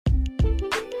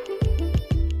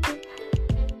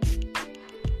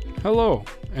Hello,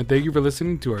 and thank you for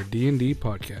listening to our D&D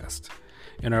podcast.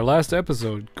 In our last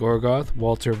episode, Gorgoth,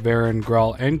 Walter, Varen,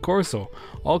 Grawl, and Corso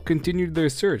all continued their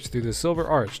search through the Silver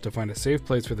Arch to find a safe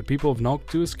place for the people of Nulk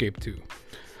to escape to.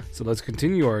 So let's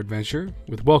continue our adventure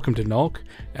with Welcome to Nulk,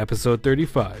 episode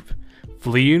 35.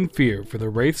 Flee in Fear, for the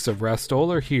Wraiths of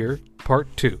Rastol are here, part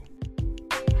 2.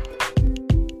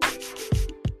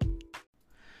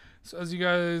 So as you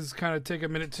guys kind of take a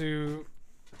minute to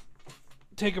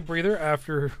take a breather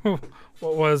after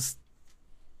what was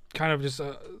kind of just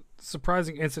a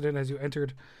surprising incident as you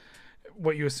entered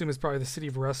what you assume is probably the city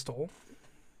of Restol.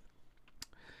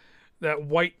 That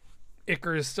white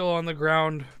ichor is still on the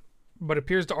ground, but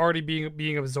appears to already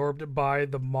being absorbed by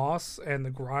the moss and the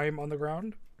grime on the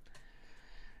ground.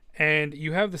 And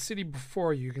you have the city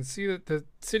before you. You can see that the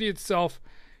city itself,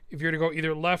 if you're to go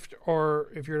either left or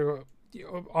if you're to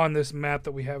go on this map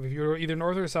that we have, if you're either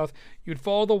north or south, you'd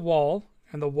follow the wall,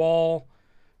 and the wall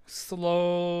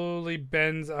slowly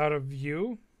bends out of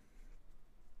view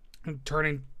and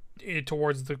turning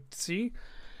towards the sea.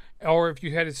 Or if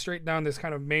you headed straight down this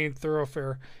kind of main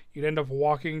thoroughfare, you'd end up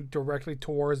walking directly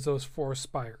towards those four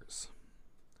spires.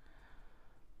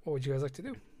 What would you guys like to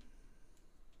do?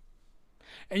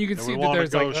 And you can see that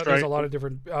there's a lot of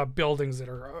different buildings that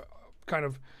are kind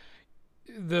of...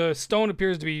 The stone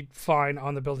appears to be fine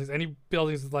on the buildings. Any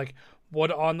buildings with like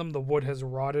wood on them, the wood has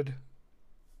rotted.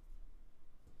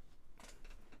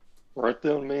 Right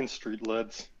down Main Street,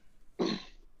 lads.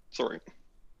 Sorry.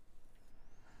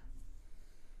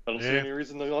 I don't see any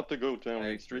reason they ought to go down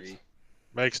Main Street.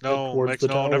 Makes no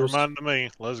never mind to me.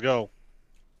 Let's go.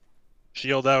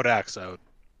 Shield out, axe out.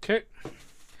 Okay.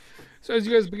 So as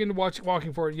you guys begin to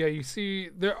walking forward, yeah, you see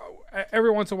there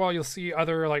every once in a while you'll see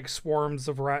other like swarms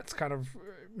of rats kind of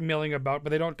milling about, but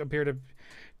they don't appear to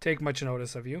take much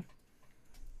notice of you.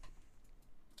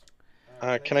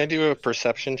 Can I do a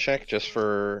perception check just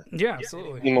for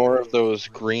absolutely more of those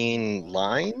green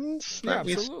lines? Yeah,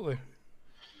 absolutely.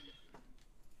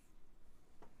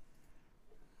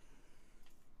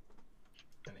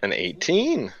 An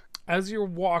 18. As you're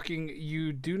walking,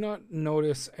 you do not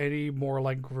notice any more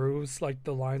like grooves like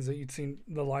the line that you'd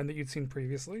seen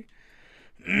previously.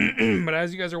 But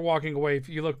as you guys are walking away, if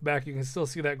you look back, you can still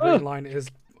see that green line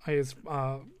is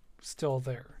still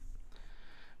there.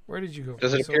 Where did you go?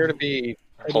 Does it appear to be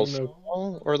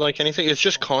pulsable or like anything? It's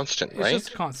just constant, right? It's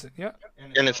just constant, yeah.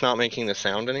 And it's not making the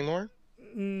sound anymore?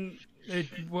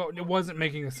 It wasn't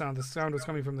making a sound. The sound was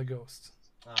coming from the ghosts.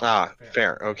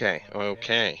 Fair. Okay.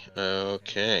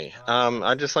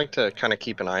 I'd just like to kind of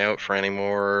keep an eye out for any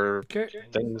more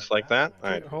things like that.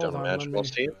 I don't imagine we'll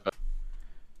see it. But...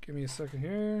 Give me a second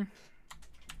here.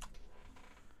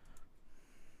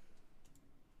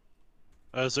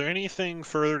 Is there anything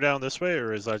further down this way,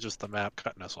 or is that just the map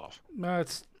cutting us off? No,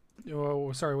 it's...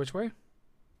 Oh, sorry, which way?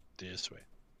 This way.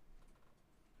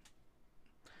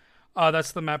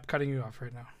 That's the map cutting you off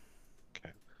right now.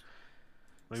 Okay.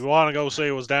 We want to go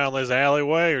see what's down this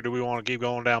alleyway, or do we want to keep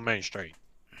going down Main Street?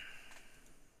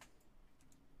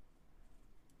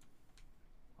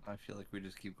 I feel like we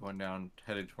just keep going down,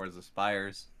 headed towards the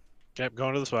spires. Keep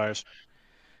going to the spires.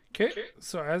 Okay,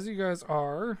 so as you guys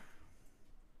are...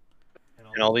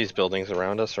 And all these buildings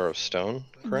around us are of stone,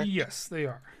 correct? Yes, they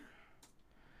are.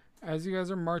 As you guys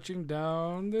are marching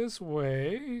down this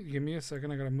way, give me a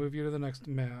second, I gotta move you to the next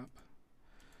map.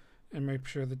 And make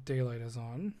sure the daylight is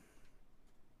on.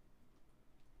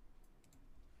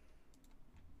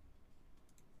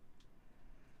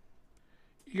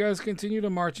 You guys continue to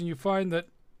march, and you find that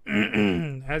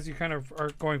as you kind of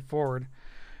are going forward,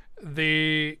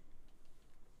 the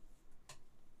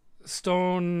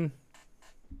stone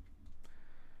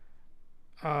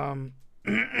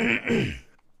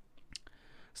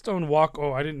stone walk.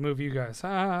 Oh, I didn't move you guys.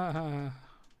 Come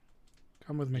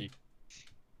with me.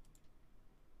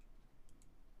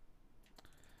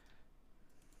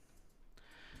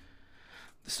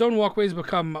 The stone walkways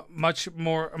become much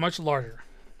larger,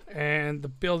 and the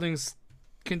buildings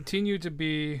continue to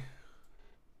be...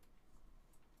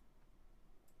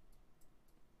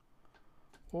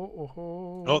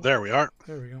 Oh, there we are.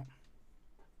 There we go.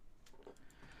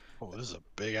 Oh, this is a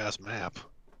big-ass map.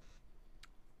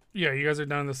 Yeah, you guys are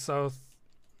down the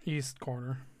southeast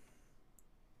corner.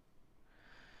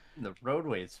 The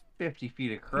roadway is 50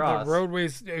 feet across. The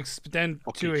roadways extend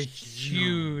to a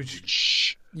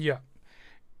huge... Yeah.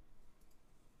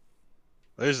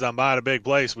 This is a mighty big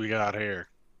place we got here.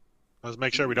 Let's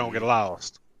make sure we don't get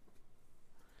lost.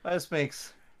 This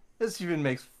even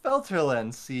makes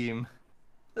Felterland seem...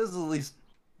 This at least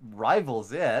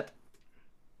rivals it.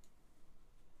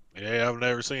 Yeah, I've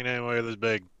never seen anywhere this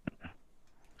big.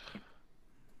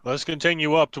 Let's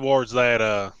continue up towards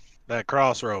that that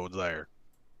crossroads there.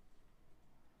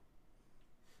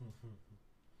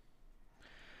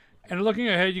 And looking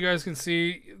ahead, you guys can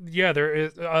see, yeah,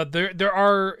 there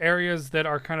are areas that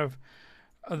are kind of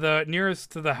the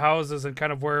nearest to the houses and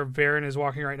kind of where Varen is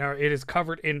walking right now. It is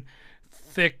covered in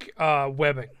thick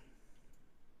webbing.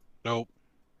 Nope.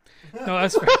 No,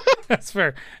 that's fair. That's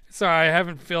fair. Sorry, I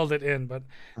haven't filled it in, but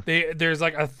there's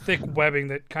like a thick webbing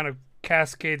that kind of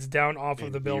cascades down off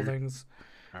of the buildings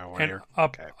and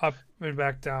up and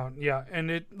back down. Yeah, and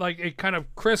it kind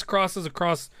of crisscrosses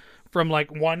across from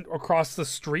like one across the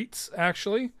streets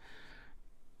actually,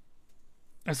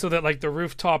 and so that like the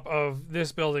rooftop of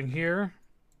this building here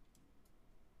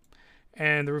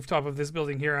and the rooftop of this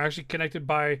building here are actually connected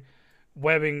by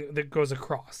webbing that goes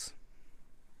across.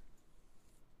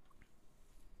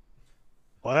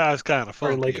 Well, that's kind of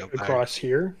funky. Or like across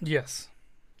here? Yes.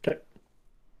 Okay.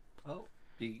 Oh,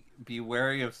 be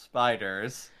wary of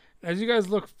spiders. As you guys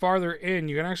look farther in,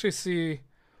 you can actually see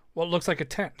what looks like a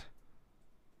tent.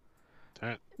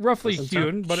 Roughly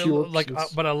hewn, but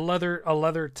but a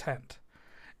leather tent.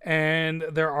 And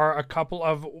there are a couple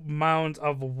of mounds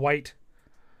of white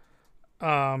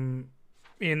in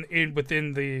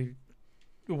within the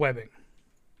webbing.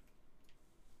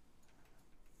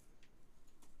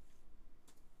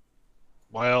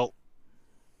 Well,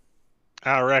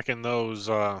 I reckon those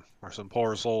are some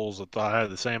poor souls that thought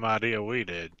had the same idea we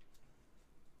did.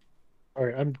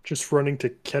 Alright, I'm just running to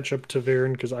catch up to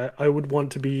Varen because I would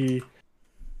want to be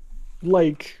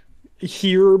like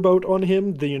hear about on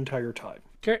him the entire time.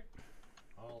 Okay.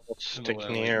 Stick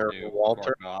near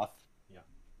Walter.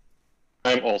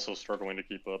 I'm also struggling to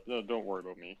keep up. Don't worry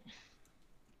about me.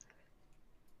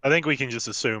 I think we can just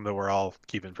assume that we're all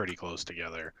keeping pretty close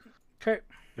together. Okay.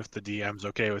 If the DM's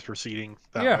okay with proceeding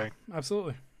that way. Yeah,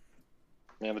 absolutely.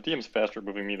 Man, the DM's faster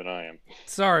moving me than I am.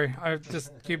 Sorry, I'm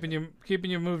just keeping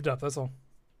you moved up. That's all.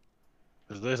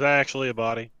 Is this actually a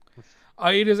body?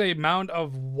 It is a mound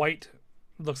of white.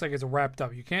 Looks like it's wrapped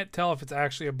up. You can't tell if it's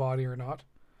actually a body or not.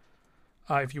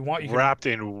 If you want, you can wrapped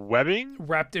in webbing.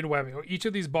 Wrapped in webbing. Each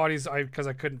of these bodies, because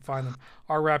I couldn't find them,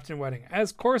 are wrapped in webbing.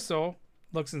 As Corso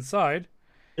looks inside.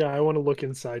 Yeah, I want to look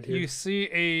inside here. You see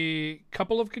a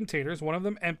couple of containers. One of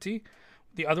them empty.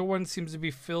 The other one seems to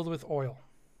be filled with oil.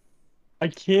 I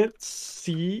can't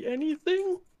see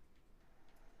anything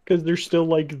because there's still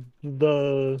like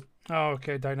the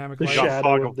okay, dynamic the light.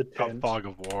 shadow of the tent. Fog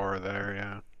of war there,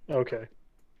 yeah. Okay.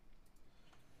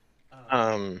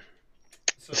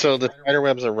 So the spider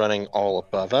webs are running all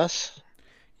above us?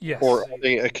 Yes. Or are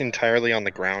they entirely on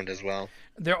the ground as well?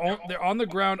 They're on the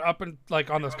ground up and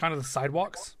like on the kind of the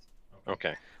sidewalks.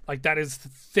 Okay. Like that is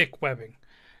thick webbing.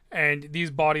 And these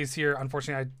bodies here,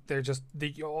 unfortunately, they're just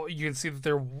you can see that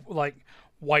they're like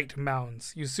white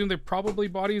mounds. You assume they're probably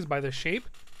bodies by the shape.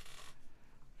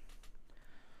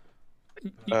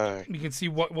 You can see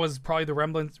what was probably the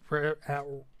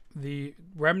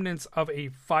remnants of a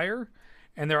fire,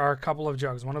 and there are a couple of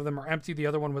jugs. One of them are empty. The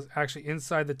other one was actually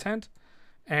inside the tent,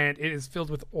 and it is filled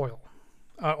with oil,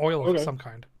 of some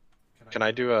kind. Can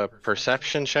I do a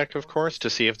perception check, of course, to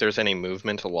see if there's any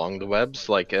movement along the webs,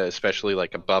 like especially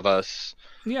like above us?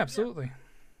 Yeah, absolutely.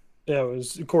 Yeah, it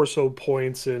was Corso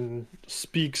points and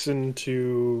speaks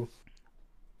into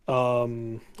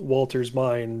Walter's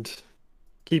mind.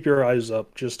 Keep your eyes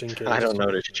up, just in case. I don't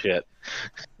notice shit.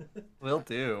 Will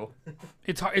do.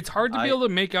 It's hard to be able to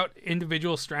make out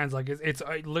individual strands. Like it's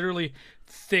literally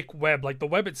thick web. Like the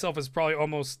web itself is probably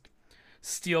almost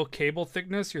steel cable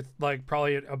thickness. You're like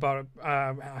probably about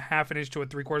a half an inch to a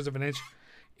 3/4 of an inch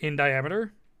in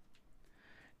diameter.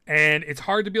 And it's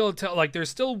hard to be able to tell. Like there's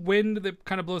still wind that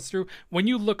kind of blows through. When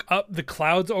you look up, the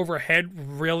clouds overhead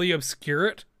really obscure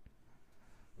it.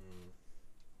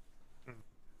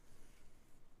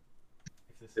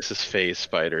 This is phase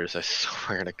spiders, I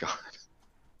swear to God.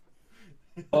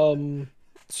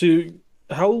 So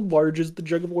how large is the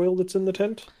jug of oil that's in the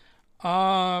tent?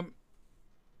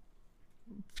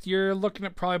 You're looking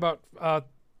at probably about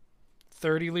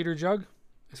 30-liter jug.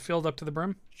 It's filled up to the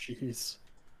brim. Jeez.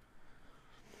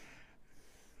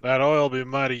 That oil will be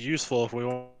mighty useful if we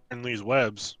want in these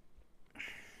webs.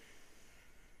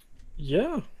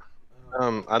 Yeah.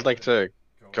 I'd like to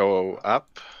go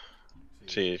up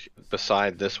to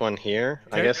beside this one here,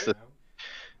 Okay. I guess,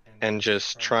 and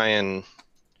just try and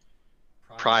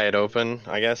pry it open,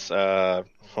 I guess. I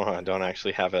don't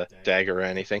actually have a dagger or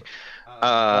anything.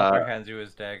 Walter hands you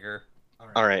his dagger.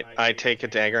 Alright, I take a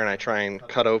dagger and I try and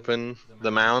cut open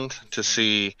the mound to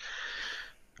see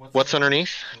what's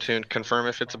underneath, to confirm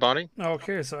if it's a body.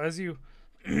 Okay, so as you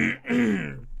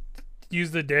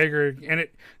use the dagger, and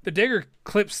the dagger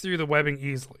clips through the webbing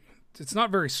easily. It's not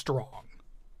very strong,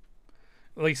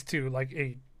 at least to like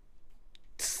a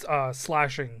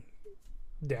slashing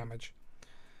damage.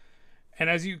 And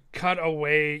as you cut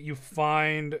away, you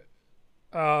find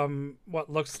what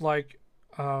looks like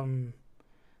metal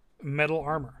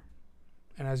armor.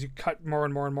 And as you cut more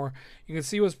and more and more, you can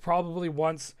see it was probably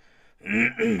once.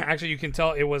 Actually, you can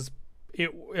tell it was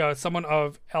someone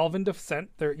of elven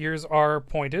descent. Their ears are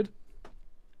pointed.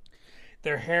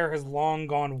 Their hair has long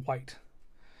gone white,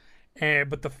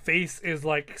 but the face is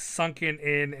like sunken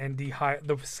in and the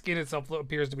skin itself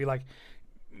appears to be like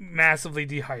massively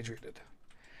dehydrated.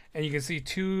 And you can see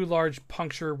 2 large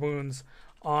puncture wounds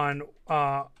on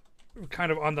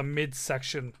kind of on the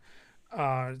midsection,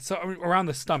 so around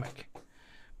the stomach.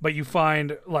 But you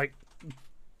find like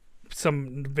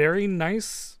some very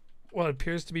nice, what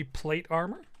appears to be plate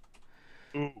armor.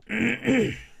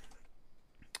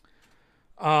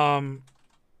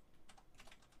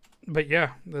 But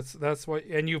yeah, that's what.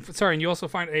 And you also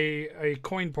find a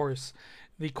coin purse.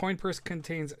 The coin purse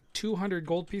contains 200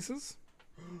 gold pieces.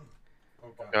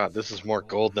 God, this is more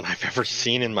gold than I've ever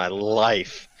seen in my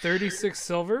life. 36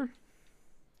 silver.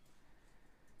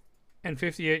 And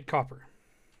 58 copper.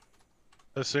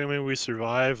 Assuming we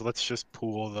survive, let's just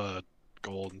pool the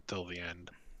gold until the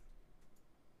end.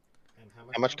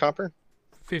 How much copper?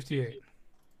 58.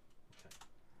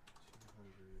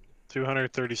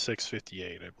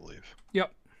 236.58, I believe.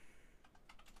 Yep.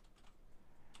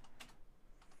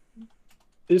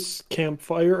 This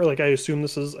campfire, like I assume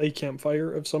this is a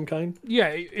campfire of some kind. Yeah,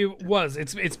 it was.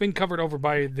 It's been covered over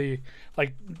by the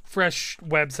like fresh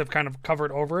webs have kind of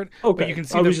covered over it. Okay, But you can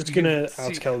see I was the- just you gonna can see-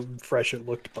 ask how fresh it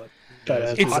looked, but that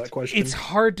answers It's, that question. it's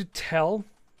hard to tell.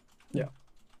 Yeah.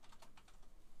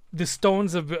 The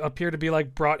stones appear to be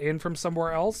like brought in from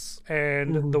somewhere else,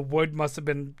 and Mhm. the wood must have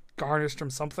been garnished from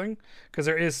something, because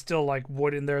there is still like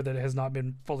wood in there that has not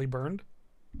been fully burned.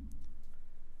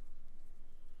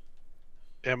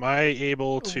 Am I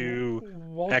able to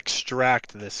Wal-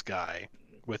 extract this guy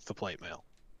with the plate mail?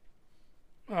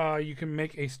 you can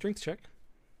make a strength check.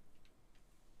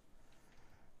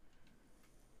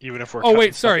 Even if we're Oh wait,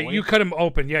 cutting stuff sorry, away? you cut him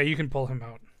open. Yeah, you can pull him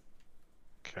out.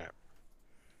 Okay.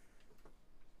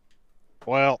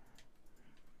 Well,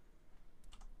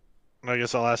 I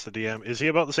guess I'll ask the DM. Is he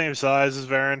about the same size as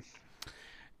Varen?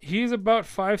 He's about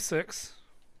 5'6",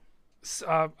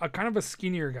 a kind of a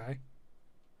skinnier guy,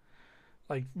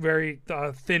 like very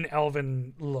thin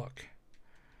elven look.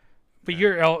 But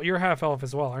you're half elf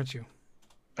as well, aren't you?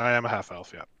 I am a half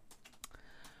elf, yeah.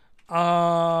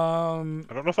 Um,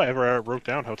 I don't know if I ever wrote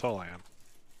down how tall I am.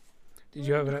 did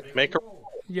you have an? Make a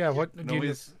Yeah, what did you?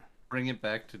 Nobody's bring it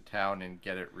back to town and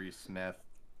get it re-smith.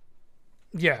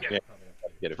 Yeah. Yeah.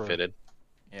 get it fitted.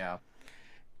 Yeah.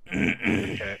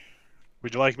 Okay.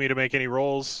 Would you like me to make any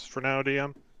rolls for now,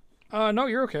 DM? No,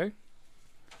 you're okay.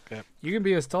 Okay. You can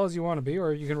be as tall as you want to be,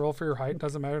 or you can roll for your height.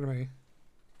 Doesn't matter to me.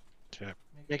 Okay.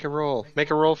 Make a roll.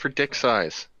 Make a roll for dick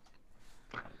size.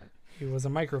 He was a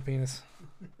micro penis.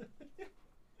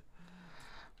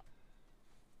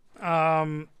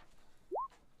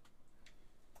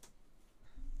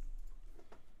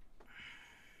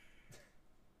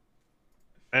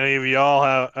 Any of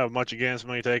y'all have much against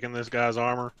me taking this guy's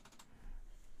armor?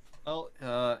 Well,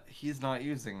 he's not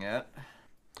using it.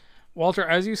 Walter,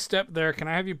 as you step there, can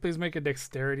I have you please make a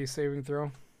dexterity saving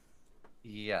throw?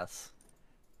 Yes.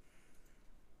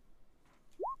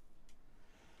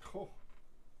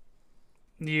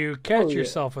 You catch yeah.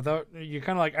 yourself without you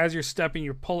kind of like as you're stepping,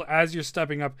 you're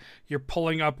stepping up, you're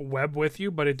pulling up web with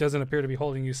you, but it doesn't appear to be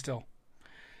holding you still.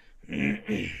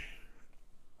 Grab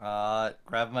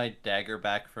my dagger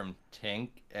back from Tink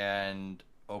and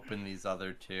open these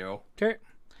other two. Okay.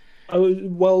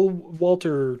 Well,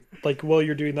 Walter, like while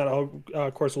you're doing that, I'll,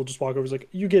 of course, we'll just walk over. It's like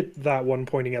you get that one,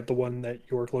 pointing at the one that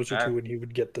you're closer to, and he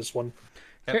would get this one.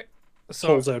 Okay. So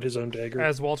Pulls out his own dagger.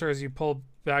 as Walter, as you pull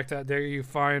back that dagger, you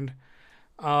find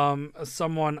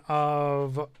someone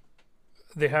of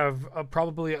they have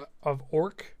probably of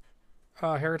orc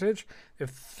heritage. They have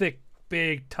thick,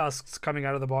 big tusks coming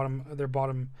out of their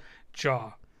bottom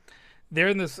jaw. They're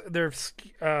in this. Their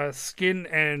skin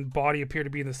and body appear to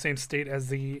be in the same state as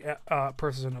the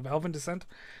person of elven descent.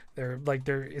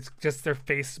 It's just their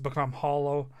face become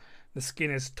hollow. The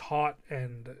skin is taut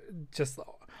and just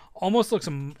almost looks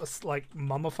like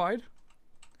mummified.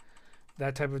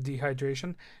 That type of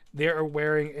dehydration. They are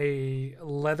wearing a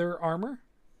leather armor.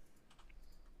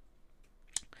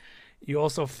 You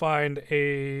also find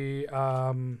a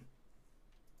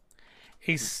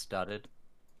Studded.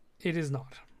 It is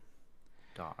not.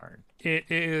 Darn.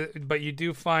 It is, but you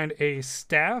do find a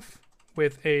staff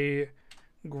with a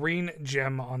green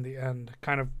gem on the end,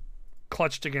 kind of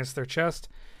clutched against their chest,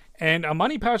 and a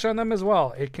money pouch on them as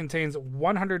well. It contains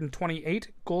 128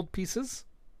 gold pieces,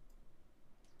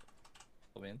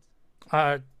 Wins.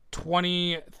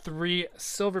 23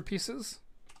 silver pieces,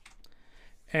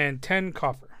 and 10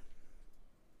 copper.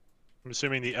 I'm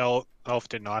assuming the elf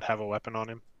did not have a weapon on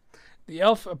him. The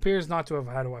elf appears not to have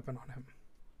had a weapon on him.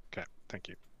 Okay, thank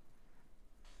you.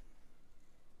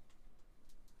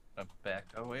 I back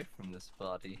away from this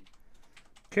body.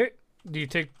 Okay. Do you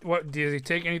take what? Does he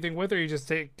take anything with, or you just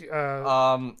take?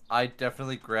 I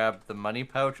definitely grabbed the money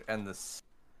pouch and the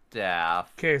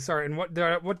staff. Okay, sorry. And what did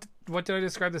I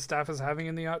describe the staff as having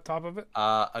in the top of it?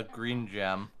 A green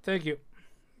gem. Thank you.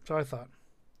 So I thought.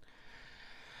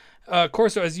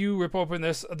 Corso, as you rip open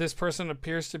this person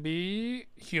appears to be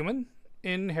human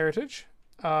in heritage.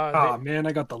 Man,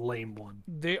 I got the lame one.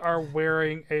 They are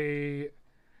wearing a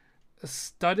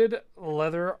studded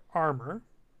leather armor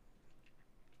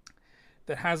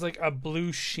that has like a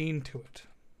blue sheen to it.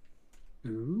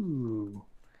 Ooh.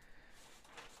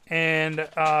 And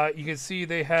you can see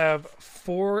they have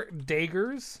 4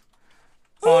 daggers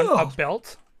on a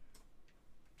belt.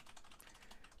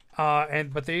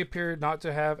 But they appear not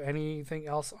to have anything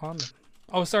else on them.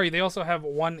 Oh, sorry, they also have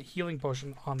 1 healing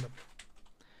potion on them.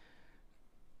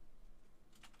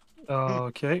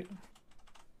 Okay.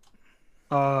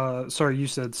 Sorry, you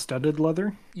said studded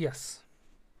leather? Yes.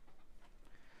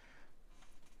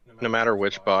 No matter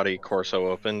which body Corso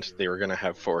opened, they were gonna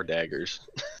have 4 daggers.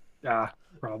 Yeah,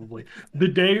 probably. The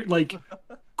day, like,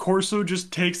 Corso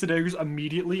just takes the daggers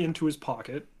immediately into his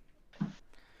pocket.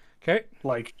 Okay.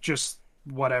 Like, just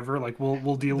whatever. Like,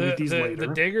 we'll deal with these later.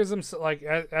 The daggers themselves, like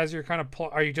as you're kind of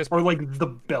are you just Or like the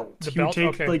belt. the He belt? would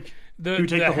take, Okay. like, the he would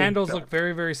take the whole handles belt. look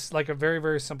very like a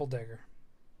very simple dagger.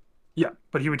 yeah,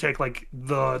 but he would take like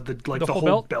the The whole whole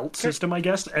belt, belt? Okay. system, I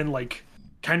guess, and like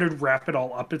kind of wrap it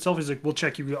all up itself. He's like, we'll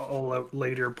check you all out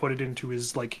later. Put it into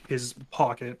his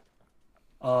pocket.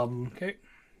 Okay.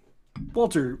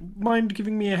 Walter, mind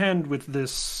giving me a hand with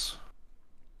this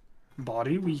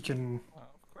body? We can Oh,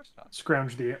 of course not.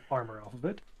 scrounge the armor off of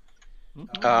it.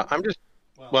 I'm just,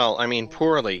 well, I mean,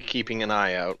 poorly keeping an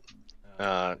eye out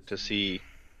to see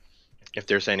if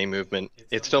there's any movement.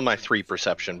 It's still my 3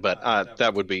 perception, but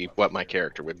that would be what my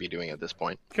character would be doing at this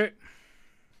point. Okay.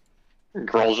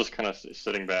 Grol's just kind of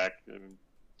sitting back and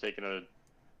taking a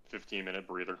 15-minute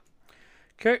breather.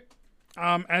 Okay.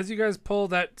 As you guys pull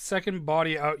that second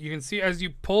body out, you can see as you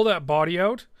pull that body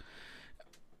out,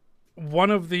 one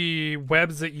of the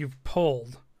webs that you've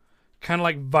pulled kind of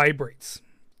like vibrates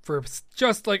for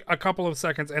just like a couple of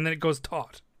seconds, and then it goes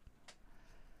taut.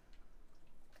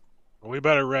 We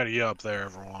better ready up there,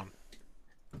 everyone.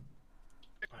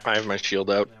 I have my shield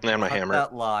out and my Cut hammer.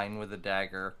 that line with a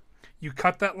dagger. You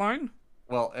cut that line?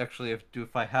 Well, actually,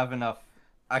 if I have enough.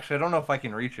 Actually, I don't know if I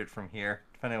can reach it from here,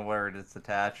 depending on where it is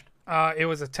attached. It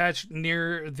was attached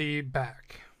near the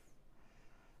back.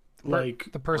 Like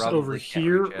The person Probably over can't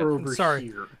here reach it. or over Sorry.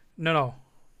 here? No.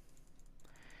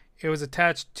 It was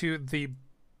attached to the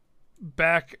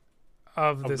back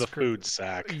of Of this the group. food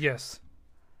sack. Yes.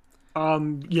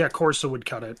 Yeah, Corso would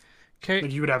cut it. Okay.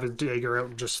 Like, you would have his dagger out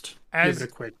and just As give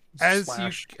it a quick as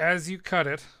slash. you cut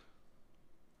it,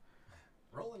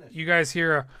 you guys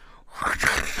hear a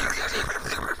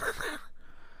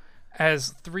as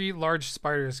 3 large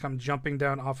spiders come jumping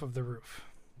down off of the roof.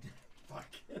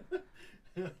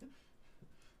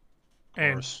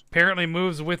 And course. apparently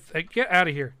moves with get out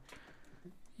of here.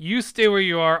 You stay where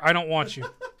you are. I don't want you.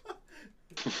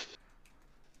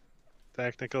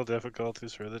 Technical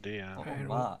difficulties for the DM. Oh And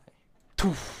my.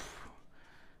 Toof.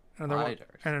 Another one, Spiders.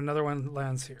 and another one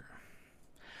lands here.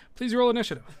 Please roll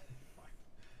initiative.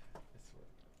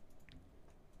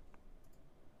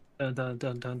 Dun, dun,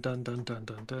 dun, dun, dun, dun, dun,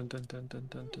 dun, dun, dun, dun, dun,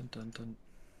 dun, dun, dun, dun.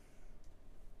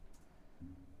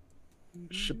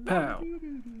 Chapow.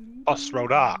 Us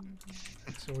Rhoda.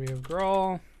 So we have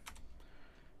Grawl.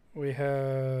 We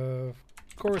have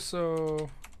Corso.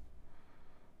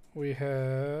 We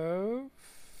have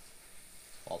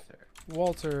Walter.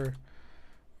 Walter.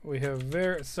 We have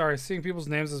sorry, seeing people's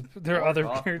names as their other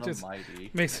Morgoth the characters Mighty.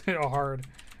 makes it hard.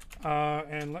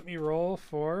 And let me roll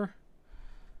for.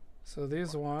 So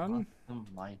these one. The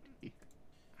Mighty.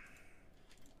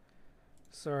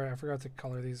 Sorry, I forgot to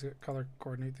color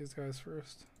coordinate these guys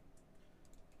first.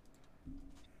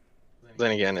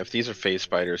 Then again, if these are phase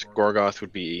spiders, Gorgoth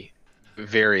would be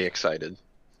very excited.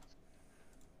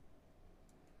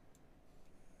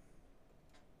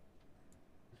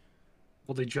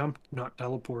 Well, they jump, not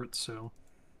teleport, so.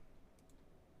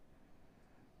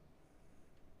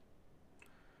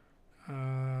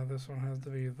 This one has to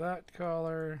be that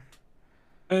color.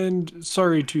 And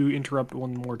sorry to interrupt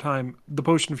one more time. The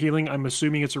potion of healing, I'm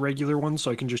assuming it's a regular one,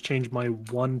 so I can just change my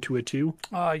 1 to a 2.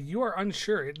 You are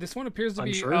unsure. This one appears to be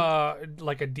Unsure?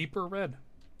 like a deeper red.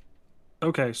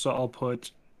 Okay, so I'll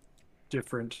put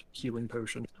different healing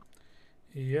potion.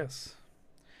 Yes.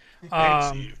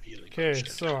 Fancy feeling Okay, potion.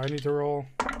 so I need to roll.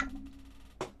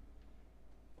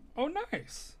 Oh,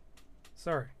 nice.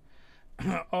 Sorry.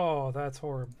 Oh, that's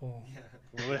horrible.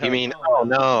 Well, they You have- mean, oh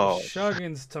no.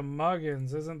 Shuggins to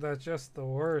muggins. Isn't that just the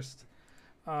worst?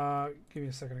 Give me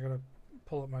a second. I gotta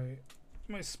pull up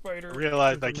my spider. I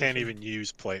realized I can't information. even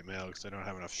use plate mail because I don't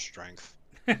have enough strength.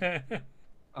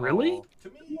 Really? Oh,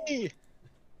 To me.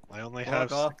 I only Plug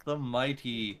have. off the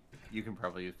mighty. You can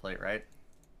probably use plate, right?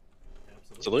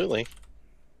 Absolutely.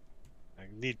 I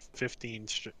need 15.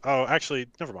 Oh, actually,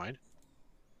 never mind.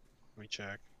 Let me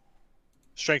check.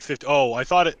 Strength 50. Oh, I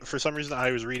thought it for some reason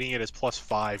I was reading it as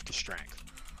 +5 to strength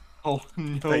Oh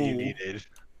no! that you needed.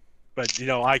 But you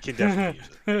know, I can definitely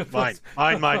use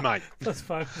it. Mine. Plus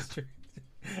 5 is true.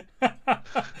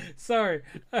 Sorry.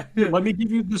 Let me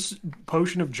give you this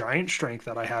potion of giant strength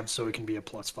that I have so it can be a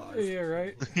 +5. Yeah,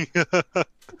 right.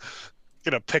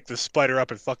 Gonna pick the spider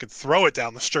up and fucking throw it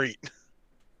down the street.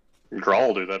 Grawl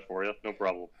will do that for you, no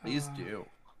problem. Please do.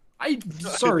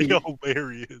 Sorry, That'd be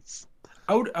hilarious.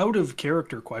 out of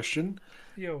character question.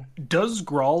 Yo. Does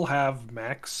Grawl have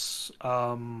max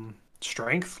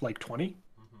strength, like 20?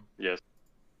 Yes.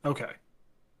 Okay.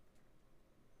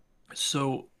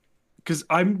 So, because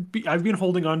I've been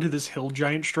holding on to this hill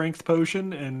giant strength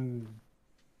potion, and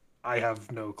I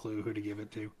have no clue who to give it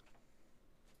to.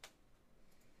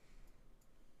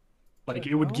 Like,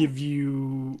 The it would hell? give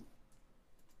you...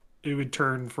 It would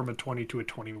turn from a 20 to a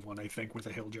 21, I think, with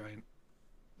a hill giant.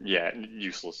 Yeah,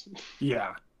 useless.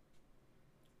 Yeah.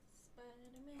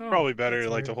 Oh, Probably better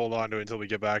that's like to weird. hold on to it until we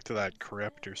get back to that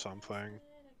crypt or something.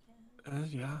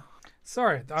 Yeah.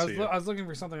 Sorry, I See ya. was looking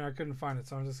for something, I couldn't find it,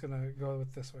 so I'm just gonna go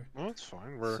with this way. Well, that's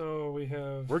fine. We're So we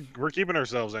have. we're keeping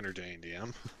ourselves entertained,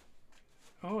 DM.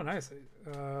 Oh, nice.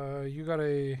 You got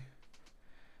a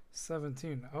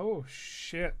 17. Oh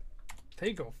shit.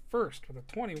 They go first with a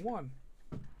 21.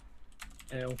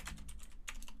 Ew.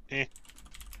 We have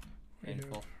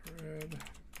Painful. red,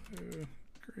 blue,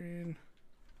 green.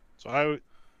 So I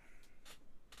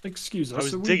Excuse us.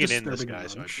 was are we digging in this disturbing guy,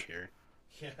 so I'd lunch? be here.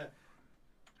 Yeah.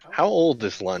 How old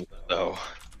is lunch, though?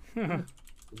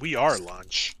 We are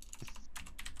lunch.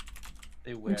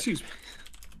 They wish. Excuse me.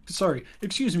 Sorry.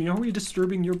 Excuse me. Are we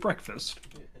disturbing your breakfast?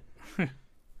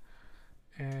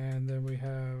 And then we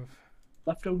have.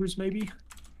 Leftovers, maybe?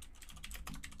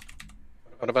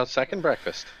 What about second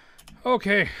breakfast?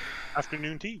 Okay,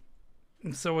 Afternoon tea.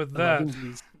 so with that,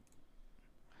 Elevensies.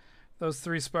 those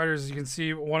 3 spiders, you can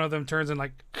see one of them turns and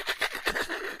like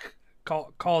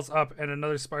calls up, and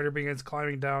another spider begins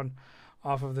climbing down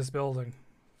off of this building.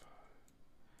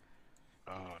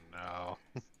 Oh no.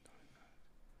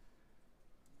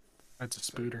 That's a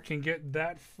spooter. Can get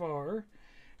that far,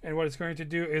 and what it's going to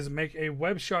do is make a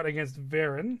web shot against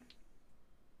Varen,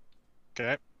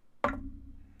 Okay.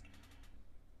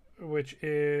 which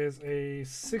is a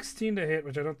 16 to hit,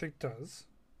 which I don't think does.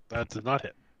 That did not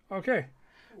hit. Okay.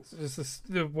 So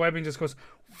just the webbing just goes,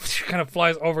 kind of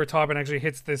flies over top and actually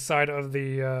hits this side of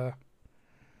the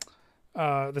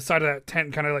side of that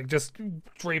tent, kind of like just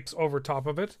drapes over top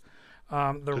of it.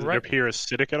 The Does it red, appear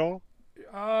acidic at all?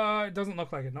 it doesn't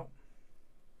look like it. No.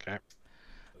 Okay.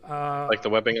 Like the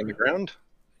webbing on the ground?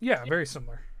 Yeah, very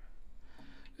similar.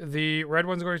 The red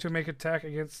one's going to make attack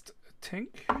against Tink,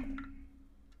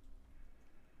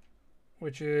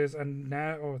 which is a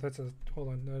that's a hold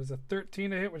on, that is a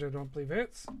 13 to hit, which I don't believe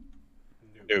hits.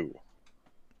 No.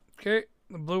 Okay,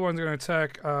 the blue one's going to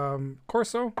attack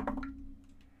Corso,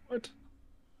 What?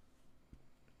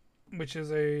 which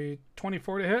is a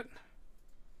 24 to hit.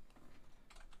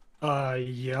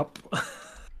 Yep.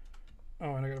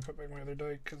 Oh, and I gotta put back my other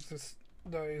die because this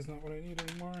die is not what I need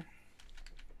anymore.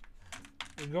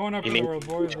 We're going up You in the need- world,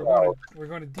 boys. We're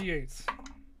going to D8s.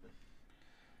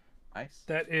 Nice.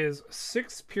 That is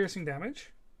 6 piercing damage,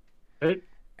 It,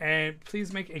 and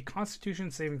please make a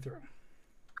Constitution saving throw.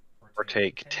 Or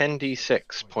take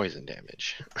 10d6 poison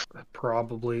damage.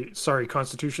 probably. Sorry,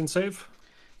 Constitution save?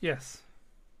 Yes.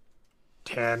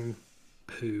 10.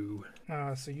 Poo.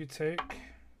 So you take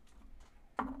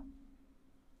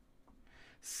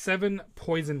 7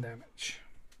 poison damage.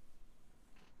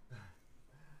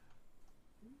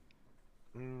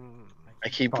 I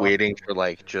keep waiting for,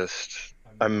 like, just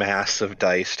a mass of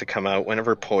dice to come out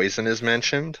whenever poison is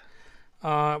mentioned.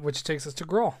 Which takes us to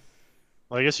Grawl.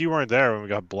 Well, I guess you weren't there when we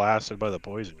got blasted by the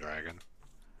poison dragon.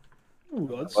 Ooh,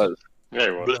 that's Was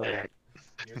There he was.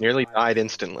 nearly died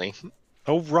instantly.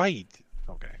 Oh right.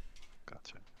 Okay.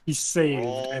 Gotcha. he saved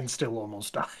Roll. and still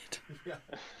almost died.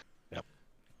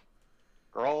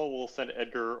 Grawl will send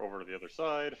Edgar over to the other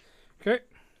side Okay.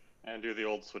 and do the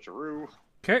old switcheroo.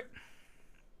 Okay.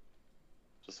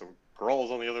 Just so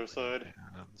Grawl's on the other side.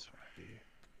 Yeah, that's right.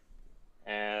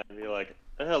 And be like,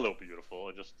 hello, beautiful.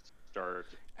 And just start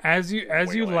As you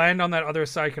Wailing. land on that other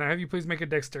side, can I have you please make a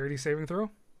dexterity saving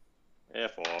throw?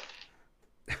 F off.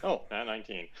 Oh, not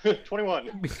 19.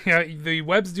 21. Yeah, the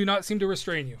webs do not seem to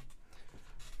restrain you.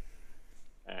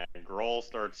 And Grawl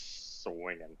starts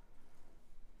swinging.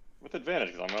 With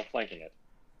advantage, because I'm not flanking it.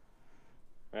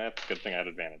 That's a good thing I had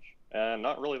advantage. And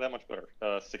not really that much better.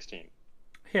 16.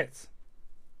 Hits.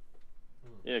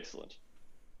 Excellent.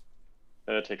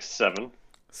 That takes 7.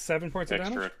 7 points of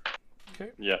Extra. damage.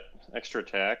 Okay. Yep. Extra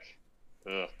attack.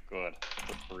 Ugh, good.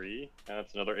 That's a 3. And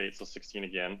that's another 8, so 16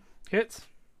 again. Hits.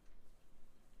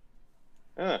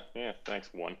 Yeah, thanks.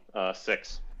 1.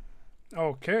 6.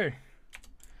 Okay.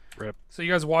 Rip. So you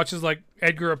guys watch as like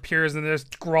Edgar appears and this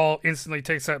Grawl instantly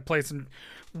takes that place and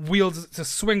wields,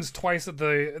 just swings twice at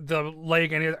the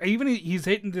leg, and he's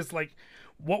hitting this like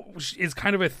what is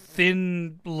kind of a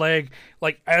thin leg.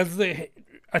 Like as the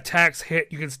attacks hit,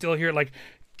 you can still hear like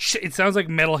it sounds like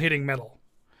metal hitting metal,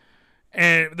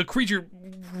 and the creature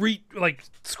like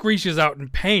screeches out in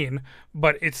pain,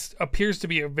 but it appears to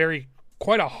be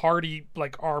quite a hardy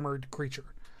like armored creature.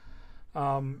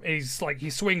 He's like he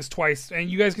swings twice, and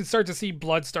you guys can start to see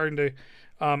blood starting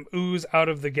to ooze out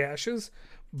of the gashes,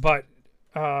 but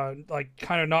like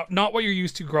kind of not what you're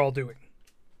used to Grawl doing.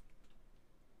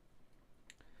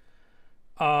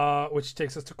 Which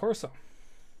takes us to Corso.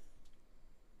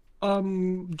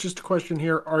 Just a question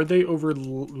here: are they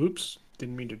oops,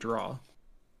 didn't mean to draw.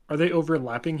 Are they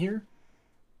overlapping here?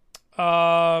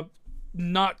 Not.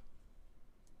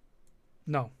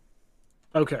 No.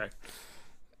 Okay.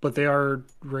 But they are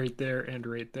right there and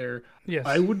right there. Yes.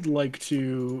 I would like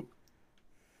to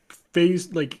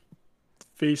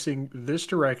facing this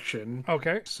direction.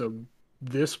 Okay. So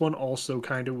this one also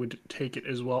kind of would take it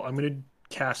as well. I'm going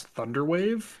to cast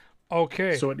Thunderwave.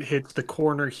 Okay. So it hits the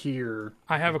corner here.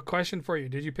 I have a question for you.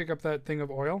 Did you pick up that thing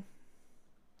of oil,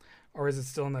 or is it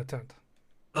still in that tent?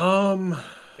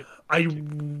 I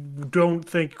don't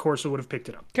think Corso would have picked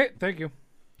it up. Okay. Thank you.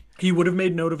 He would have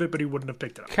made note of it, but he wouldn't have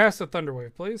picked it up. Cast a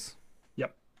Thunderwave, please.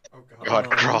 Yep. Oh God,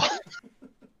 Grawl. Is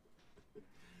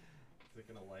it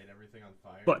gonna light everything on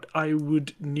fire? But I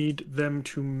would need them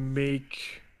to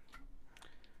make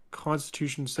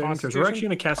Constitution saving throws. We're Constitution? actually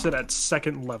going to cast it at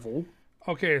second level.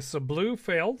 Okay. So blue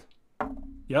failed.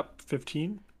 Yep,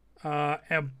 15.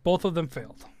 And both of them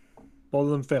failed. Both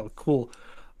of them failed. Cool.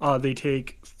 They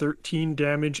take 13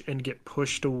 damage and get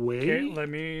pushed away. Okay, let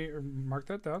me mark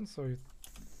that down. So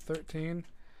 13.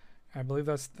 I believe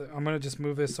that's I'm going to just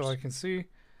move this so I can see.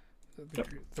 Yep.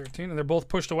 13. And they're both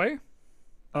pushed away?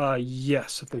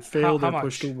 Yes, if they fail, How they're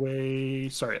pushed much? away.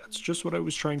 Sorry, that's just what I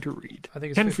was trying to read. I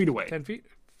think it's 10 50 feet away. 10 feet?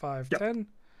 5, Yep. 10.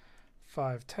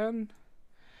 5, 10.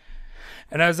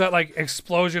 And as that like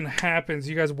explosion happens,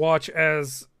 you guys watch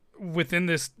as within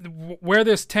this where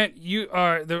this tent you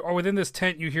are or within this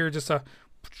tent you hear just a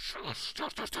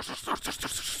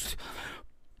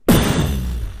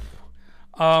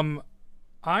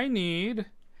I need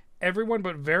everyone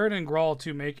but Varen and Grawl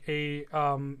to make a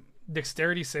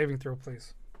dexterity saving throw,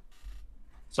 please.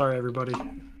 Sorry, everybody.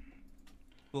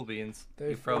 Cool beans.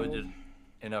 They You probably failed. did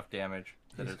enough damage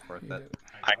that it's worth You it. did.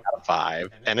 I got a 5.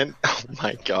 And then, oh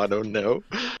my god, oh no.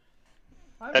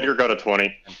 Edgar got a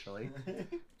 20. Eventually.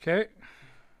 Okay.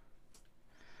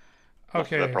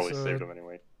 Okay. That probably so saved him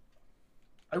anyway.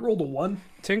 I rolled a 1.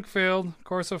 Tink failed.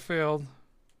 Corso failed.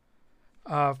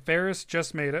 Ferris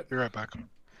just made it. Be right back.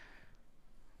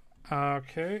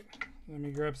 Okay. Let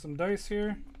me grab some dice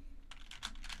here.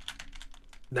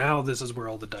 Now this is where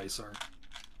all the dice are.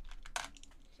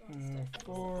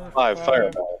 4, 5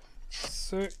 fireball.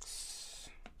 6,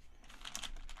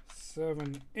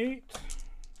 7, 8.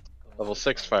 Level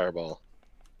 6 fireball.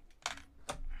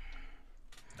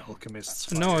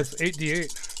 Alchemist's No, fire. it's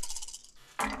 8d8.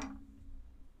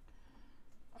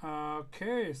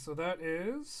 Okay, so that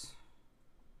is.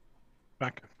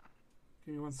 Back.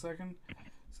 Give me 1 second.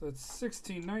 So that's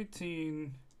 16,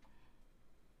 19,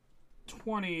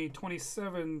 20,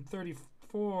 27,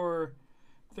 34,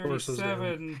 Corso's down.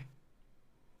 37.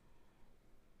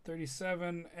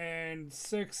 37 and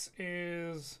 6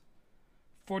 is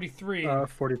 43.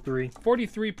 43.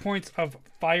 43 points of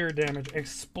fire damage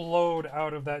explode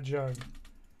out of that jug.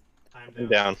 I'm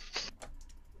down.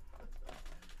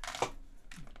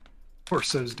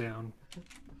 Corso's down.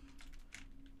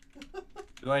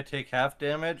 Do I take half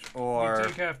damage You or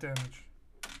take half damage.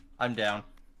 I'm down?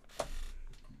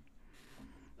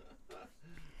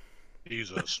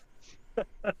 Jesus.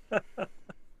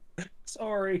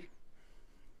 Sorry.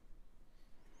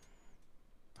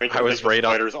 I was right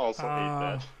on. Spiders also hate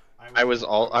that. I was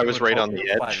right on the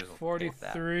edge. Spiders will take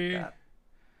that. 43.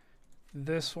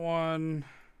 This one.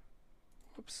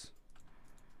 Whoops.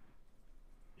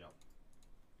 Yep.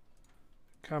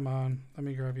 Come on. Let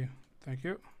me grab you. Thank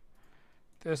you.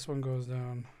 This one goes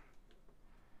down.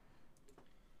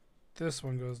 This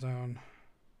one goes down.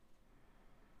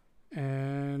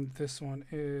 And this one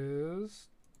is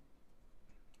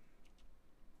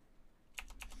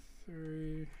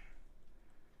 3,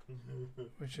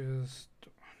 which is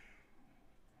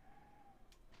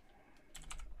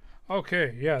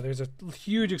okay. Yeah, there's a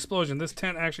huge explosion. This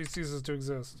tent actually ceases to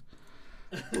exist.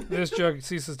 This jug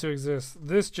ceases to exist.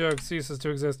 This jug ceases to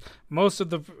exist. Most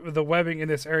of the webbing in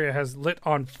this area has lit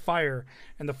on fire,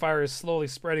 and the fire is slowly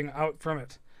spreading out from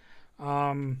it.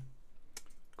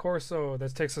 Corso,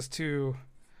 that takes us to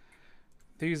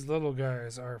these little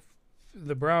guys are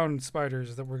the brown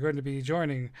spiders that we're going to be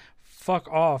joining. Fuck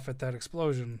off at that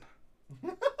explosion.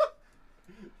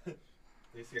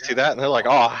 See that? And they're like,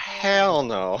 oh, hell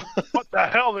no. What the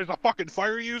hell? There's a fucking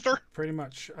fire user? Pretty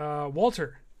much.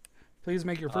 Walter, please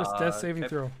make your first death saving okay.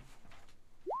 throw.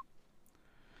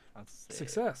 Let's see.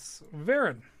 Success.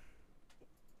 Varen.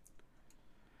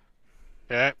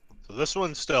 Okay. So this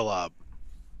one's still up.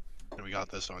 And we got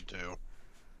this one too.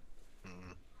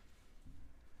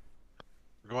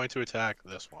 We're going to attack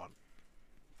this one.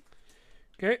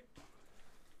 Okay.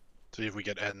 See if we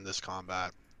can end this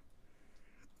combat.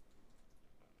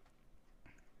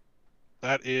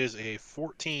 That is a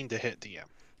 14 to hit DM.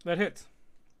 That hits.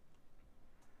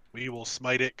 We will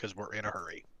smite it because we're in a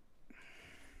hurry.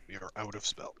 We are out of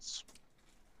spells.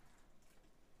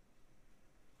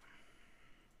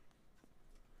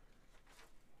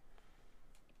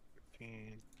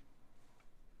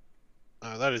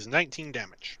 That is 19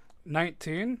 damage.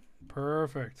 19.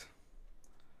 Perfect.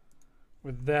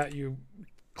 With that, you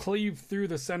cleave through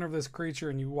the center of this creature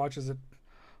and you watch as it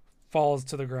falls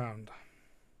to the ground.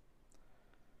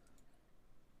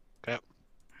 Okay.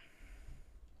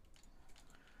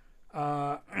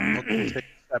 Uh, I'll take a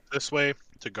step this way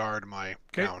to guard my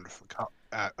 'Kay. bound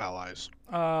allies.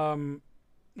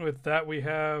 With that, we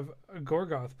have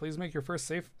Gorgoth. Please make your first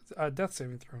death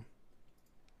saving throw.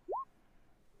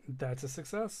 That's a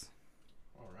success.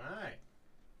 All right.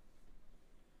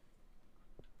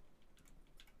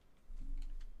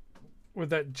 With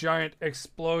that giant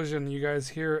explosion, you guys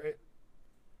hear it.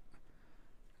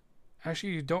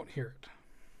 Actually, you don't hear it.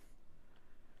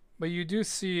 But you do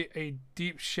see a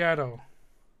deep shadow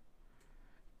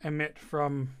emit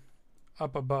from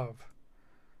up above.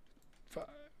 5,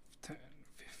 10,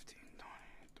 15,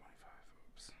 20, 25.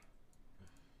 Oops.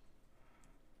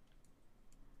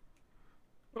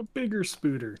 A bigger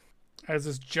spooter. As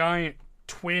this giant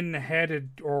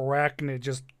twin-headed arachnid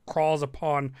just crawls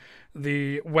upon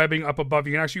the webbing up above.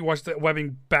 You can actually watch the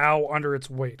webbing bow under its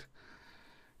weight.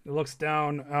 It looks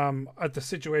down at the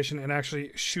situation and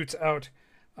actually shoots out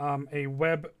a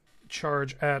web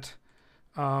charge at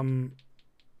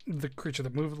the creature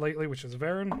that moved lately, which is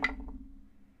Varen,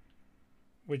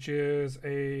 which is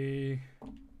a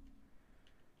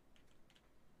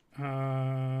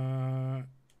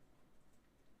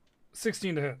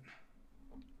 16 to hit.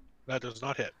 That does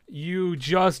not hit. You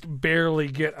just barely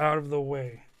get out of the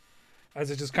way as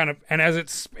it just kind of, and as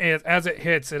it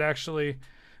hits, it actually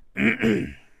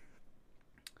let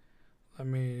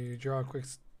me draw a quick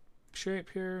shape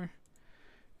here.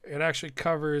 It actually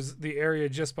covers the area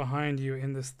just behind you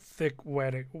in this thick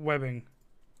webbing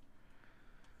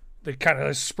that kind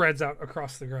of spreads out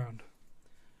across the ground.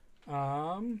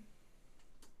 And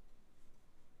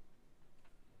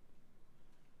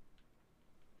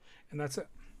that's it.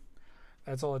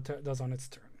 That's all it does on its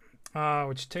turn.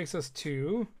 Which takes us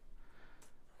to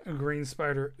a Green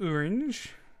Spider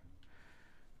Orange.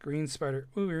 Green Spider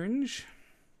Orange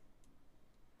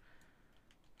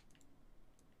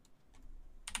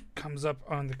comes up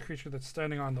on the creature that's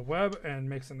standing on the web and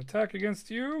makes an attack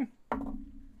against you.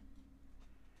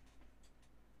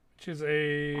 Which is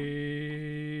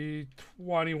a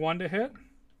 21 to hit.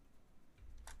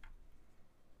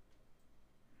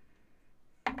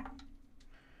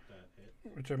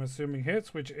 Which I'm assuming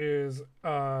hits, which is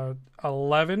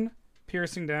 11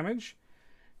 piercing damage.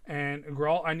 And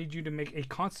Grawl, I need you to make a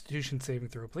Constitution saving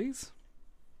throw, please.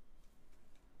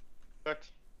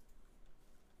 Effect.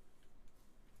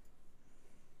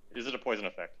 Is it a poison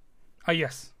effect?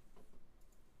 Yes.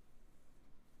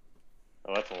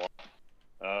 Oh, that's a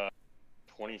lot.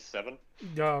 27.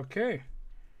 Okay.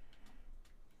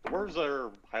 Worms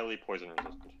are highly poison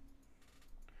resistant.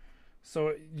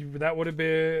 So that would have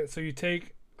been, so you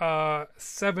take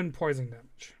 7 poison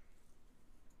damage.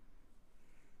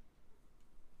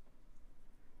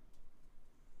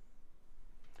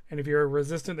 And if you're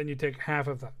resistant, then you take half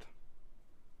of that.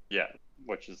 Yeah,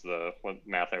 which is the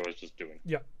math I was just doing.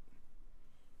 Yeah.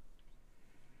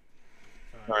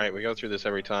 All right, we go through this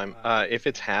every time. If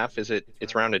it's half,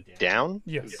 it's rounded down?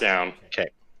 Yes. Down. Okay.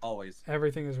 Always.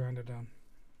 Everything is rounded down.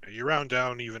 You round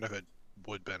down even if it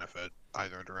would benefit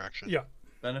either direction. Yeah.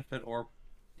 Benefit or,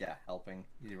 yeah, helping.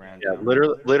 You round Yeah,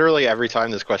 down. literally every time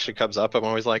this question comes up, I'm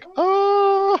always like,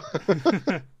 oh.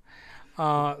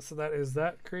 So that is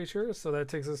that creature. So that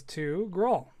takes us to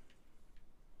Grawl.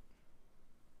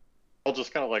 I'll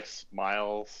just kind of like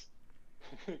smiles,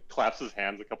 claps his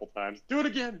hands a couple times. Do it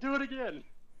again! Do it again!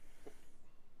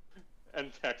 And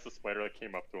attacks the spider that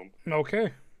came up to him.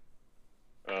 Okay.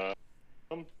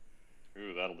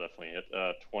 Ooh, that'll definitely hit.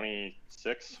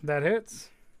 26. That hits.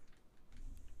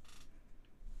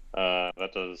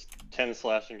 That does 10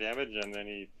 slashing damage, and then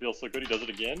he feels so good he does it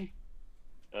again.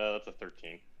 That's a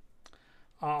 13.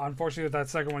 Unfortunately, with that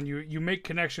second one, you make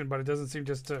connection, but it doesn't seem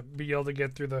just to be able to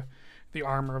get through the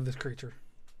armor of this creature.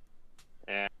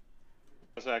 And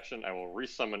this action, I will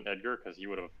resummon Edgar because he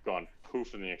would have gone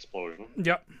poof in the explosion.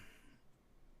 Yep.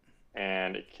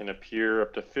 And it can appear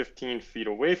up to 15 feet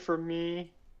away from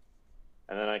me.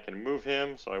 And then I can move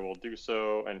him, so I will do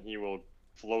so, and he will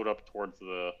float up towards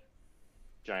the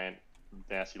giant,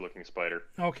 nasty-looking spider.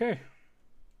 Okay.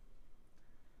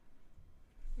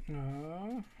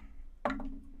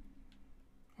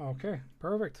 Okay,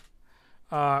 perfect.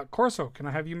 Corso, can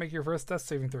I have you make your first death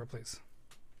saving throw, please?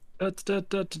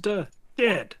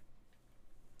 Dead.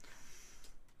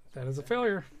 That is a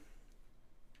failure.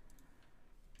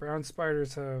 Brown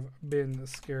spiders have been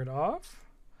scared off.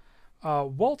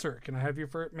 Walter, can I have you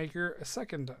make your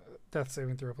second death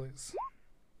saving throw, please?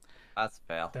 That's a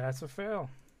fail. That's a fail.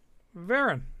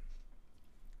 Varen.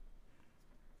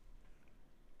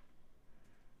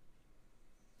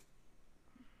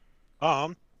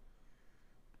 How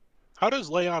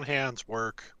does lay on hands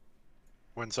work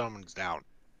when someone's down?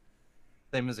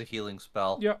 Same as a healing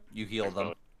spell. Yep. You heal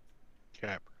them.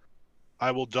 Okay.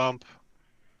 I will dump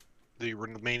the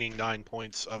remaining 9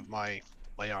 points of my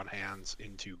lay on hands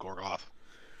into Gorgoth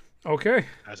Okay.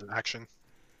 as an action.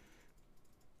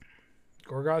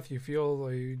 Gorgoth, you feel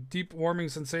a deep warming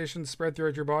sensation spread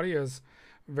throughout your body as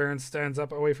Varen stands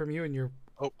up away from you and you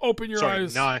open your Sorry,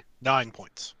 eyes. 9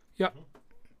 points. Yep.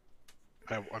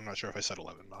 I'm not sure if I said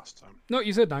 11 last time. No,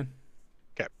 you said 9.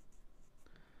 Okay.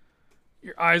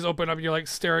 Your eyes open up and you're like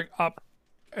staring up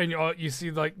and you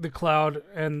see like the cloud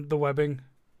and the webbing.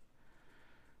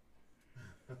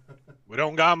 We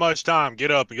don't got much time.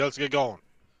 Get up and let's get going.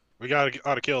 We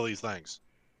gotta kill these things.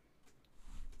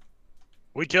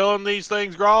 We killing these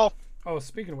things, Grawl? Oh,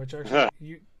 speaking of which,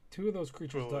 actually, 2 of those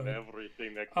creatures Killing died.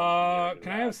 everything that comes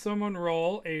Can I have someone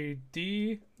roll a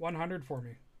D100 for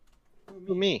me?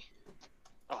 Me.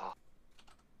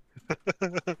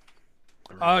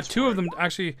 Oh, 2 of them,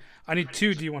 actually. I need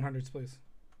 2 D100s, please.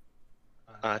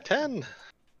 10.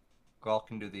 Grawl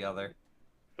can do the other.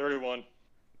 31.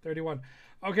 31.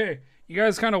 Okay, you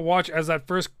guys kind of watch as that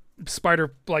first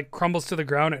spider like crumbles to the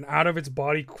ground and out of its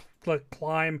body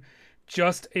climb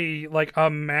just a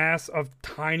mass of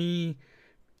tiny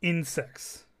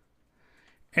insects.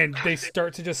 And they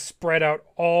start to just spread out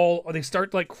they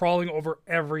start like crawling over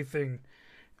everything.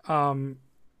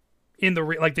 In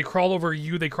the they crawl over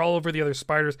you, they crawl over the other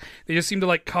spiders. They just seem to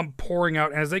like come pouring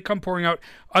out. And as they come pouring out,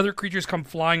 other creatures come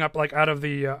flying up like out of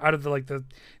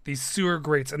these sewer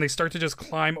grates, and they start to just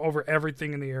climb over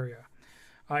everything in the area.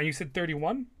 You said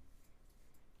 31?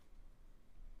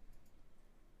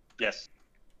 Yes.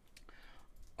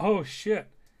 Oh shit!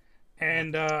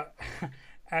 And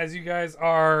as you guys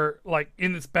are like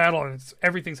in this battle and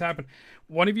everything's happened,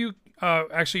 one of you,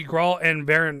 actually Grawl and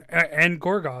Varen and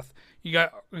Gorgoth, you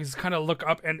guys kind of look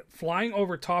up, and flying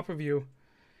over top of you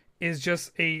is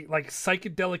just a like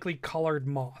psychedelically colored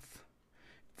moth.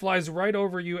 Flies right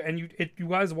over you, and you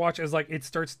guys watch as like it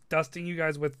starts dusting you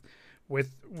guys with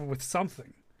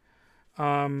something.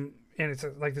 And it's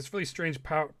like this really strange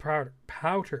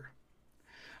powder.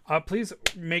 Please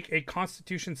make a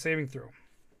Constitution saving throw.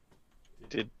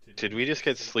 Did we just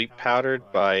get sleep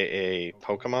powdered by a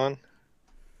Pokemon?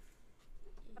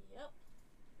 Yep.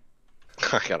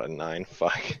 I got a 9.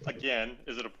 Fuck. Again,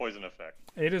 is it a poison effect?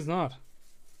 It is not.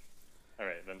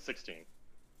 Alright, then 16.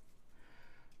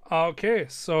 Okay,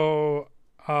 so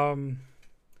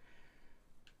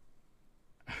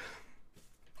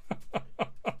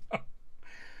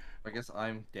I guess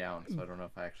I'm down, so I don't know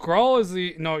if I actually. Grawl is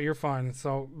the no. You're fine.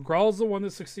 So Grawl's the one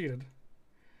that succeeded.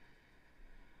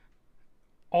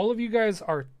 All of you guys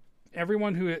are,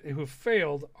 everyone who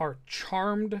failed are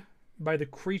charmed by the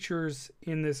creatures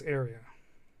in this area,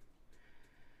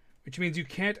 which means you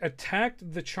can't attack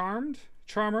the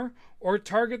charmer or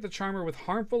target the charmer with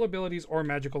harmful abilities or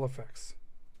magical effects.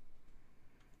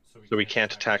 So we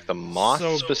can't attack the moth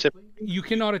So- specifically? You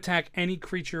cannot attack any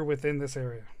creature within this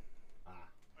area.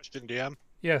 Question, DM.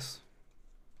 Yes.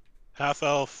 Half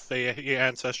elf the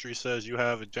ancestry says you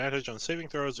have advantage on saving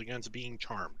throws against being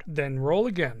charmed. Then roll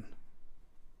again.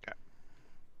 Okay.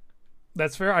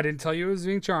 That's fair. I didn't tell you it was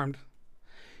being charmed.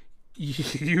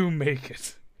 You make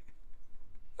it.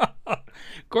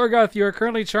 Gorgoth, you are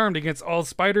currently charmed against all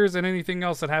spiders and anything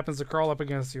else that happens to crawl up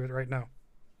against you right now.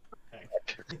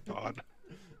 God.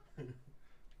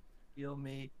 Heal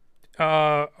me.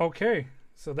 Okay.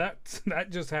 So that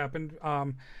just happened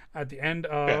at the end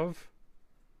of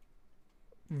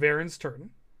Varen's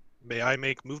turn. May I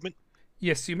make movement?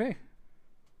 Yes, you may.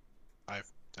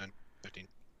 5, 10, 15.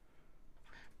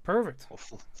 Perfect. Well,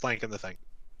 flanking the thing.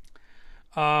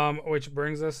 Which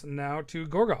brings us now to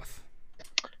Gorgoth.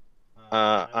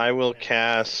 I will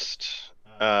cast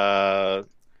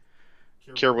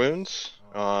Cure Wounds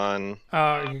on.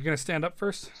 You're gonna stand up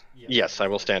first. Yes, I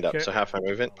will stand up. Okay. So half my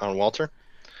movement on Walter.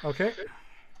 Okay.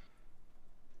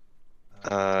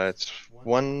 It's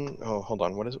one oh hold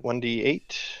on. What is it?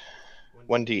 1d8? 1d8.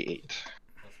 I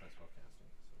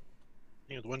think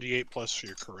it's 1d8 plus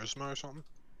your charisma or something.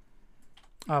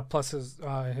 Plus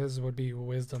his would be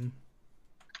wisdom.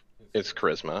 It's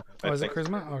charisma. Oh, I is it think.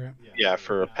 charisma? Okay. Yeah,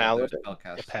 for a paladin.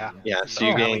 Spellcaster, Yeah, so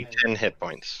you Oh. gain 10 hit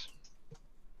points.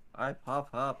 I pop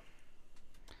up.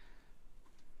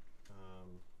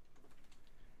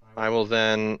 I will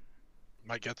then.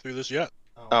 Might get through this yet.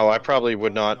 Oh, I probably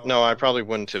would not. No, I probably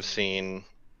wouldn't have seen.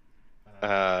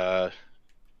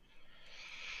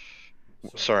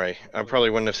 Sorry, I probably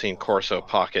wouldn't have seen Corso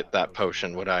pocket that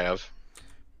potion, would I have?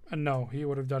 No, he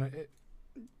would have done it.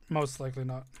 Most likely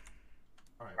not.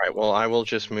 Alright, well, I will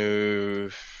just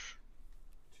move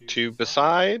to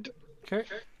beside Okay.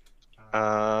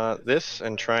 this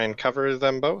and try and cover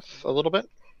them both a little bit.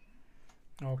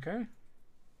 Okay.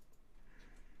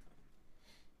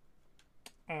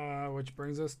 Which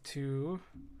brings us to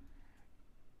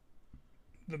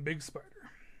the big spider.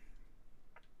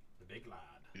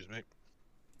 Excuse me.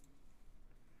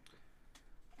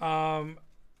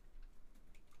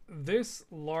 This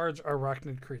large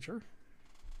arachnid creature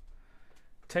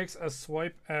takes a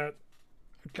swipe at,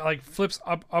 like, flips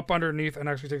up underneath and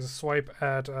actually takes a swipe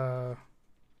at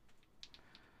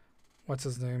what's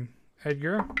his name?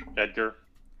 Edgar, Edgar.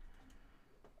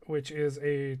 which is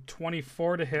a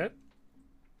 24 to hit.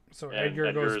 So And Edgar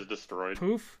Edgar goes is destroyed.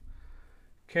 poof.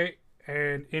 Okay,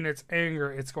 and in its anger,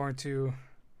 it's going to.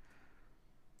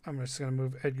 I'm just going to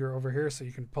move Edgar over here so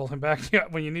you can pull him back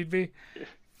when you need be.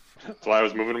 That's why I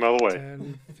was moving him out of the way.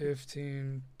 10,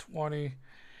 15, 20.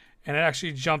 And it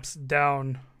actually jumps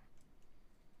down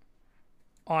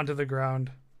onto the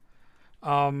ground.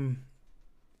 And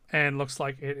looks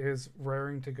like it is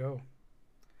raring to go.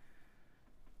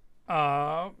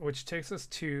 Which takes us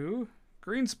to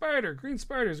Green Spider. Green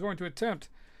Spider is going to attempt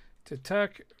to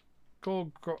attack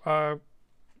Grawl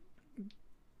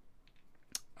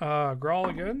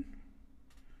again,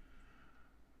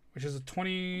 which is a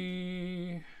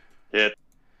 20. Hit.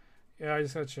 Yeah, I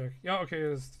just had to check. Yeah, okay,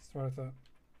 that's what I thought.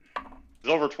 It's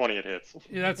over 20, it hits.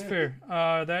 Yeah, that's fair.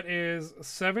 That is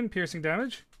 7 piercing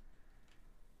damage.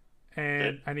 And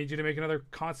Hit. I need you to make another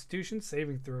Constitution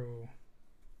saving throw.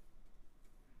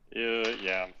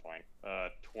 Yeah, I'm fine.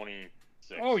 26.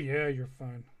 Oh, yeah, you're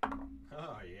fine.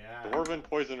 Oh yeah. Dwarven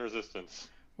poison resistance.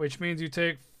 Which means you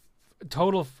take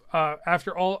total,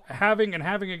 after all, having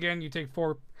again, you take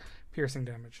 4 piercing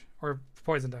damage. Or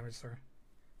poison damage, sorry.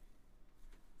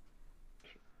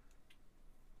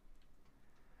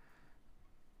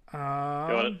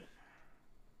 Got it.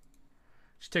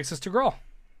 Which takes us to Grawl.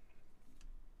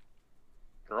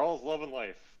 Girls loving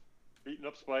life. Beating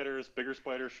up spiders, bigger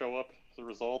spiders show up as a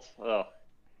result. Oh,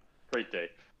 great day.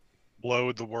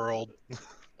 Blow the world.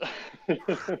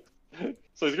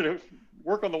 So he's going to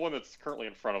work on the one that's currently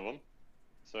in front of him.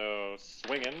 So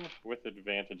swinging with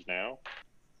advantage now.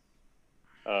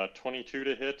 22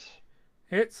 to hit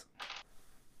Hits.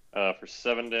 for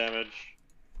 7 damage.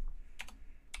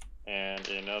 And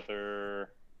another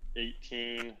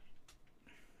 18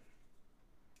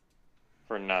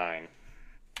 for 9.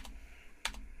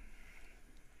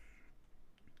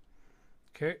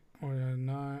 Okay.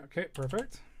 9. Okay,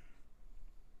 perfect.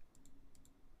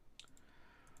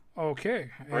 Okay.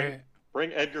 Right.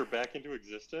 bring Edgar back into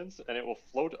existence, and it will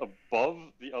float above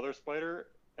the other spider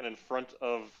and in front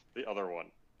of the other one.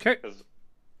 Okay. Because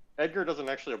Edgar doesn't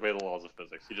actually obey the laws of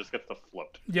physics. He just gets to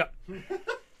float. Yeah.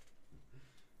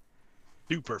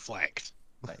 Super flanked.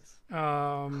 Nice.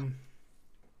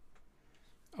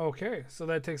 Okay, so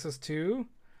that takes us to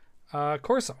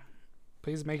Corso.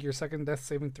 Please make your second death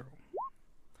saving throw.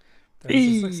 That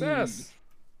is a success.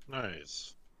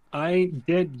 Nice. I ain't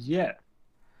dead yet.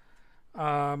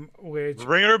 Which We're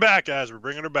bringing her back, guys. We're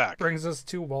bringing her back. brings us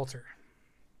to Walter.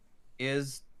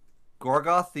 Is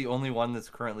Gorgoth the only one that's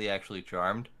currently actually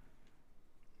charmed?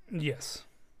 Yes.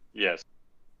 Yes.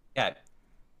 Yeah.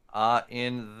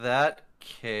 In that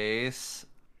case,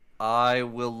 I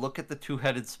will look at the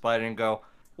two-headed spider and go,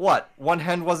 "What? One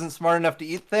hen wasn't smart enough to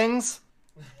eat things?"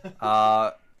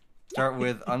 Start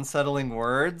with unsettling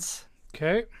words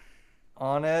Okay.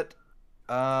 on it.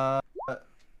 Oh,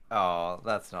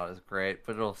 that's not as great,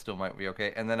 but it'll still might be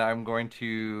okay. And then I'm going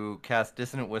to cast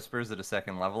Dissonant Whispers at a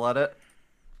second level at it.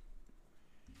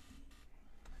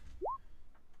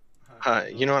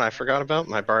 You know what I forgot about?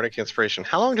 My bardic inspiration.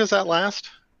 How long does that last?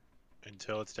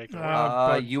 Until it's taken away.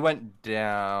 But- You went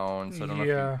down, so I don't know.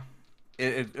 Yeah.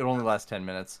 If it only lasts 10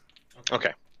 minutes.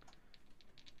 Okay.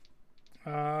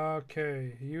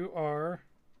 Okay, you are.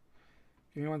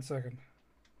 Give me 1 second.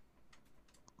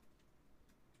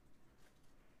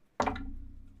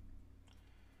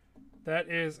 That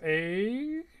is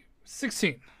a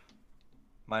 16.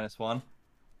 -1.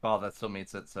 Oh, that still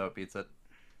meets it, so it beats it.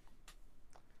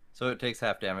 So it takes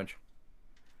half damage.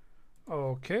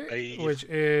 Okay, Hey. which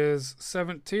is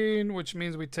 17, which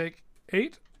means we take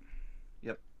 8.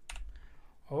 Yep.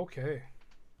 Okay,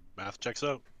 Math checks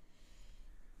out.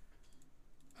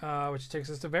 which takes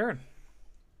us to Varen.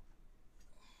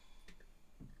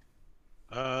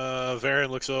 Varen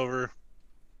looks over.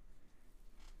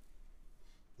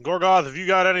 Gorgoth, if you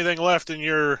got anything left in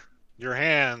your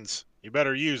hands, you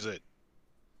better use it.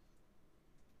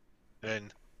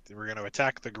 And we're going to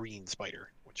attack the green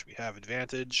spider, which we have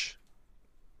advantage.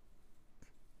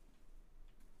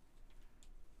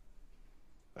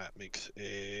 That makes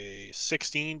a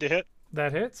 16 to hit.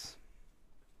 That hits.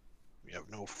 We have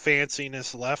no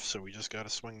fanciness left, so we just got to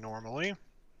swing normally.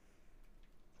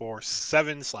 For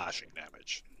 7 slashing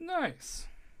damage. Nice.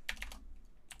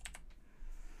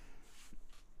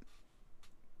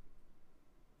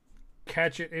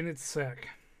 Catch it in its sack.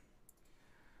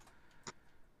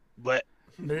 But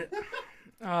Blech.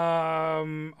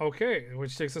 Okay,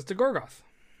 which takes us to Gorgoth.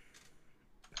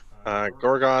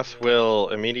 Gorgoth will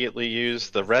immediately use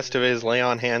the rest of his lay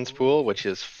on hands pool, which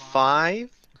is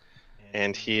 5,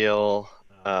 and heal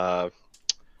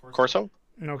Corso.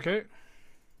 Okay.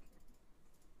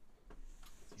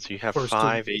 So you have First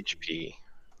 5 HP.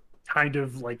 Kind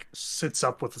of like sits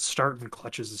up with a start and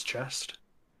clutches his chest.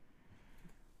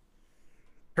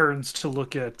 Turns to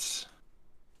look at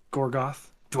Gorgoth.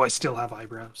 Do I still have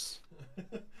eyebrows?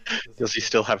 Does he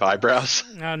still have eyebrows?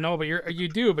 No, but you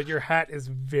do, but your hat is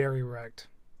very wrecked.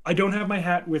 I don't have my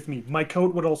hat with me. My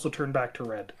coat would also turn back to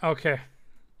red. Okay.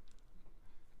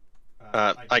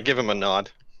 I give him a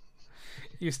nod.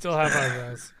 You still have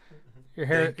eyebrows. Your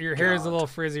hair is a little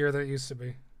frizzier than it used to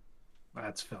be.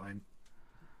 That's fine.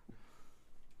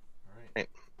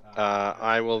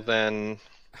 I will then.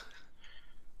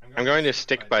 I'm going to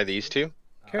stick by these two.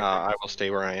 Okay. I will stay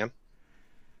where I am.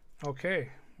 Okay,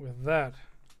 with that.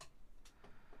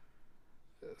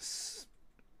 This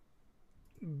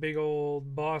big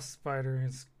old boss spider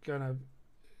is gonna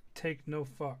take no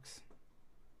fucks.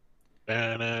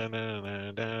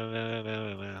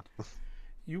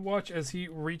 You watch as he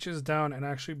reaches down and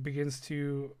actually begins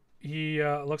to. He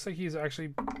looks like he's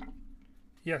actually.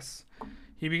 Yes.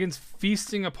 He begins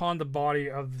feasting upon the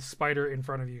body of the spider in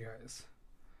front of you guys.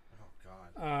 Oh,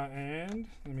 God. And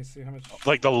let me see how much.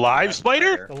 like the live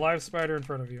spider? The live spider in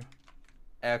front of you.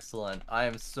 Excellent. I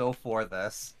am so for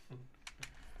this.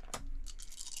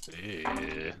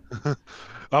 Yeah.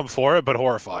 I'm for it, but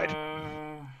horrified.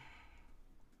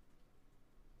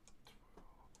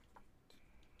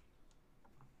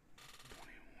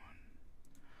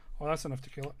 Well, that's enough to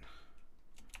kill it.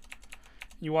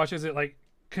 You watch as it like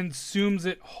consumes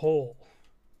it whole.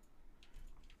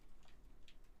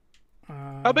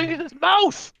 How big is his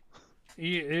mouth?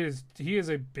 He is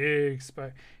a big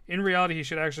spider. In reality, he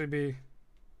should actually be.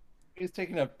 He's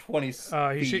taking up 20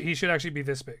 He should actually be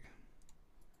this big.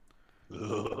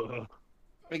 Ugh.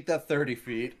 Make that 30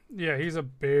 feet. Yeah, he's a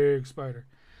big spider.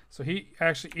 So he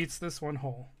actually eats this one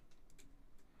whole.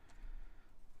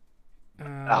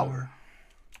 Hour.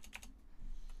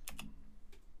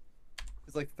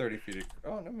 It's like 30 feet.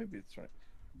 Oh, no, maybe it's right.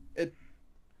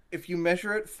 If you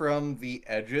measure it from the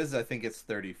edges, I think it's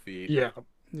 30 feet. Yeah.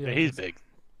 Yeah, he's big.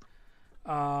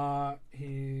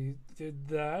 He did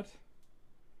that,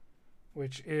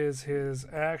 which is his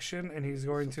action, and he's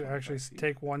going to actually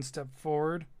take one step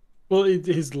forward. Well,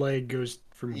 his leg goes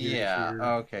from here Yeah. to here.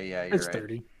 Okay. Yeah, you're It's right.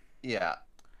 30. Yeah.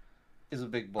 He's a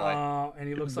big boy. And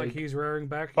he looks like he's rearing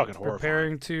back, Fucking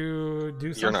preparing to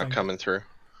do something. You're not coming through.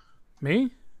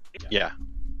 Me? Yeah.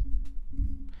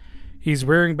 He's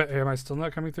rearing back. Am I still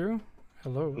not coming through?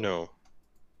 Hello. No.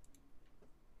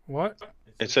 What?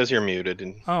 It says you're muted.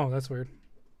 And Oh, that's weird.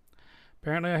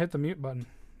 Apparently, I hit the mute button.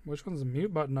 Which one's the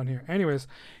mute button on here? Anyways,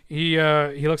 he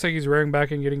looks like he's rearing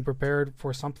back and getting prepared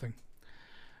for something.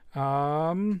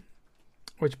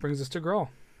 Which brings us to Grawl.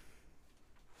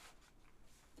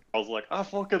 I was like, I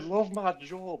fucking love my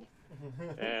job.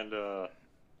 And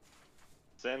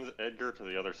sends Edgar to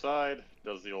the other side,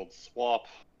 does the old swap,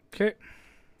 Okay.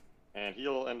 and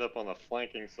he'll end up on the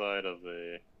flanking side of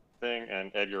the thing,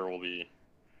 and Edgar will be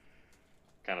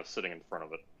kind of sitting in front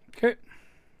of it. Okay.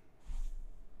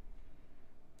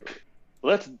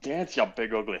 Let's dance, you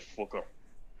big ugly fucker.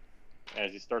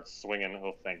 As he starts swinging,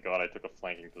 oh thank God I took a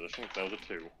flanking position, 'cause that was a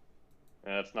 2.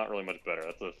 And that's not really much better,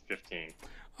 that's a 15.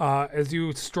 As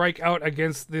you strike out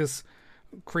against this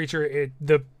creature,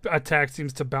 the attack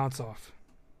seems to bounce off.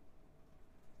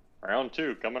 Round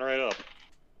 2, coming right up.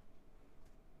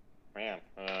 Man,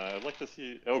 I'd like to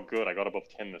see... Oh good, I got above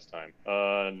 10 this time.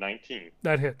 19.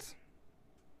 That hits.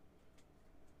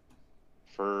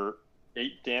 For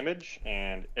 8 damage,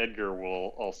 and Edgar will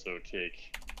also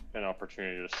take an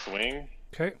opportunity to swing.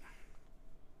 Okay.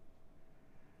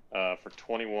 For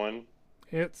 21,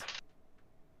 Hits.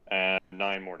 and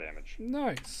 9 more damage.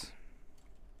 Nice.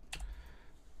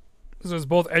 So as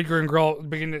both Edgar and Grawl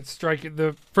begin to strike,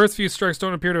 the first few strikes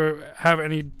don't appear to have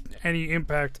any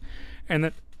impact, and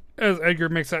then as Edgar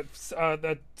makes that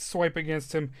swipe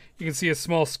against him, you can see a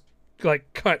small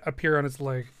cut appear on his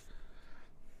leg.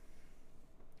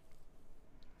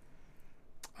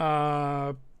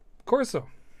 Corso.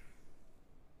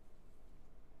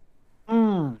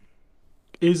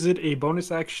 Is it a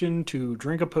bonus action to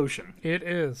drink a potion? It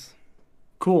is.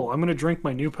 Cool. I'm gonna drink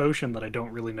my new potion that I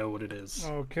don't really know what it is.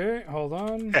 Okay, hold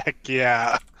on. Heck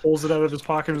yeah. Pulls it out of his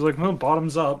pocket and is like, well,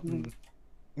 bottoms up. Whoop,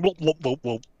 whoop, whoop,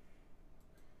 whoop.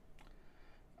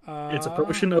 It's a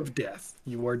potion of death.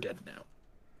 You are dead now.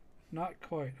 Not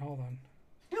quite. Hold on.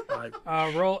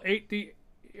 I Roll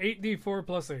 8d4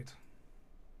 plus 8.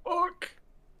 fuck.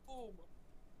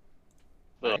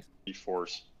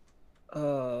 D4s.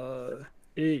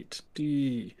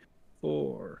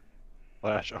 8d4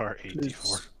 Slash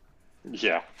R8D4.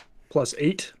 Yeah. plus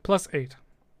 8. Plus 8.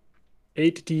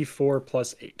 8d4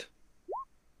 plus 8.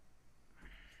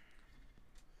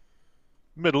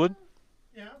 Middling.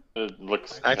 It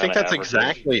looks I think kinda that's average.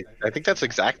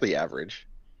 exactly average.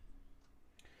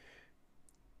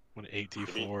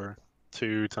 8d4.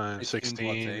 2 times 16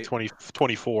 plus 16, 8. 20,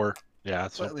 24. Yeah,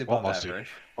 it's Slightly above almost, average.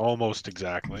 almost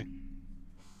exactly.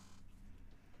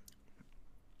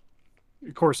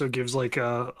 Corso gives like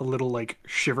a little like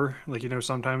shiver, like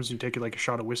sometimes you take like a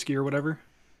shot of whiskey or whatever.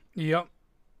 Yep.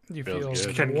 You Feels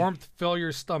feel good. the warmth fill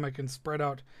your stomach and spread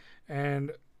out,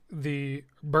 and the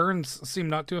burns seem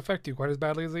not to affect you quite as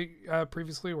badly as they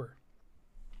previously were.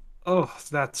 Oh,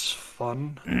 that's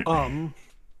fun.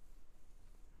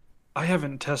 I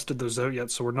haven't tested those out yet,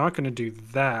 so we're not going to do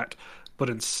that. But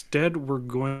instead, we're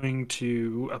going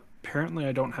to. Apparently,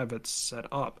 I don't have it set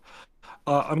up.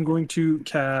 I'm going to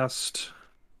cast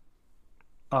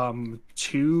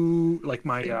 2 like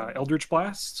my Eldritch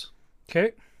Blasts.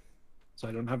 Okay. So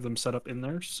I don't have them set up in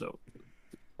there. So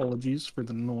apologies for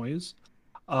the noise.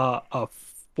 A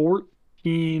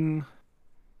 14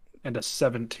 and a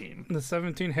 17. The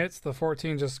 17 hits. The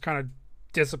 14 just kind of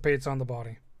dissipates on the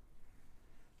body.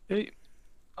 Okay.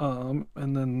 And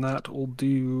then that will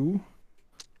do.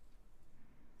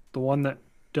 The one that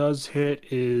does hit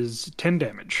is 10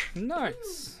 damage.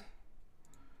 Nice.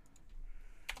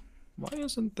 Why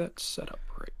isn't that set up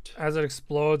right? As it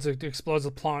explodes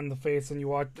a plot in the face, and you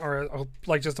watch, or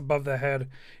like just above the head,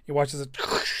 you watch as it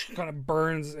kind of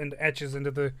burns and etches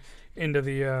into the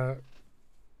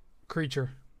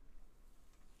creature.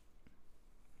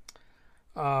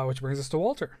 Which brings us to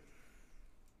Walter.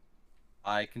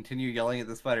 I continue yelling at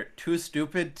the spider. Too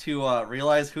stupid to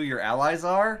realize who your allies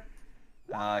are?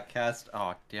 Cast...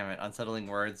 Oh, damn it. Unsettling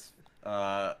words.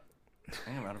 I'm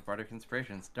out of bardic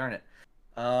inspirations. Darn it.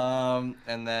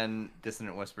 And then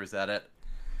Dissonant Whispers at it.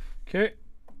 Okay.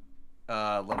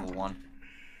 Level 1.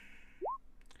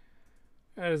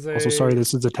 That is a... Also, sorry,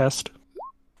 this is a test.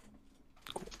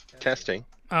 Testing.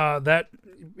 That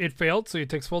it failed, so he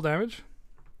takes full damage.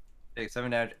 Take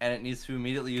 7 damage, and it needs to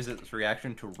immediately use its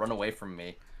reaction to run away from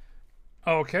me.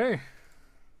 Okay.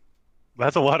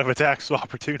 That's a lot of attacks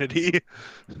opportunity.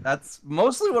 That's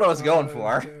mostly what I was going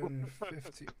for. 10, 15,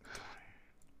 20,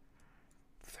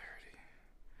 30.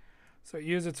 So it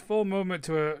uses its full movement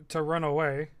to run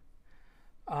away.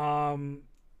 Grawl,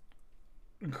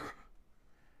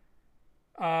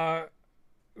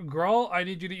 I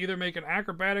need you to either make an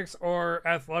acrobatics or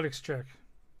athletics check.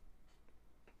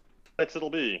 Next it'll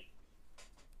be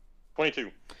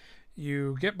 22.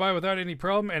 You get by without any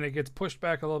problem, and it gets pushed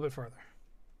back a little bit further.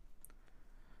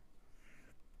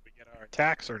 We get our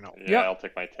attacks or no? Yeah, Yep. I'll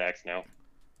take my attacks now.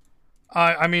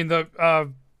 I mean, the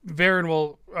Varen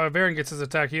will Varen gets his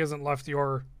attack. He hasn't left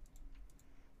your.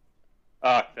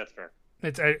 That's fair.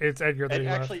 It's Edgar that he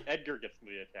left. Actually, Edgar gets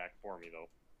the attack for me, though.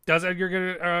 Does Edgar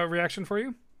get a reaction for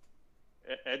you?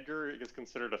 Edgar is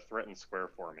considered a threatened square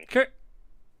for me. Okay.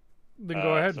 Then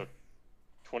go ahead. So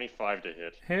 25 to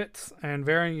hit. Hits, and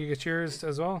Varen, you get yours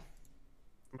as well.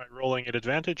 Am I rolling at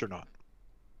advantage or not?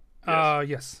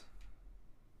 Yes.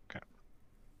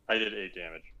 I did 8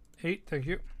 damage. 8, thank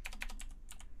you.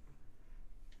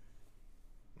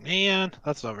 Man,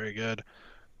 that's not very good.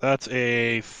 That's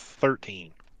a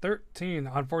 13. 13.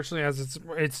 Unfortunately, as it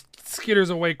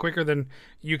skitters away quicker than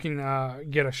you can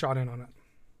get a shot in on it.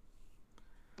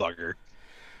 Bugger.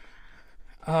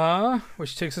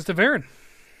 Which takes us to Varen.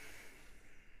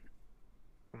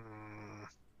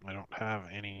 I don't have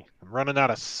any. I'm running out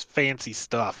of fancy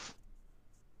stuff.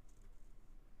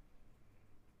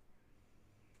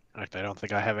 In fact, I don't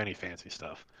think I have any fancy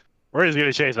stuff. We're just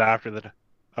gonna chase after the.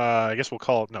 I guess we'll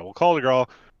call it. No, we'll call the girl.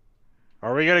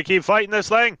 Are we gonna keep fighting this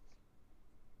thing?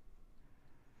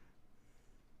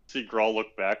 See Grawl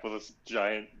look back with this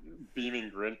giant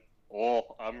beaming grin.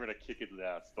 Oh, I'm gonna kick its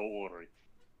ass. Don't worry.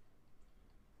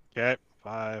 Okay,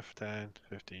 5, 10,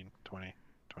 15, 20,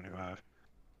 25.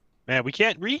 Man, we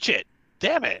can't reach it.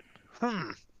 Damn it.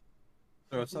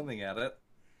 Throw something at it.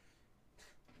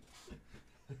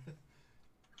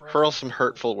 Hurl some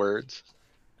hurtful words.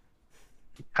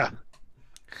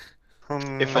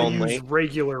 If I only. use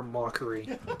regular mockery.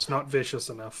 It's not vicious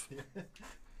enough.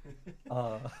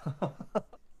 That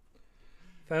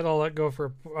I'll let go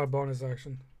for a bonus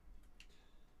action.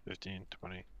 15,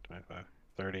 20, 25,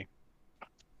 30.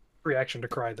 Reaction to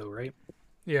cry, though, right?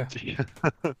 Yeah.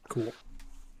 Cool.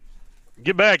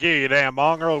 Get back here, you damn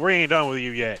mongrel. We ain't done with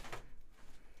you yet.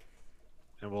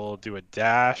 And we'll do a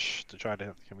dash to try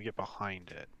to... Can we get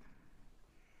behind it?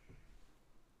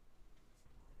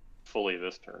 Fully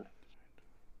this turn.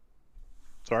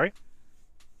 Sorry?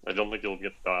 I don't think you'll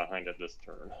get behind it this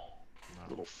turn.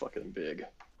 Little fucking big.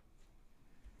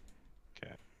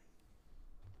 Okay.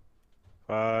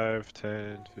 5,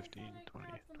 10, 15, 20,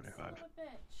 25.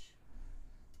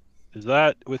 Is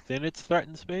that within its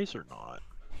threatened space or not?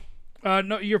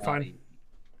 No, you're fine.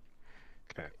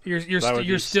 Okay. You're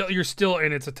still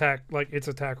in its attack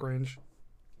range.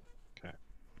 Okay.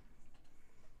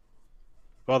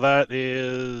 Well,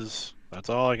 that's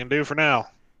all I can do for now.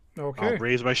 Okay. I'll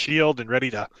raise my shield and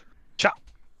ready to chop.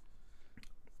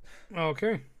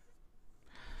 Okay.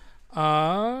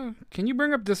 Can you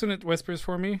bring up Dissonant Whispers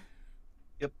for me?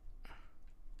 Yep.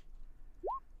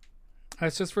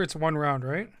 That's just for its one round,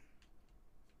 right?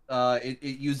 It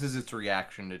uses its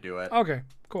reaction to do it. Okay,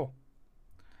 cool.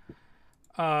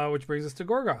 Which brings us to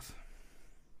Gorgoth.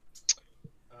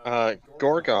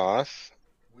 Gorgoth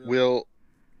will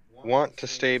want to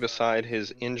stay beside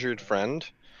his injured friend.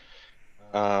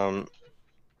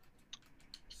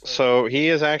 So he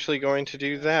is actually going to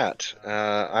do that.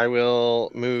 I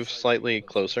will move slightly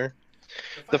closer.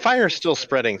 The fire is still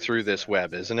spreading through this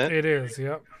web, isn't it? It is,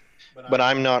 yep. But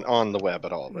I'm not on the web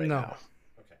at all right No. now.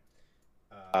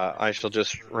 I shall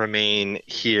just remain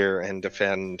here and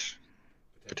defend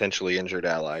potentially injured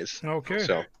allies. Okay.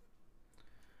 So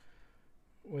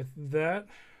With that,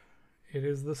 it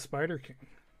is the Spider King.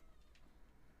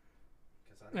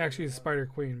 Actually, the Spider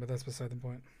Queen, but that's beside the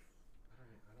point.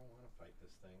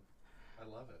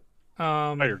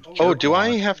 Oh, do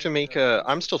I have to make a...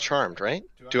 I'm still charmed, right?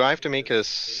 Do I have to make a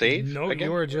save No, again?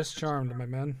 you are just charmed, my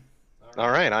man.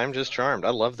 Alright, I'm just charmed. I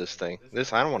love this thing.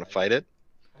 I don't want to fight it.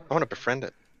 I want to befriend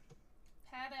it.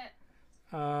 Pet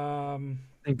it.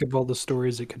 Think of all the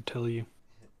stories it could tell you.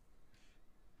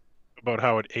 About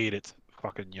how it ate its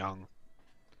fucking young.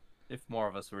 If more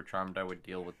of us were charmed, I would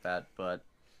deal with that, but...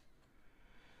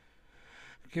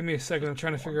 Give me a second. I'm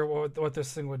trying to figure out what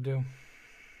this thing would do.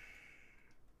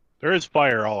 There is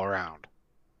fire all around.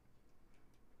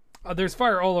 There's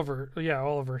fire all over. Yeah,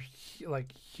 all over,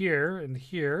 like here and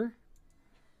here.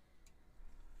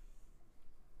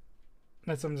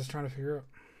 That's what I'm just trying to figure out.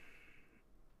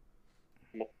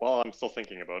 Well, I'm still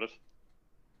thinking about it.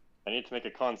 I need to make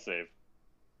a con save.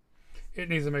 It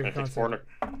needs to make a It con takes, save.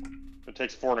 it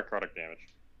takes 4 necrotic damage.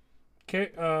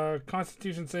 Okay,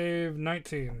 Constitution save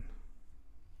 19.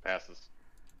 Passes.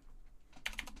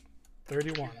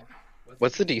 31.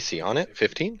 What's the DC on it?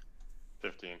 15?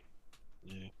 15.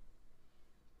 Yeah.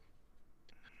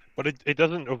 But it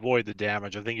doesn't avoid the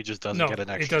damage. I think it just doesn't get an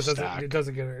extra stack. It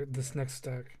doesn't get this next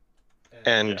stack.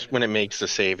 And Yeah. when it makes the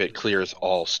save, it clears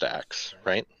all stacks,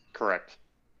 right? Correct.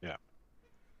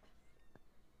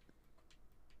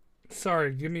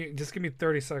 Sorry, give me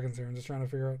 30 seconds here. I'm just trying to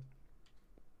figure out.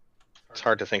 It's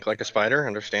hard to think like a spider,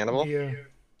 understandable. Yeah.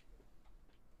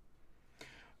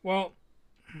 Well,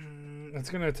 it's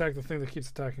gonna attack the thing that keeps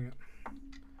attacking it.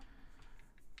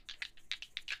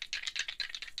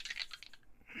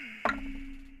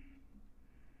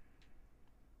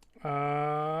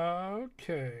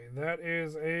 Okay, that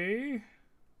is a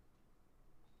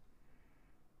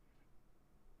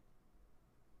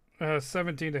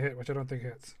 17 to hit, which I don't think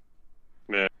hits.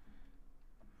 Yeah.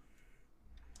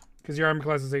 Because your armor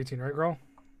class is 18, right, Growl?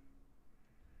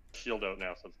 Shield out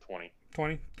now, so it's 20.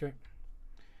 20. Okay.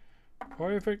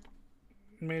 Perfect.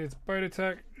 Made its bite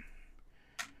attack.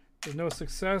 There's no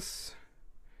success.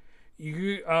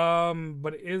 You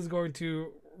but it is going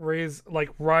to rise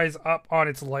up on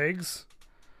its legs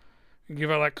and give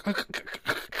it like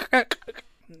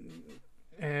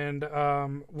and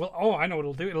well, oh, I know what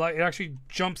it'll do. It actually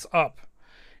jumps up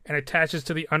and attaches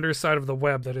to the underside of the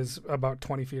web that is about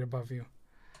 20 feet above you,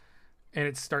 and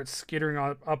it starts skittering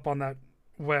up on that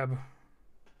web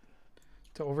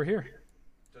to over here.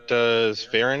 Does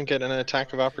Varen get an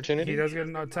attack of opportunity? He does get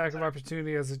an attack of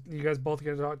opportunity you guys both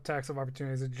get attacks of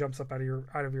opportunity as it jumps up out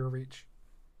of your reach.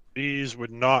 These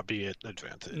would not be at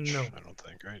advantage. No. I don't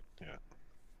think, right? Yeah.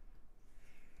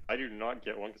 I do not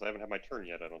get one because I haven't had my turn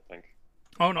yet, I don't think.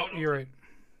 Oh no, you're right.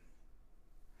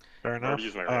 Fair I enough. already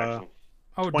used my reaction.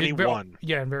 Oh, 21.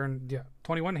 Yeah, Baron. Yeah,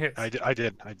 21 hits. I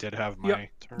did have my Yep.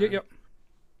 turn. Yep.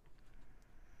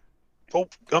 Oh,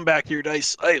 come back here,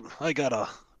 dice. I got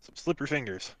some slippery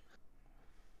fingers.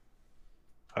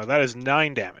 That is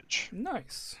 9 damage.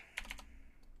 Nice.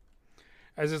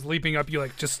 As it's leaping up, you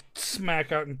just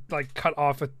smack out and cut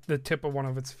off the tip of one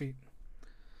of its feet.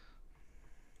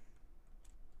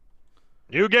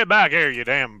 You get back here, you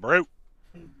damn brute.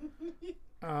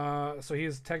 So he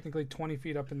is technically 20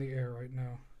 feet up in the air right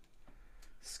now,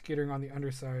 skittering on the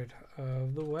underside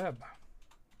of the web.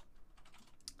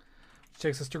 Which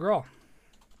takes us to Grawl.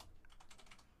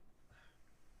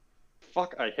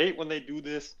 Fuck, I hate when they do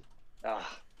this.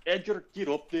 Edgar, get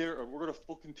up there and we're gonna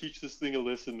fucking teach this thing a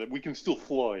lesson that we can still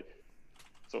fly.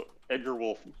 So Edgar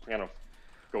will kind of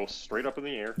go straight up in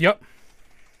the air. Yep.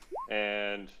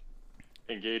 And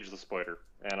engage the spider.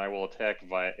 And I will attack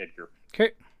via Edgar.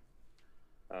 Okay.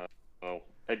 So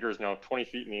Edgar is now 20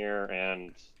 feet in the air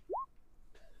and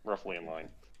roughly in line.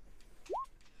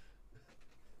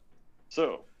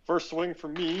 So, first swing for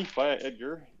me via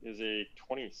Edgar is a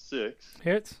 26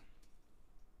 Hits.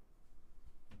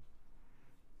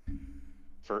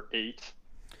 for 8.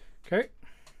 Okay.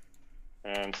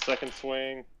 And second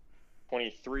swing,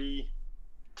 23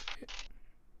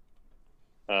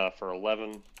 for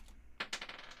 11.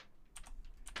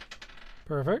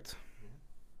 Perfect.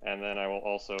 And then I will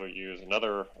also use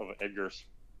another of Edgar's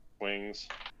swings.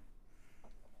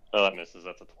 Oh, that misses.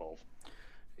 That's a 12.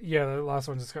 Yeah, the last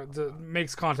one just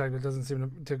makes contact, but doesn't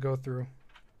seem to go through.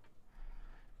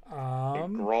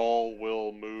 Grawl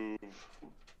will move.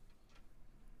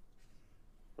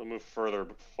 He'll move further,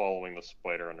 following the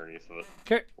spider underneath of it.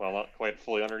 Okay. Well, not quite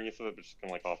fully underneath of it, but just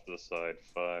kind of off to the side.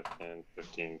 5, 10,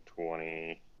 15,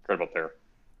 20. Right about there.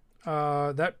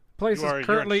 That place You're is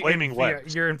currently in flaming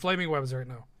webs. Yeah, you're in flaming webs right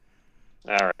now.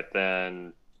 All right,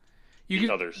 then. You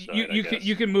the other side,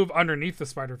 you can move underneath the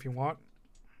spider if you want.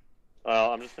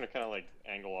 I'm just gonna kind of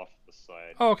angle off the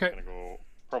side. Oh, okay. I'm gonna go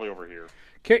probably over here.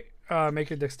 Okay.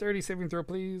 Make a dexterity saving throw,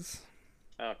 please.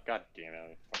 Oh, god damn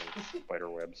it! Fucking spider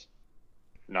webs.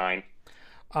 9.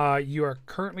 You are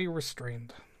currently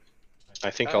restrained. I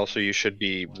think also you should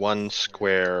be 1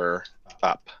 square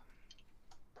up.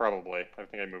 Probably. I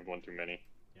think I moved one too many.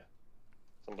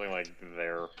 Something like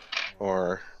there.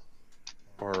 Or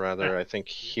rather, I think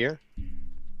here.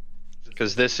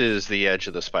 Because this is the edge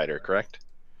of the spider, correct?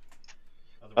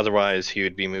 Otherwise, he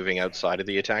would be moving outside of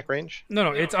the attack range.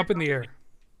 No, it's up in the air.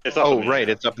 It's up Oh, in the right,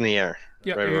 air. it's up in the air.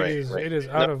 Yeah, Right, it right, is. right. It is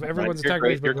out of everyone's You're attack great,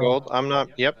 range. but you're Grawl. gold. I'm not.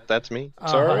 Yep, that's me.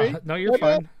 Sorry. No, you're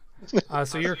fine.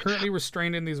 So you're currently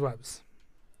restrained in these webs.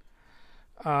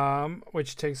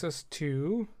 Which takes us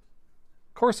to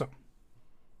Corso.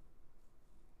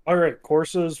 All right,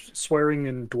 Corsa's swearing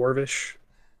in Dwarvish.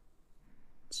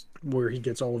 where he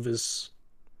gets all of his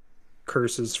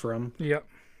curses from. Yep.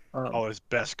 All his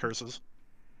best curses.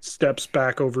 Steps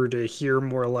back over to here,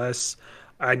 more or less.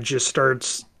 I just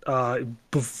starts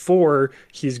before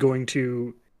he's going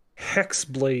to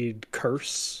Hexblade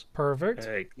Curse. Perfect.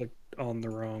 I clicked on the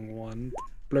wrong one.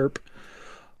 Blurp.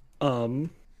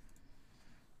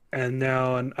 And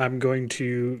now I'm going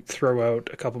to throw out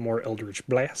a couple more Eldritch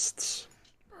Blasts.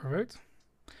 Perfect.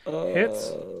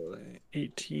 Hits.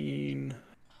 18.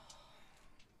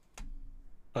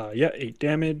 8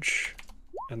 damage.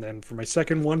 And then for my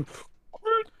second one.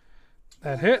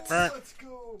 That hits. Let's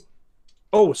go.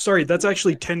 Oh, sorry, that's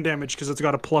actually 10 damage because it's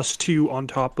got a +2 on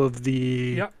top of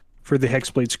the Yep. for the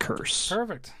Hexblade's curse.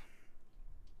 Perfect.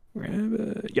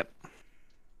 Yep.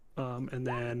 And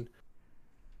then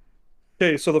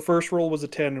okay, so the first roll was a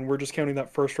 10, and we're just counting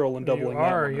that first roll and doubling You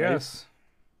are, that one, right? yes.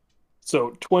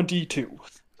 So 22.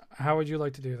 How would you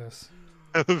like to do this?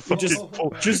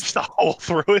 Just a hole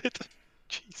through it.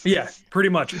 Jesus. Yeah, pretty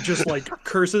much. Just like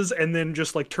curses, and then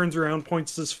just like turns around,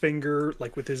 points his finger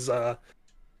like with his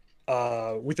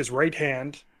right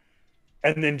hand,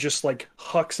 and then just like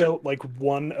hucks out like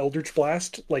one Eldritch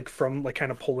Blast, like from like kind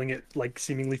of pulling it like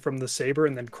seemingly from the saber,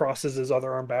 and then crosses his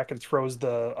other arm back and throws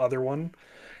the other one,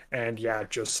 and yeah,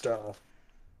 just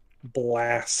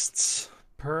blasts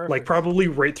Perfect. like probably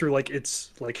right through like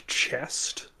its like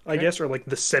chest, I Okay. guess, or like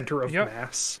the center of Yep.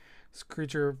 mass. This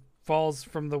creature falls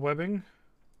from the webbing.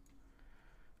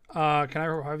 Can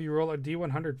I have you roll a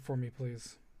D100 for me,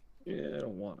 please? Yeah, I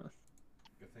don't wanna.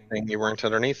 Think you weren't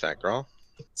underneath that, girl.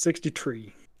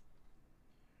 63.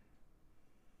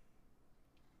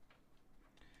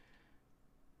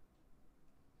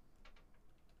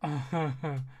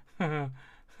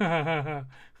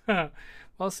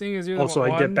 Well, seeing as you're the Also,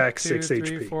 one, I get back 2, 6 3,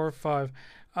 HP. 4, 5.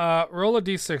 Roll a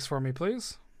D6 for me,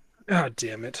 please. Ah,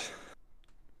 damn it.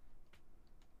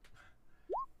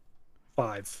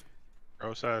 5.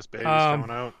 Gross ass babies Um,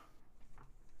 coming out.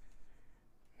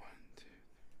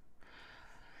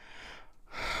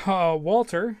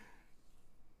 Walter,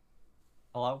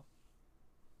 Hello?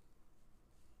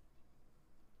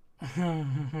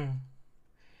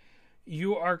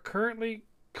 you are currently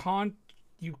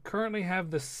you currently have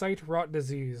the sight rot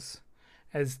disease,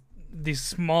 as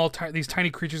these these tiny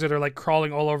creatures that are like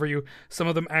crawling all over you. Some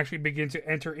of them actually begin to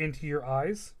enter into your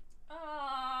eyes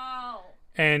Oh.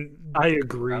 and I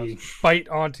agree. bite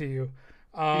onto you.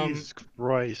 Jesus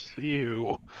Christ,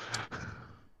 you.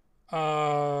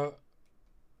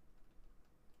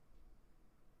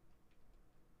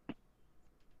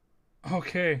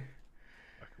 Okay.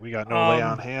 We got no lay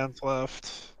on Um, hands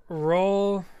left.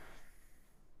 Roll.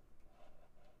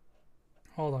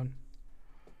 Hold on.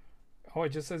 Oh, it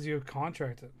just says you have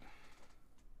contracted.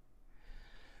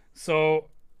 So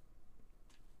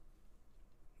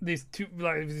these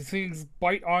these things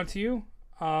bite onto you.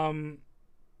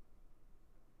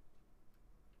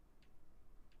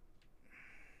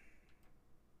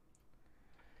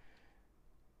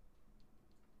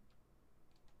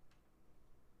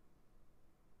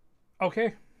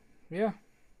 Okay. Yeah.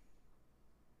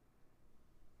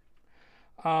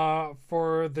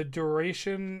 For the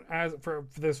duration as for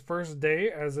this first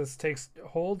day, as this takes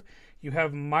hold, you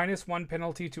have -1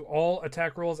 penalty to all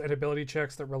attack rolls and ability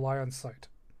checks that rely on sight.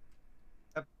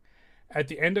 Yep. At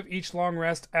the end of each long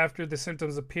rest after the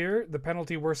symptoms appear, the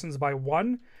penalty worsens by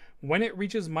 1. When it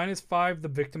reaches -5, the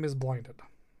victim is blinded.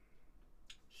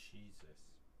 Jesus.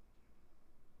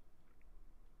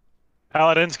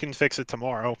 Paladins can fix it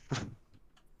tomorrow.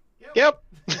 Yep.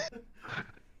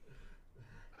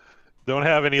 Don't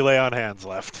have any lay on hands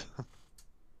left.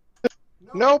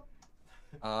 Nope.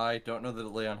 I don't know that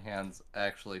lay on hands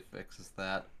actually fixes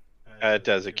that. It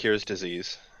does. It cures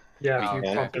disease. Yeah, Oh, if you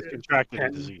okay. pump It's it, contracted a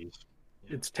 10. disease.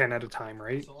 It's 10 at a time,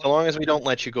 right? So long as we don't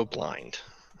let you go blind.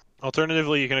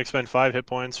 Alternatively, you can expend 5 hit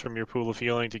points from your pool of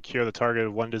healing to cure the target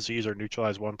of 1 disease or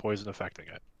neutralize 1 poison affecting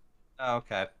it. Oh,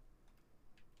 okay.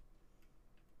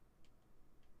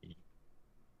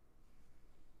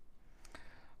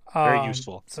 Very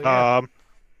useful. So yeah.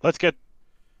 Let's get.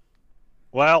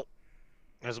 Well,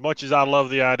 as much as I love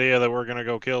the idea that we're gonna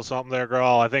go kill something there,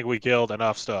 girl, I think we killed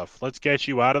enough stuff. Let's get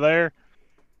you out of there,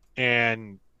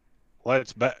 and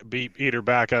let's beat Peter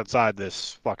back outside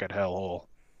this fucking hellhole.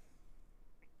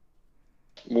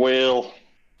 Well,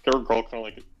 Girl kind of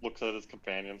like looks at his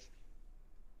companions.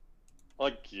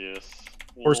 I guess.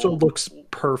 Orso Well, looks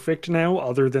perfect now,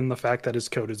 other than the fact that his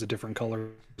coat is a different color.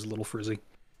 He's a little frizzy.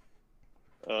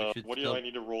 We should what do still- I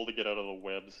need to roll to get out of the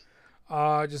webs?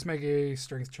 Just make a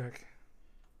strength check.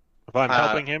 If I'm Uh,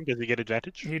 helping him, does he get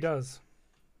advantage? He does.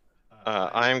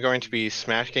 I'm going to be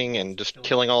smashing and just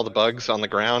killing all the bugs on the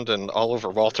ground and all over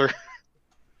Walter.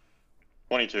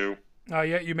 22. Yeah,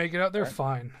 you make it out there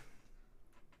fine.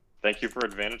 Thank you for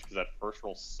advantage because that first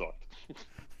roll sucked.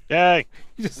 Yay!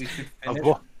 You just, We should Oh, finish.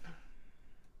 boy.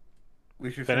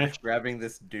 We should Finish? finish grabbing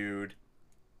this dude.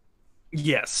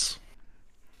 Yes.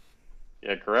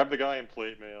 Yeah, grab the guy in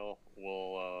plate mail.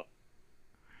 We'll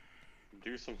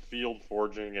do some field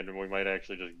forging, and we might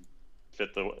actually just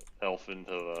fit the elf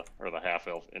into the or the half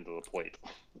elf into the plate.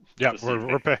 Yep, Just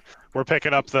we're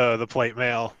picking up the plate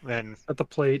mail and At the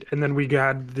plate, and then we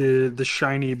got the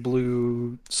shiny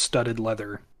blue studded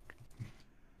leather.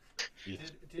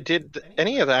 Did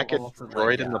any of that get Oh,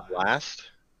 destroyed in the yeah. blast?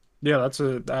 Yeah,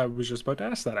 I was just about to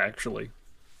ask that actually,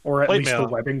 or at Plate least mail. the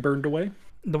webbing burned away.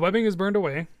 the webbing is burned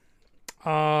away.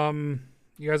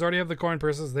 You guys already have the coin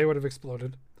purses; they would have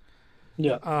exploded.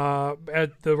 Yeah.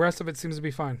 The rest of it seems to be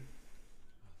fine.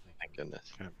 Thank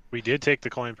goodness. we did take the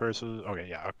coin purses. Okay,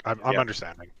 yeah, I'm Yeah.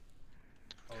 understanding.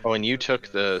 Oh, and you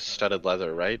took the studded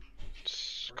leather, right,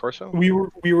 Corso? We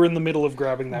were in the middle of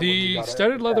grabbing that. when we The got it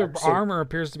studded leather back, so- armor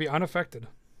appears to be unaffected.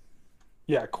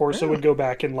 Yeah, Corso would go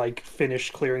back and like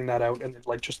finish clearing that out and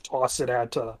like just toss it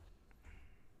at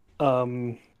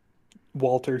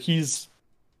Walter. He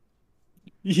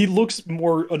looks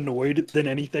more annoyed than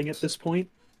anything at this point.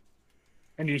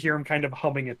 And you hear him kind of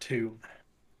humming a tune.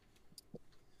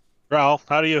 Raul,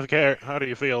 how do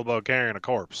you feel about carrying a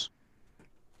corpse?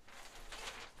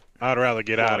 I'd rather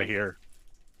get out of here.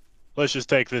 Let's just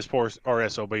take this poor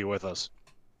RSOB with us.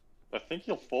 I think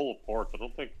he'll fall apart. I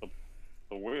don't think the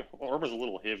armor's a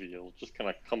little heavy. It'll just kind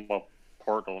of come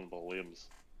apart on the limbs.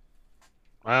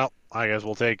 Well, I guess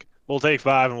we'll take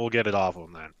 5 and we'll get it off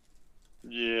him then.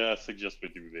 Yeah, I suggest we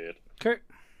do that. Okay.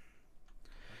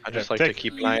 I just Yeah, like take- to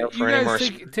keep an eye out You for any more.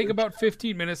 guys take about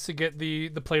 15 minutes to get the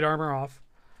plate armor off.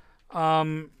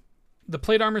 The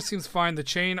plate armor seems fine. The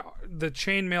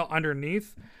chain mail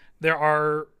underneath, there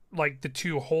are like the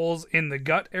 2 holes in the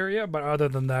gut area, but other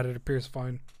than that, it appears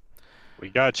fine. We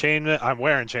got chainmail. I'm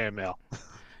wearing chainmail.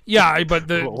 Yeah, but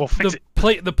We'll fix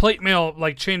the plate mail,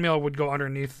 like chain mail, would go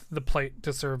underneath the plate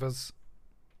to serve as.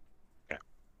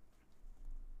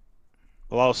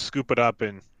 We'll all scoop it up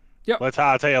and Yep. let's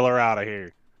hightail her out of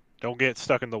here. Don't get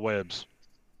stuck in the webs.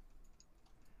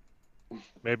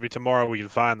 Maybe tomorrow we can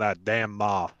find that damn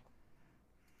moth.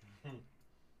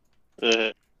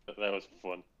 That was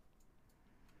fun.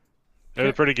 It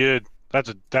was pretty good.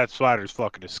 That spider's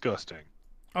fucking disgusting.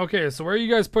 Okay, so where are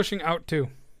you guys pushing out to?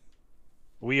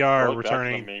 We are Well, back to the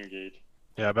returning. main gate.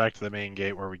 Yeah, back to the main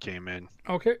gate where we came in.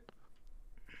 Okay.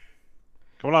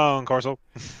 Come along, Corso.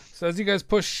 So as you guys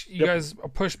push, guys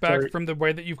push back Sorry. from the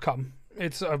way that you've come.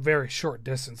 It's a very short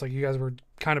distance. Like you guys were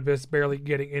kind of just barely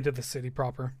getting into the city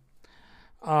proper.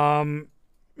 And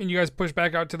you guys push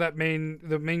back out to the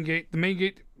main gate. The main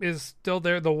gate is still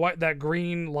there. That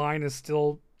green line is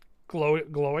still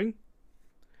glowing.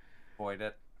 Avoid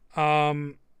it.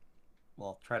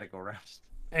 Well, try to go around.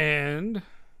 And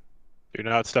Do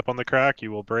not step on the crack.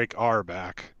 You will break our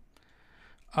back.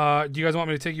 do you guys want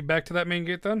me to take you back to that main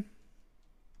gate then?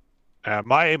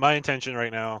 My intention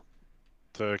right now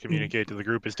to communicate to the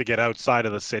group is to get outside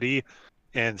of the city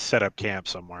and set up camp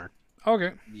somewhere.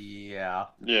 Okay. Yeah.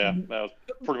 Yeah, that was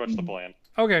pretty much the plan.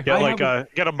 Okay.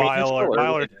 Get get a mile or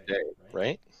early in the day,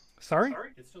 right? Sorry?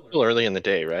 Still early in the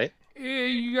day, right? Yeah,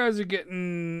 you guys are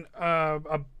getting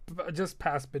just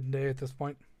past midday at this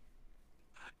point.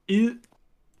 I'm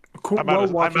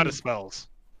out of spells.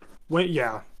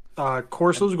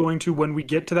 Corso's going to, when we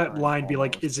get to that line, be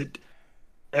like, is it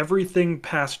everything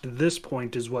past this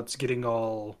point is what's getting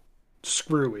all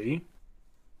screwy?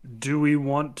 Do we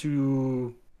want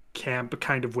to camp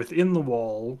kind of within the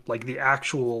wall, like the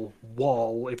actual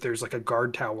wall, if there's like a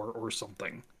guard tower or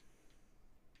something?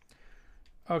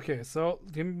 Okay, so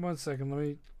give me 1 second. Let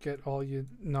me get all you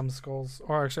numbskulls.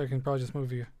 Or actually, I can probably just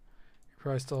move you. You're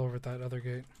probably still over at that other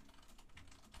gate.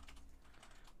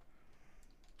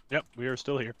 Yep, we are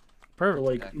still here. Perfect.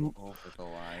 Like, Over the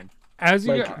line. As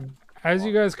you like- as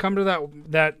you guys come to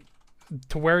that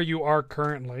to where you are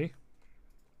currently,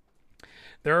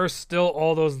 there are still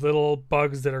all those little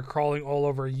bugs that are crawling all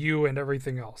over you and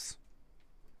everything else.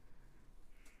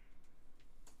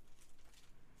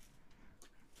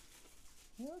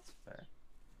 Yeah, that's fair.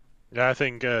 Yeah, I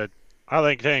think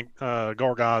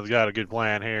Gorgon's got a good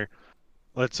plan here.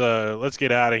 Let's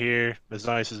get out of here. As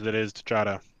nice as it is to try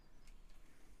to.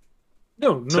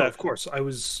 No, So- of course. I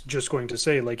was just going to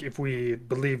say, like, if we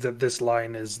believe that this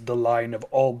line is the line of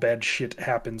all bad shit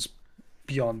happens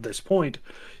beyond this point,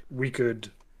 we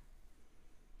could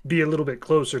be a little bit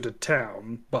closer to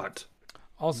town, but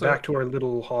Also, back to our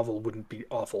little hovel wouldn't be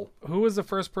awful. who was the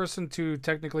first person to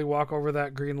technically walk over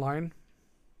that green line?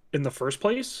 In the first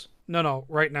place, No,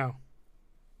 right now.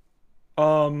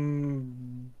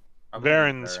 um,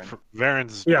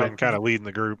 Varen's Yeah. been kind of leading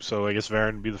the group, so I guess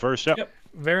Varen would be the first. Yep. Yep.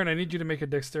 Varen, I need you to make a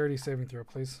dexterity saving throw,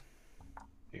 please.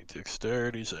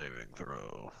 Dexterity saving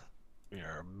throw. We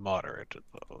are moderate at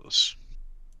those.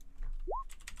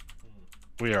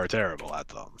 We are terrible at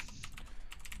them.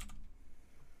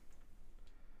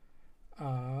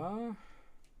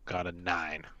 Got a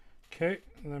 9. Okay,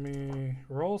 let me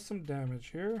roll some damage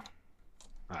here.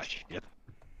 Ah, shit.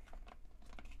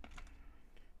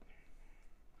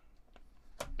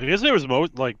 I guess there was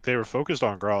they were focused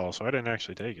on Grawl, so I didn't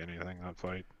actually take anything that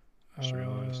fight. Just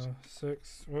realized.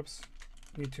 6. Whoops.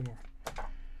 Need 2 more.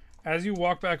 As you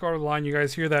walk back over the line, you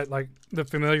guys hear that, like, the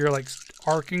familiar, like,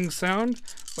 arcing sound.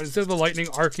 But instead of the lightning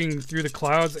arcing through the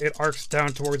clouds, it arcs down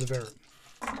towards Varen.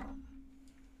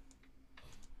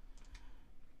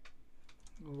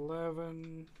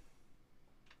 11.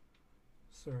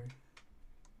 Sorry.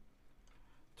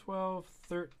 12,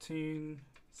 13,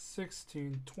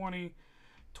 16, 20,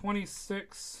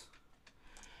 26.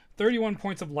 31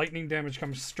 points of lightning damage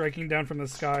comes striking down from the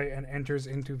sky and enters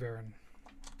into Varen.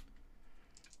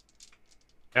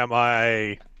 Am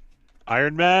I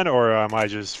Iron Man or am I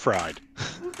just fried?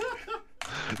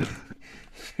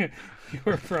 You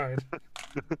are fried.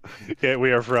 Yeah,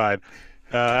 we are fried.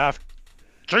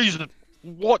 Jesus,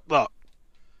 what the?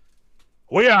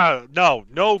 We are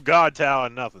no god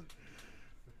talent, nothing.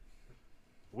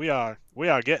 We are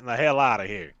getting the hell out of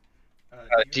here.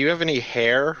 Do you have any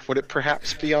hair? Would it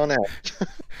perhaps be on end?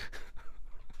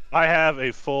 I have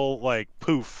a full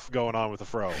poof going on with the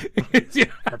fro.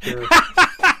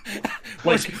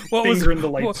 like what finger in the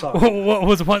light sock. What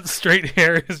was once straight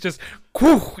hair is just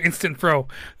whew, instant fro.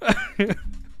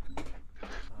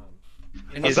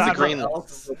 And Is is the green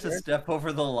else to step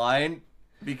over the line?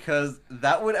 Because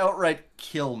that would outright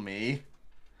kill me.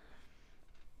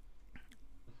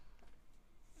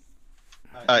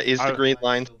 Is the green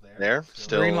line there?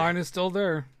 Still. Green line is still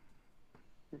there.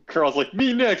 Carl's like,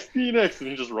 me next, and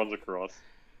he just runs across.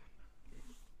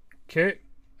 Okay,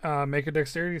 make a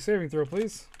dexterity saving throw,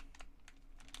 please.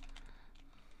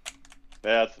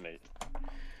 That's an 8.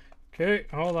 Okay,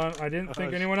 hold on. I didn't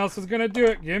think anyone else was gonna do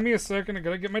it. Give me a second. I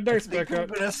gotta get my dice I think back I'm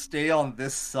out. gonna stay on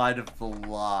this side of the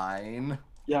line.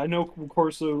 Yeah, I know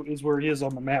Corso is where he is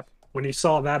on the map. When he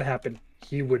saw that happen,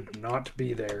 he would not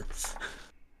be there.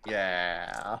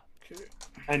 Yeah.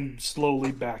 And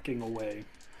slowly backing away.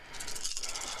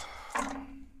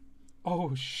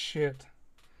 Oh shit.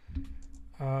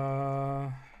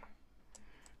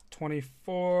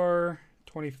 24,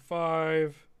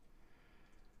 25,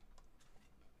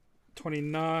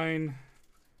 29.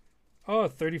 Oh,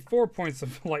 34 points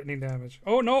of lightning damage.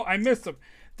 Oh no, I missed him.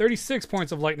 36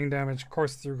 points of lightning damage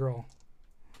course through Gruul.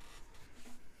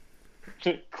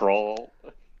 Crawl.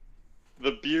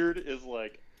 The beard is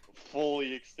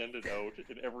fully extended out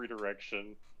in every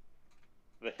direction.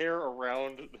 The hair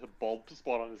around the bald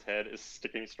spot on his head is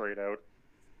sticking straight out.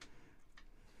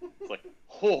 It's like,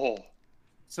 oh.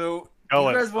 So, Go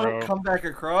you it, guys want bro. to come back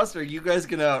across, or are you guys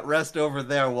gonna rest over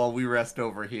there while we rest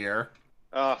over here?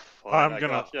 Ah, I'm I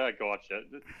gonna- gotcha.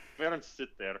 Varen sit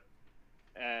there,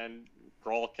 and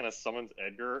Grawl kind of summons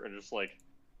Edgar and just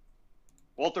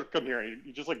Walter, come here. And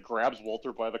he just grabs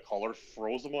Walter by the collar,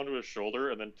 throws him onto his shoulder,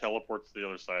 and then teleports to the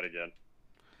other side again.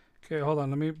 Okay, hold on.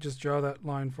 Let me just draw that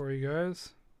line for you guys.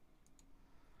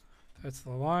 That's the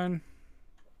line.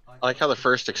 I like how the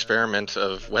first experiment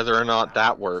of whether or not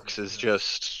that works is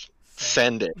just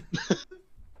send it.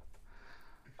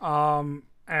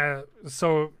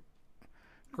 So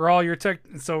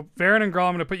Grawl, so Varen and Grawl,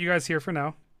 I'm gonna put you guys here for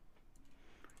now.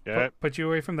 Yeah. Put you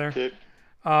away from there. Okay.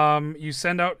 You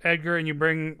send out Edgar and you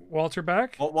bring Walter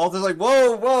back. Walter's like,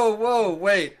 whoa,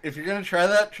 wait. If you're gonna try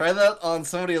that on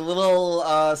somebody a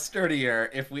little sturdier,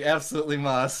 if we absolutely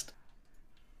must.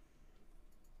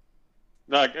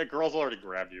 Nah, Girl's already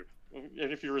grabbed you.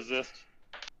 And if you resist,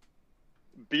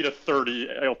 beat a 30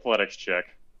 athletics check.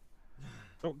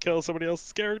 Don't kill somebody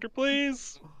else's character,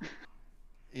 please.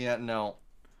 Yeah, no.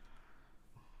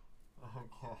 Oh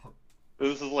god.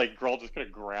 This is Girl just kind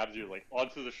of grabs you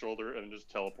onto the shoulder and just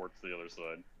teleports to the other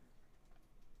side.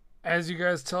 As you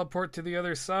guys teleport to the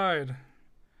other side,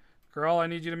 Grawl, I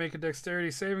need you to make a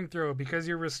dexterity saving throw because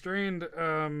you're restrained.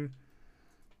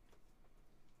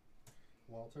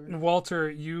 Walter,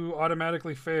 you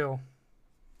automatically fail.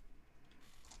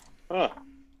 Huh.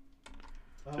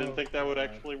 Didn't think that would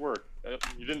actually work.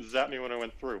 You didn't zap me when I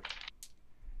went through.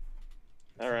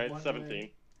 Alright, 17.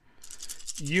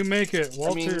 You make it,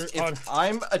 Walter. I mean, if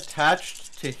I'm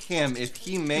attached to him, if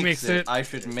he makes it, I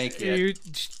should make it.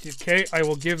 Okay, I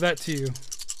will give that to you.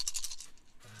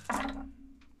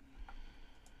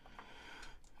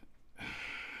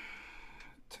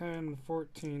 $10,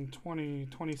 $14, $20,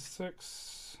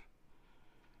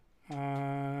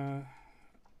 $26,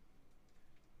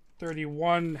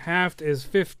 31. Halved is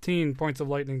 15 points of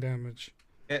lightning damage.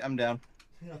 Okay, I'm down.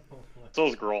 So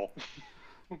is Grohl.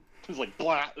 He's like,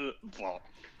 blah, blah.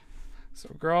 So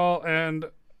Grawl and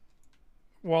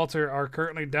Walter are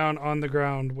currently down on the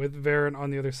ground with Varen on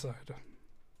the other side.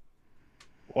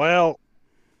 Well,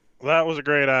 that was a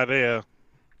great idea.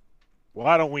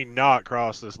 Why don't we not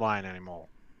cross this line anymore?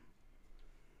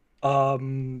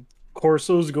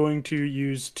 Corso's going to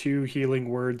use 2 healing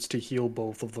words to heal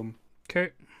both of them.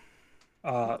 Okay.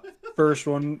 First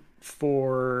one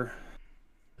for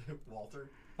Walter.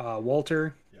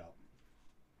 Walter. Yeah.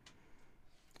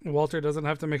 Walter doesn't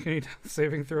have to make any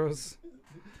saving throws.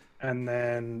 And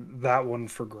then that one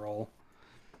for Grawl.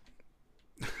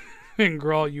 And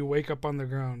Grawl, you wake up on the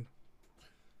ground.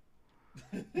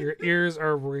 Your ears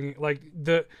are ringing. Like,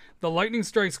 the lightning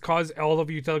strikes cause all of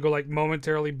you to go, like,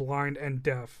 momentarily blind and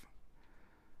deaf.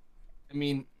 I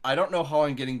mean, I don't know how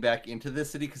I'm getting back into this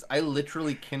city because I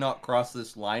literally cannot cross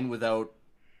this line without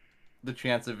the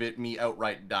chance of me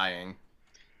outright dying.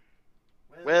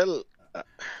 Well,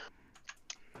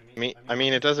 I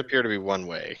mean, it does appear to be one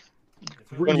way.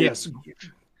 Yes.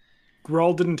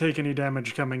 Grawl didn't take any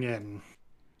damage coming in.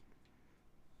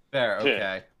 Fair,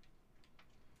 okay.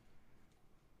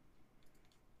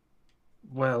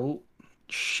 Well,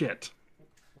 shit.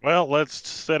 Well, let's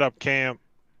set up camp.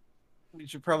 We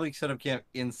should probably set up camp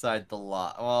inside the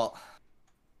lot. Well,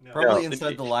 No. probably Yeah.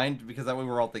 inside the line because that way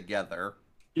we're all together.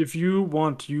 If you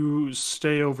want, you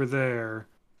stay over there.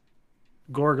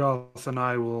 Gorgoth and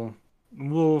I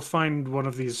we'll find one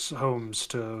of these homes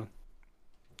to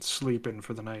sleep in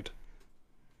for the night.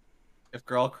 If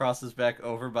Grawl crosses back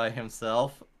over by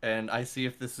himself and I see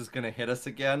if this is going to hit us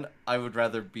again, I would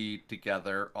rather be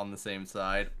together on the same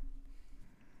side.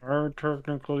 I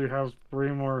technically have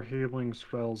 3 more healing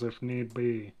spells if need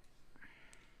be.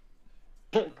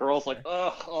 Girl's like,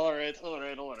 oh, alright.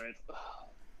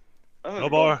 I haven't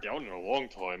boy. gone down in a long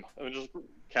time. And just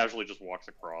casually just walks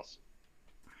across.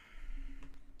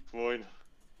 Fine.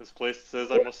 This place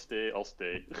says I must stay, I'll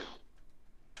stay.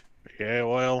 Yeah,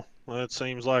 well, that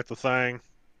seems like the thing.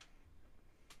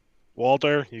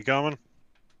 Walter, you coming?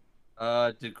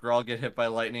 Did Grawl get hit by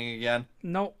lightning again?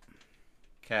 Nope.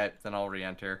 Okay, then I'll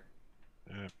re-enter.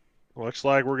 Looks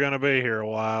like we're gonna be here a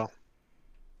while.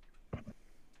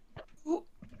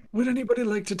 Would anybody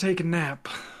like to take a nap?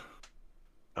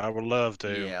 I would love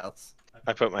to. Yes.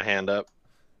 I put my hand up.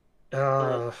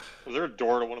 Is there a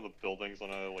door to one of the buildings on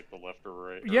like the left or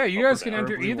right? Yeah, you guys can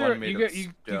enter Preferably either. one made You of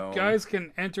stone. guys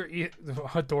can enter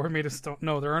a door made of stone.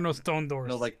 No, there are no stone doors.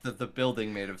 No, like the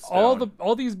building made of stone.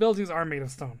 all these buildings are made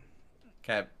of stone.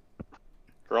 Okay.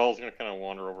 Girl's gonna kind of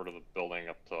wander over to the building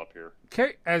up top here.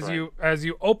 Okay, as Right.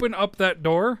 you open up that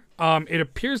door, it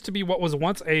appears to be what was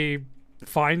once a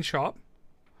fine shop.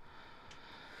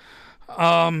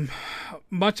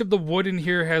 Much of the wood in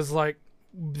here has like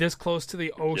this close to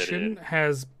the ocean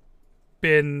has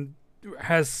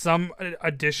some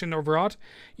addition or wrought.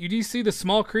 You do see the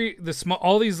small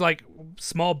all these like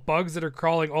small bugs that are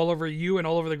crawling all over you and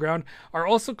all over the ground are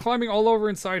also climbing all over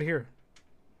inside here.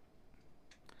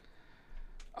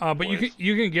 But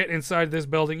you can get inside this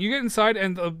building. You get inside,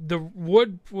 and the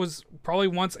wood was probably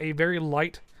once a very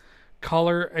light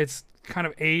color. It's kind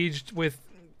of aged with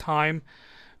time,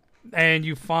 and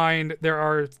you find there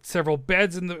are several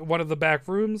beds in one of the back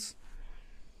rooms,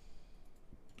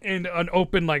 and an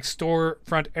open like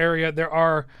storefront area. There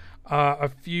are a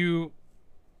few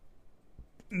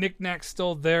knickknacks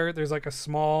still there. There's like a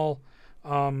small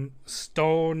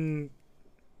stone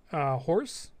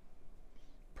horse,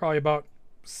 probably about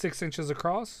 6 inches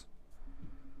across,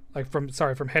 like from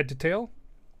head to tail,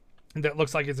 that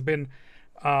looks like it's been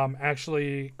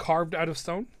actually carved out of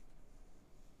stone.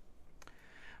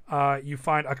 You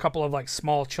find a couple of like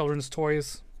small children's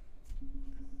toys.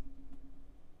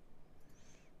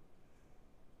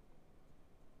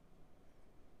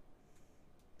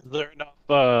 Is there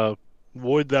enough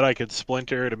wood that I could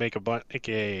splinter to make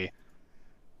a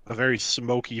very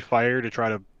smoky fire to try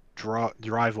to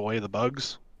drive away the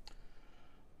bugs?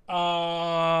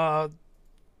 If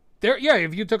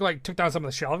you took down some of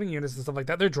the shelving units and stuff like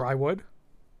that, they're dry wood.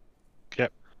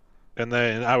 Yep. And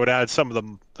then I would add some of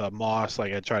the moss,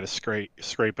 like I'd try to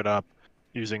scrape it up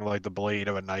using like the blade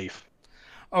of a knife.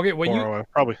 Okay, when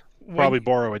Probably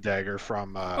borrow a dagger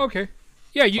from okay.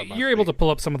 Yeah, It's on my you're able to feet. pull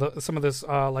up some of this.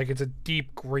 Like it's a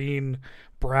deep green,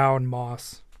 brown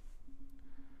moss.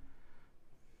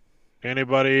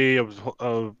 Anybody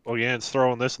against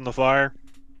throwing this in the fire?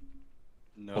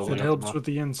 No. If Holding it up helps the- with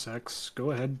the insects,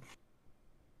 go ahead.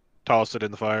 Toss it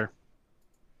in the fire.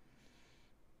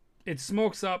 It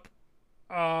smokes up.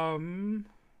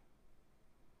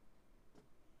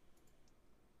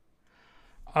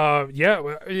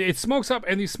 Yeah, it smokes up,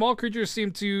 and these small creatures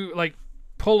seem to like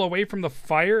pull away from the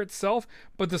fire itself,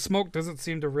 but the smoke doesn't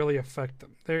seem to really affect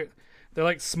them. They're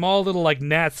like small little like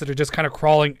gnats that are just kind of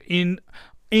crawling in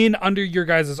under your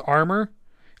guys' armor.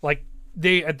 Like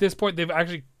they at this point they've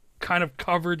actually kind of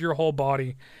covered your whole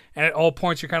body, and at all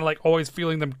points you're kind of like always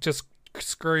feeling them just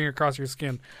scurrying across your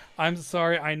skin. I'm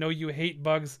sorry, I know you hate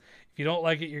bugs. If you don't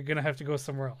like it, you're gonna have to go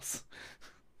somewhere else.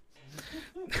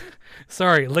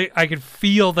 Sorry, I can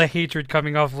feel the hatred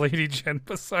coming off Lady Jen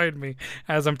beside me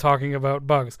as I'm talking about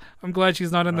bugs. I'm glad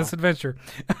she's not in this adventure.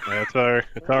 Yeah, it's our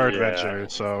Yeah. adventure,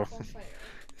 so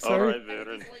Sorry. Alright,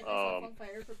 Varen.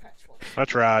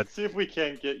 that's right. See if we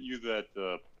can't get you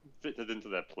that fitted into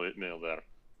that plate mail there.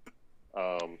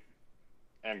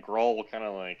 And Grawl will kind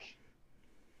of like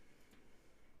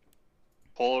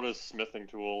pull out his smithing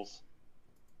tools,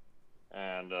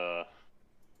 and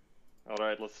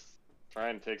alright, let's try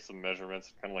and take some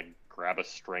measurements. Kind of like grab a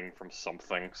string from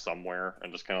something somewhere,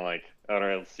 and just kind of like,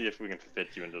 alright, let's see if we can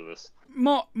fit you into this.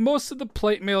 Most of the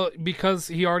plate mail, because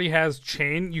he already has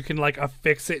chain, you can like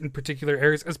affix it in particular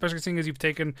areas, especially seeing as you've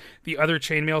taken the other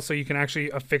chain mail, so you can actually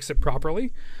affix it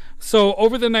properly. So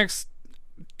over the next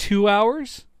 2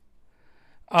 hours,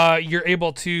 you're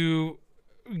able to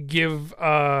give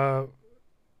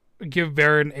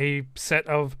Varen a set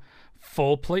of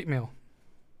full plate mail.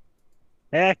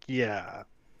 Heck yeah.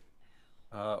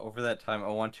 Over that time, I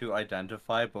want to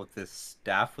identify both this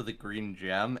staff with a green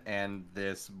gem and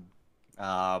this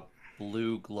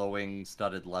blue glowing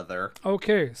studded leather.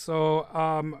 Okay, so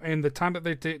in the time that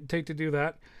they take to do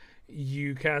that,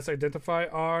 you cast Identify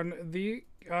on the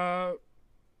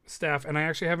staff, and I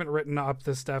actually haven't written up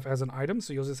the staff as an item,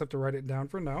 so you'll just have to write it down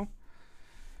for now.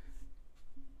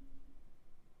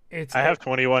 It's I have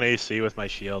 21 AC with my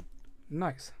shield.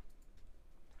 nice.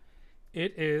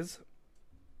 It is.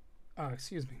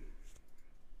 Excuse me.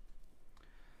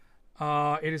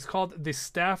 It is called the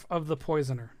Staff of the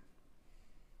Poisoner.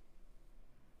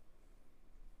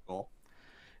 Cool.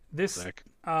 This, Sick.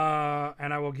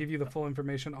 and I will give you the full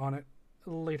information on it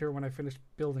later when I finish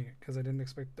building it, because I didn't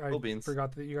expect. I Cool beans.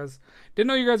 forgot that you guys didn't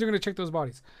know you guys were going to check those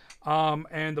bodies.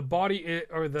 And the body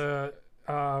or the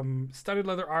studded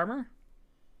leather armor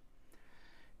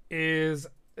is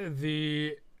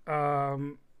the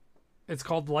it's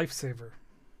called Lifesaver.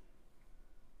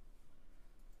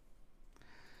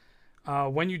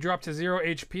 When you drop to 0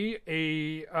 HP,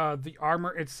 the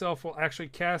armor itself will actually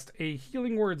cast a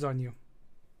healing words on you.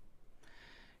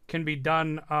 Can be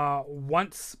done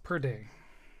once per day.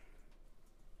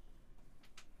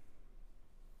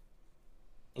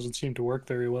 Doesn't seem to work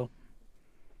very well.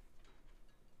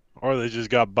 Or they just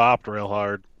got bopped real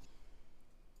hard.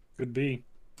 Could be.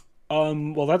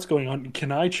 While that's going on,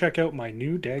 can I check out my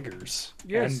new daggers?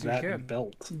 Yes, and you that can.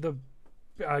 belt? The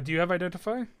do you have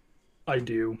Identify? I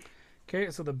do. Okay,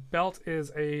 so the belt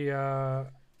is a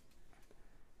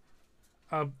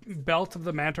belt of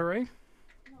the manta ray.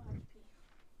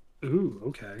 Ooh,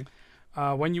 okay.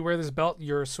 When you wear this belt,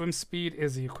 your swim speed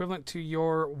is the equivalent to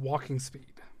your walking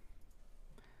speed,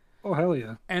 Oh, hell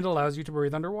yeah. and allows you to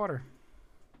breathe underwater.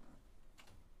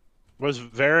 Was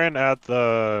Varen at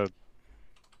the?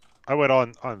 I went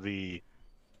on the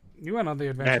You went on the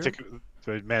adventure.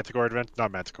 the Manticore adventure,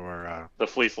 not Manticore. The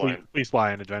fleece line. Fleece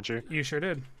Lion adventure. You sure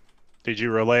did. Did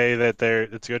you relay that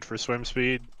it's good for swim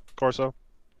speed, Corso?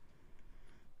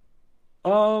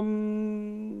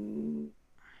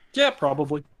 Yeah,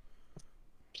 probably.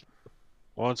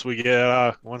 Once we get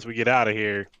out of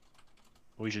here,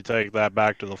 we should take that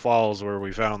back to the falls where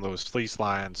we found those fleece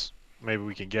lions. Maybe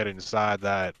we can get inside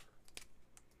that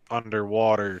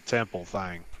underwater temple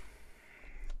thing.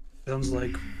 Sounds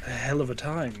like a hell of a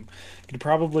time. Could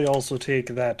probably also take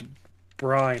that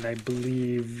brine. I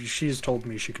believe she's told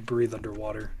me she could breathe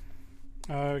underwater.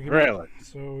 Give me- Really?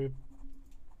 So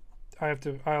I have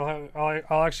to.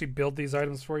 I'll actually build these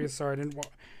items for you. Sorry,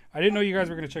 I didn't know you guys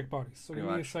were gonna check bodies. So give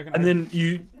me a second. And then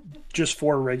you just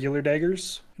 4 regular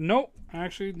daggers. Nope.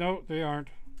 Actually, no, they aren't.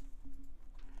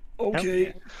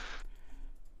 Okay.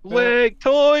 Leg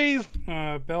toys.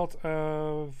 Belt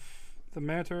of the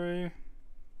manta ray.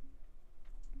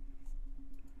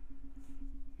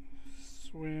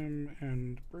 Swim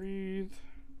and breathe.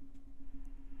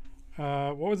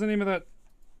 What was the name of that?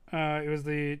 It was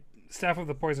the Staff of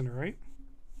the Poisoner, right?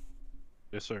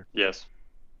 Yes, sir. Yes.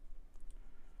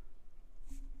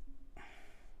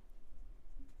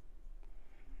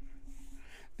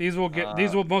 These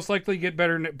will most likely get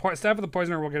better. Staff of the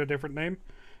Poisoner will get a different name,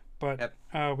 but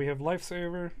Yep. we have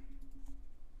Lifesaver.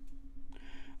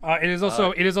 It is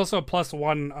also a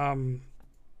 +1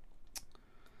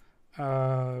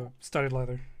 studded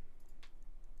leather.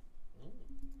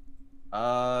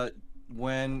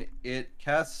 When it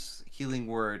casts Healing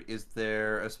Word, is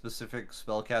there a specific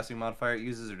spell casting modifier it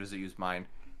uses, or does it use mine?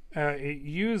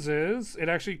 It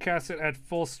actually casts it at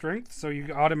full strength, so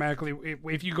you automatically,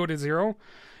 if you go to 0,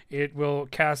 it will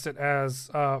cast it as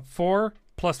 4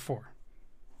 + 4.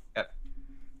 Yep.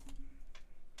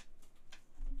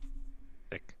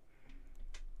 Thick.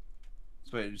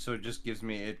 So it just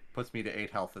puts me to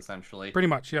 8 health essentially. Pretty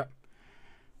much, yeah.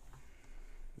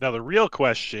 Now the real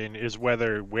question is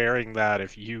whether wearing that,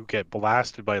 if you get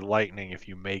blasted by lightning, if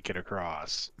you make it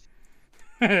across.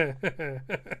 Well,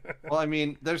 I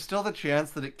mean, there's still the chance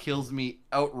that it kills me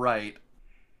outright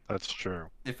That's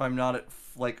true. if I'm not at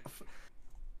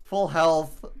full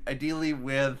health, ideally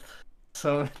with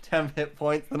some 10 hit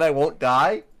points, then I won't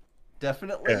die.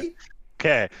 Definitely.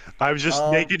 Okay, I was just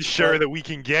making sure that we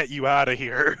can get you out of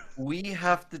here. We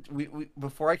have to. We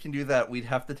before I can do that, we'd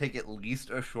have to take at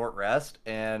least a short rest,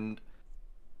 and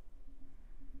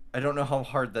I don't know how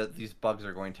hard that these bugs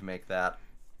are going to make that.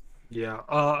 Yeah.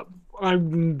 I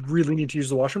really need to use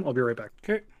the washroom. I'll be right back.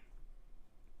 Okay.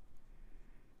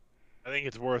 I think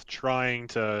it's worth trying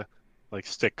to like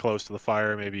stick close to the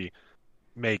fire, maybe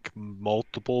make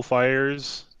multiple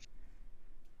fires.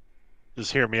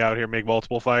 Just hear me out here, make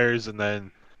multiple fires, and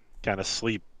then kind of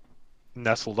sleep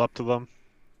nestled up to them.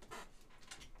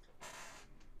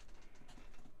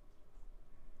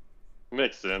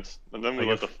 Makes sense. And then we I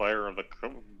let guess- the fire of the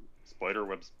spider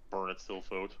webs burn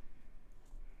itself out.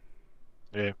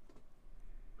 Yeah.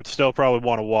 Would still probably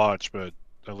want to watch, but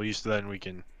at least then we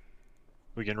can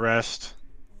rest.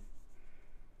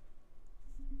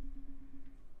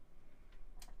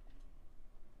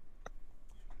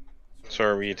 So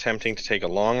are we attempting to take a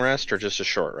long rest or just a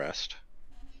short rest?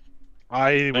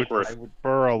 I would we're-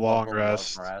 prefer a long Love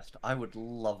rest. I would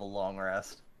love a long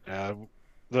rest. Yeah,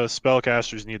 the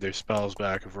spellcasters need their spells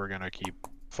back if we're gonna keep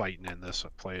fighting in this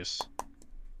place.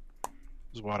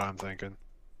 Is what I'm thinking.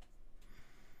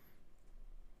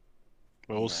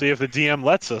 But we'll see if the DM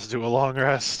lets us do a long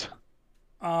rest.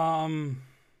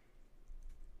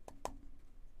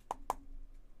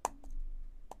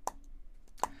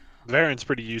 Varen's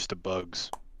pretty used to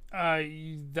bugs.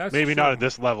 That's Maybe true. not at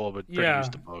this level, but pretty Yeah.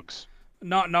 used to bugs.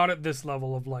 Not at this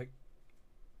level of like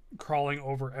crawling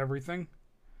over everything.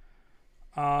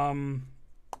 I'll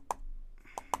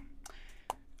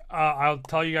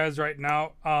tell you guys right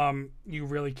now, you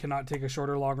really cannot take a short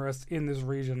or long rest in this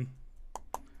region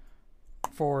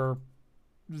for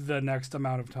the next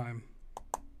amount of time.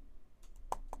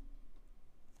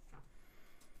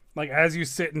 Like as you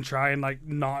sit and try and like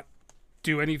not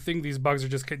do anything, these bugs are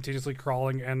just continuously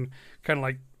crawling and kind of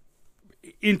like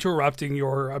interrupting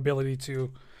your ability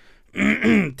to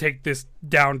take this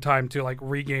downtime to like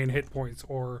regain hit points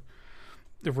or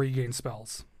regain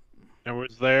spells. And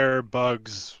was there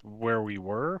bugs where we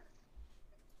were?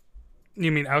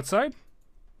 You mean outside?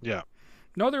 Yeah.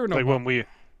 No, there were no Like bugs. when we.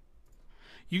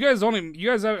 You guys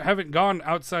haven't gone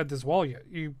outside this wall yet.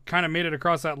 You kind of made it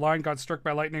across that line, got struck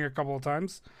by lightning a couple of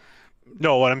times.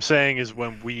 No, what I'm saying is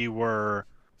when we were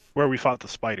where we fought the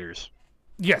spiders.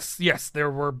 Yes, there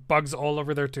were bugs all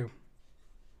over there too.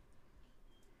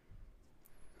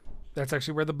 That's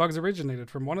actually where the bugs originated,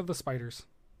 from one of the spiders.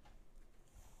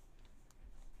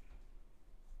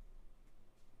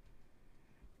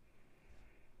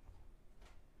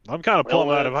 I'm kind of Well,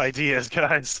 pulling out of ideas,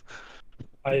 guys.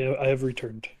 I have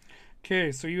returned.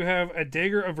 Okay, so you have a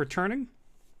Dagger of Returning.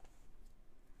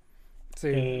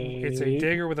 It's a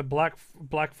dagger with a black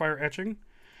fire etching.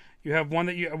 You have one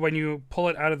that when you pull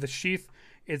it out of the sheath,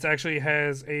 it actually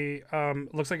has a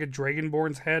looks like a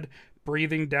dragonborn's head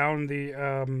breathing down the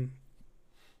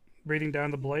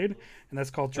blade, and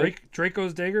that's called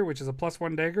Draco's Dagger, which is a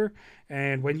 +1 dagger.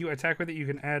 And when you attack with it, you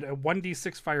can add a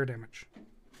 1d6 fire damage.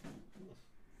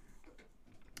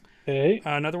 Okay.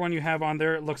 Another one you have on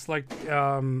there, it looks like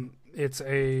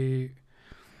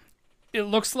it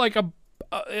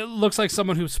looks like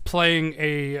someone who's playing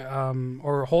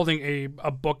or holding a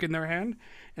book in their hand,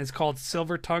 and it's called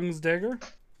Silver Tongue's Dagger.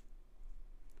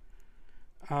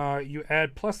 You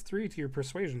add +3 to your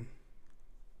persuasion.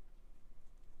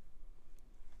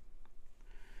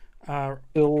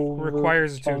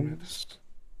 Requires attunement. Tongues.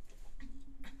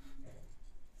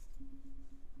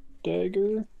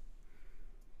 Dagger.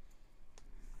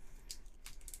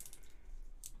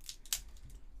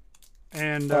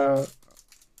 And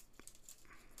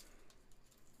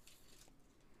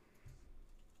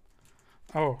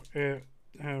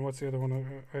and what's the other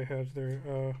one I had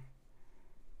there?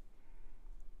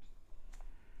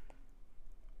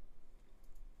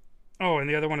 And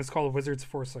the other one is called Wizard's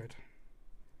Foresight.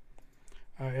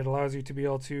 It allows you to be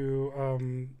able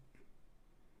to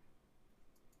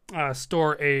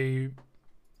store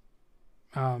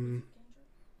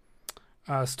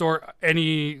store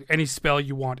any spell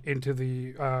you want into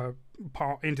the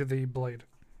blade.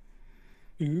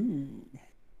 Ooh.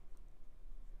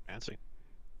 Fancy.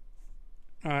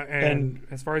 And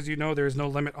as far as you know, there is no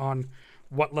limit on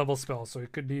what level spell, so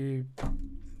it could be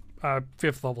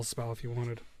 5th level spell if you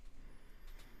wanted.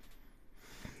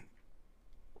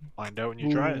 Find out when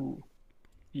you try it. Ooh.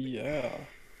 Yeah.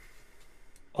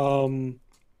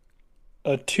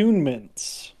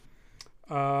 Attunements.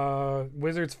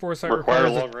 Wizard's Foresight Require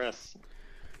requires long rest.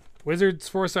 Wizard's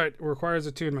Foresight requires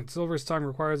attunement. Silver's Tongue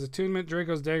requires attunement.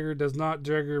 Draco's Dagger does not.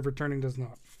 Dagger of Returning does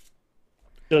not.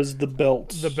 Does the belt?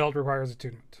 The belt requires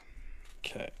attunement.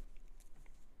 Okay.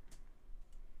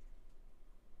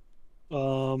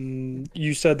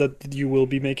 You said that you will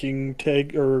be making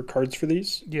tag or cards for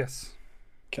these? Yes.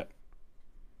 Okay.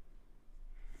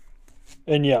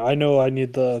 And yeah, I know I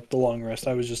need the long rest.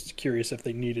 I was just curious if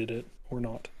they needed it or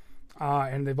not.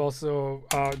 And they've also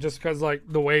just because like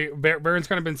the way Baron's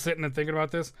kind of been sitting and thinking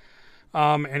about this,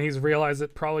 and he's realized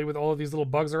that probably with all of these little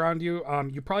bugs around you,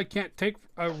 you probably can't take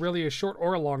really a short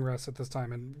or a long rest at this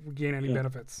time and gain any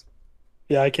benefits.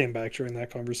 Yeah, I came back during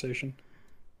that conversation.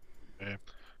 Okay.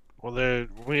 Well,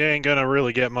 we ain't gonna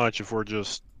really get much if we're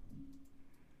just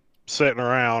sitting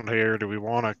around here. Do we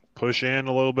want to push in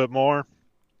a little bit more?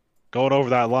 Going over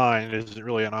that line isn't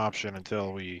really an option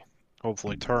until we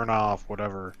hopefully turn off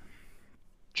whatever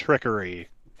trickery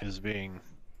is being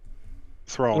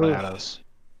thrown at us.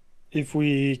 If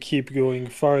we keep going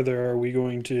farther, are we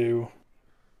going to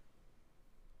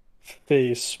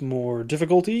face more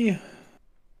difficulty?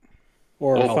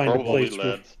 Or find a Probably, place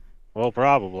where... lads. Well,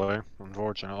 probably,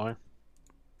 unfortunately.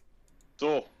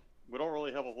 So, we don't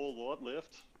really have a whole lot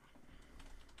left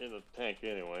in the tank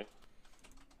anyway.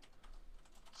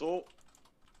 So,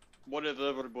 what has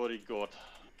everybody got?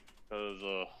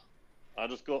 Because, I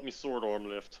just got me sword arm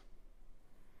left.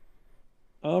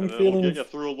 I'm and then we'll feeling get you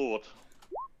through a lot.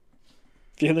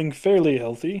 feeling fairly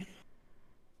healthy.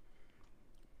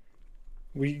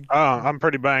 I'm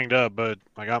pretty banged up, but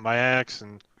I got my axe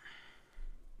and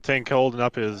Tink holding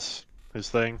up his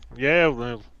thing. Yeah,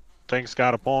 well, Tink's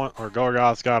got a point, or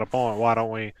Gorgoth's got a point. Why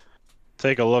don't we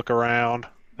take a look around?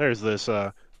 There's this,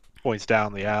 points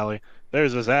down the alley.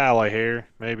 There's this alley here.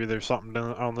 Maybe there's something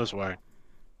on this way.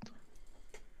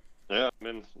 Yeah, I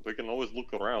mean, we can always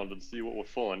look around and see what we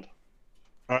find.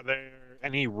 Are there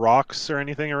any rocks or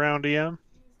anything around EM?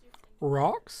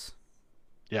 Rocks?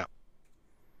 Yeah.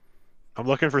 I'm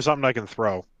looking for something I can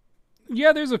throw.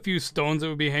 Yeah, there's a few stones that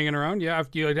would be hanging around. Yeah,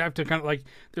 you'd have to kind of like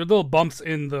there are little bumps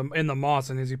in the moss,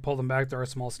 and as you pull them back, there are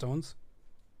small stones.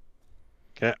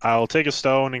 Okay, I'll take a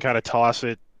stone and kind of toss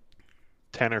it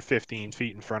 10 or 15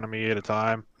 feet in front of me at a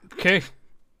time. Okay.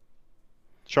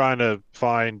 Trying to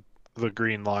find the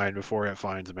green line before it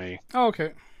finds me. Oh,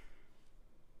 okay.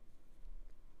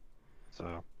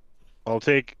 So I'll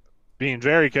take being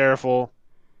very careful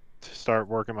to start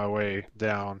working my way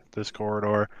down this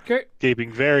corridor. Okay.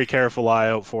 Keeping very careful eye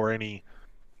out for any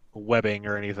webbing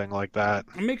or anything like that.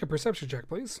 Make a perception check,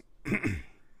 please.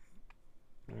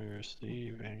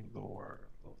 Receiving the world.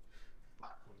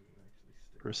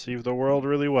 Perceive the world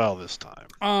really well this time.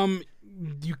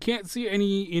 You can't see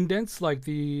any indents like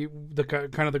the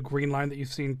kind of the green line that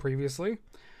you've seen previously.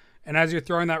 And as you're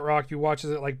throwing that rock, you watch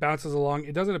as it like bounces along.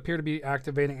 It doesn't appear to be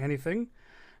activating anything.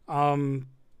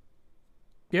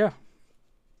 Yeah.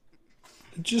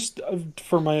 Just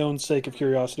for my own sake of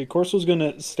curiosity, Corso's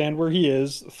gonna stand where he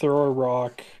is, throw a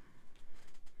rock,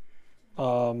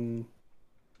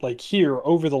 like here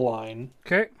over the line.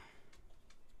 Okay.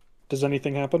 Does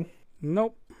anything happen?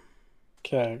 Nope.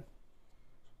 Okay.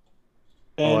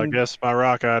 Well, I And guess my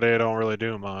rock idea don't really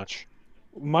do much.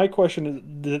 my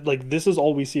question is, like, this is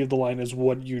all we see of the line is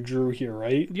what you drew here,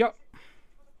 right? Yep.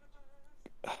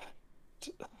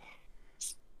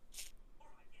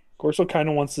 Corso kind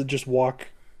of wants to just walk,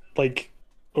 like,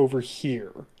 over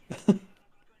here.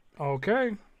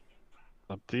 Okay.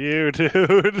 Up to you,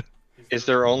 dude. Is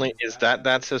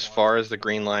that's as far as the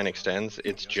green line extends?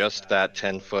 It's just that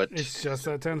 10-foot. It's just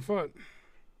that 10 foot.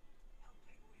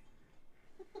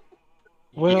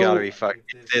 Well, You gotta be fucking.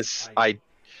 I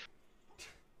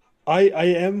I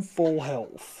am full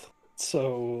health,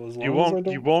 so as long You as I won't.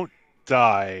 don't... You won't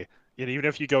die And even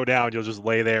if you go down, you'll just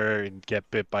lay there and get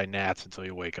bit by gnats until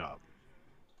you wake up.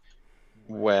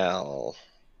 Well,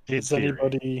 In Does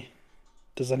theory.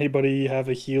 anybody have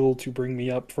a heal to bring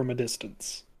me up from a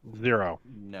distance? 0.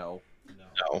 No.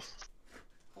 no.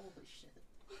 Holy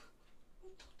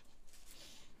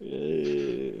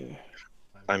shit. Uh,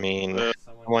 I mean, Uh,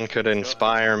 someone could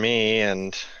inspire me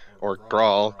or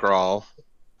Grawl. Growl's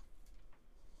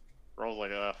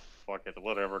like, fuck it,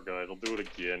 whatever, guys. I'll do it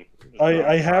again.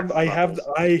 I have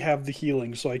Knuckles. the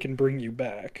healing, so I can bring you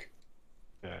back.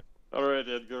 All right,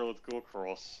 Edgar, let's go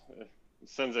across. It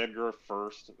sends Edgar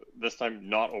first. This time,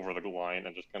 not over the line,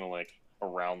 and just kind of like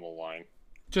around the line.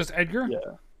 Just Edgar? Yeah.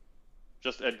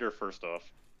 Just Edgar first off,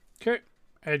 Okay.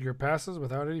 Edgar passes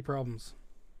without any problems.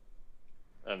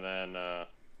 and then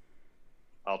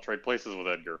I'll trade places with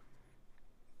Edgar.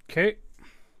 Okay.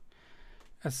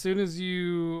 As soon as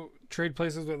you trade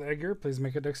places with Edgar, please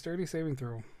make a dexterity saving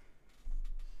throw.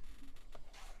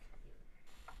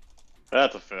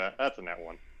 That's a net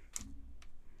one.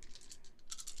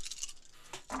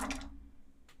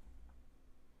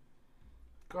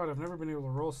 God, I've never been able to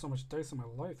roll so much dice in my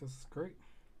life. This is great.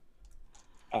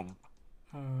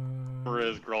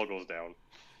 Whereas Grawl goes down.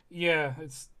 Yeah,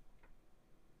 it's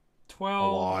A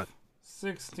 12, lot.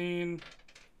 16,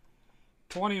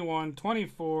 21,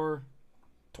 24,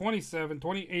 27,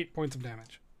 28 points of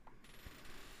damage.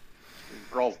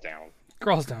 Grawl's down.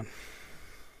 Crawls down.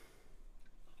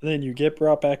 Then you get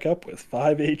brought back up with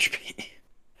 5 HP.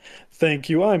 Thank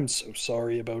you. I'm so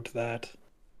sorry about that.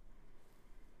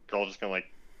 Grawl just kind of like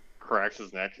cracks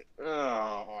his neck. Ugh,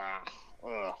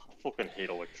 I fucking hate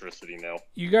electricity now.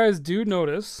 You guys do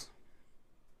notice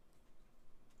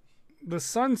the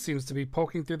sun seems to be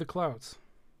poking through the clouds.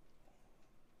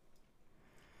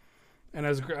 And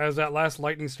as that last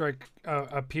lightning strike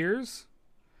appears,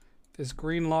 this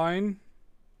green line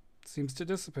seems to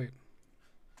dissipate.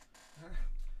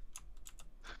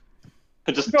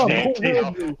 I just No, can't no, keep no,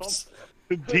 up. no.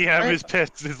 DM is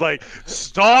pissed. He's like,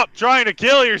 stop trying to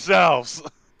kill yourselves.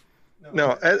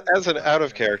 No, as an out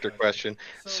of character question.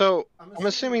 So, I'm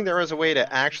assuming there was a way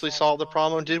to actually solve the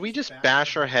problem. Did we just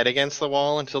bash our head against the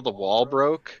wall until the wall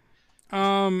broke?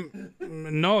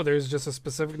 No, there's just a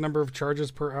specific number of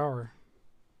charges per hour.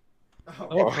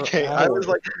 Okay, I was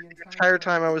like, the entire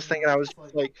time I was thinking, I was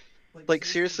like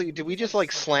seriously, did we just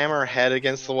like slam our head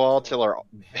against the wall till our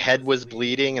head was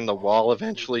bleeding and the wall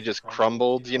eventually just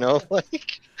crumbled, you know?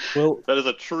 Like, Well, That is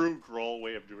a true Grawl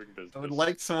way of doing business. I would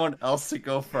like someone else to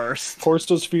go first.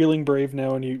 Forsto's feeling brave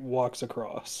now and he walks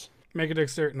across. Make a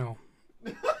dexterity. No.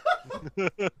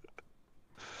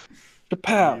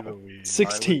 Kapow!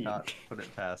 16. I would not put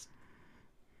it past.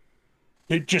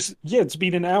 It's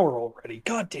been an hour already.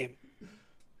 God damn it.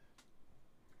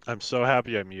 I'm so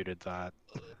happy I muted that.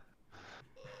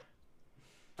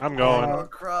 I'm going.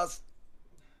 Across.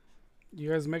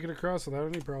 You guys make it across without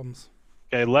any problems.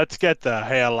 Okay, let's get the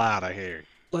hell out of here.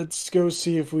 Let's go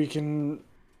see if we can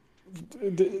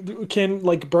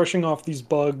like brushing off these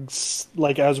bugs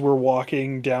like as we're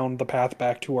walking down the path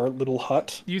back to our little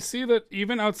hut. You see that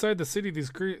even outside the city,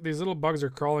 these little bugs are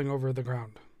crawling over the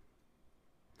ground.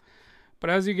 But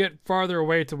as you get farther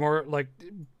away to more, like,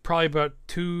 probably about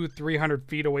 200-300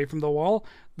 feet away from the wall,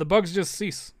 the bugs just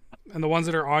cease. And the ones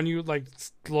that are on you, like,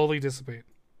 slowly dissipate.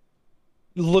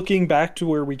 Looking back to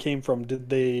where we came from, did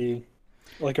they,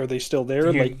 like, are they still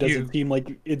there? Like, does it seem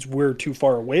like we're too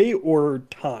far away or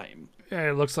time? Yeah,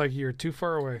 it looks like you're too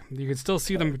far away. You can still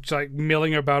see them, like,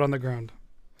 milling about on the ground.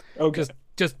 Okay.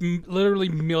 Just literally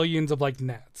millions of, like,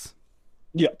 gnats.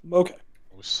 Yeah, okay.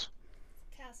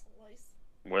 Castle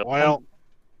lice. Well,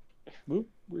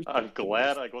 I'm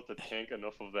glad I got to tank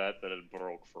enough of that it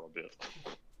broke for a bit.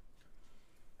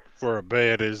 for a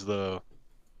bit is the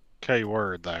K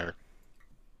word there.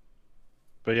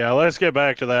 But yeah, let's get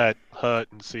back to that hut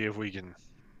and see if we can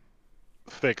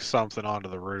fix something onto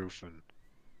the roof and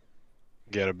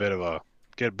get a bit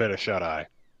of shut eye.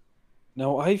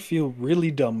 Now I feel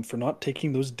really dumb for not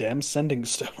taking those damn sending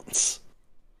stones.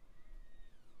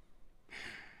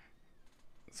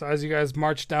 So as you guys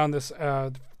march down this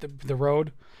the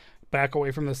road back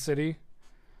away from the city,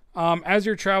 as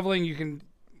you're traveling, you can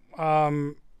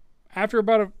after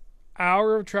about an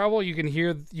hour of travel, you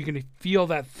can feel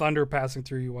that thunder passing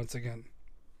through you once again.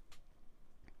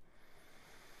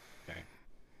 Okay.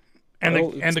 And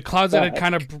Well, the clouds that had back.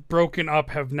 kind of broken up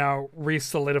have now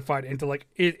re-solidified into like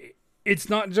it. It's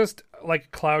not just like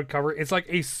cloud cover; it's like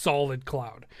a solid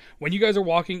cloud. When you guys are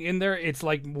walking in there, it's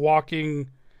like walking.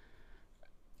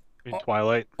 In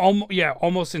Twilight?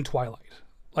 Almost in twilight.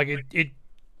 Like it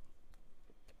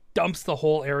dumps the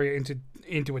whole area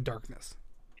into a darkness.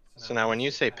 so now when you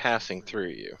say passing through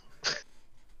you,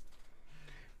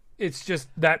 it's just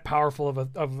that powerful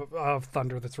of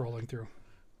thunder that's rolling through.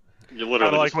 You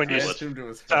literally like just when you feel I it. assumed it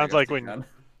was Sounds like Fergus when- again.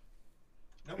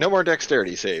 No more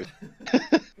dexterity save.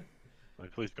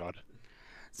 Like, please God.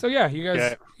 So yeah, you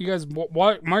guys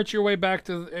march your way back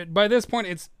to. By this point,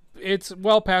 it's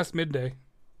well past midday.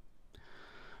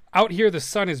 Out here, the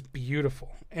sun is beautiful,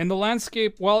 and the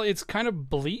landscape, while it's kind of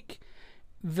bleak,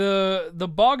 the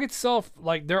bog itself,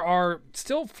 like there are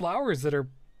still flowers that are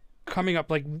coming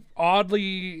up, like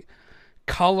oddly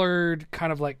colored,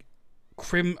 kind of like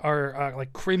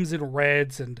like crimson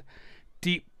reds and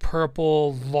deep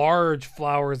purple, large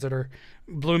flowers that are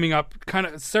blooming up, kind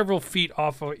of several feet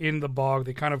off in the bog.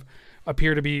 They kind of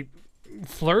appear to be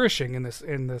flourishing in this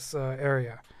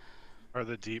area. Are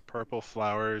the deep purple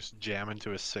flowers jam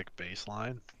into a sick bass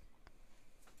line?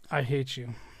 I hate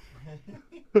you.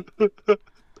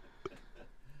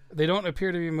 They don't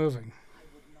appear to be moving. I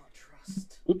would not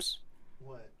trust. Oops.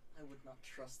 What? I would not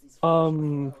trust these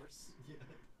Um, flowers.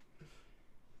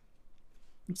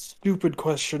 Stupid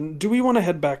question. Do we want to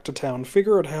head back to town,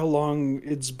 figure out how long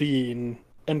it's been,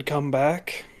 and come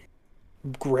back,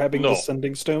 grabbing the No.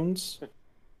 sending stones?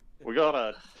 We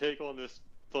gotta take on this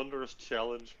thunderous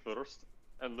challenge first,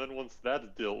 and then once that's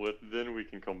dealt with, then we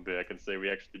can come back and say we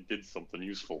actually did something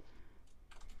useful.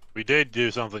 We did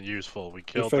do something useful. We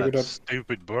killed figured that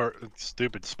out-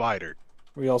 stupid spider.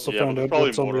 We also Yeah, found but out probably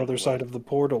what's on more the of other one. side of the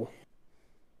portal.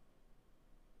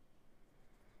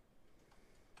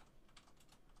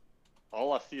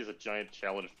 All I see is a giant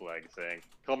challenge flag saying,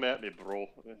 "Come at me, bro."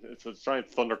 It's a giant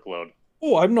thundercloud.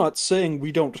 Oh, I'm not saying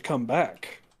we don't come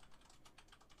back.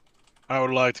 I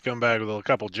would like to come back with a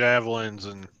couple javelins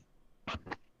and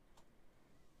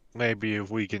maybe if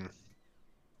we can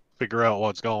figure out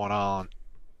what's going on.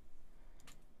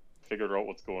 Figured out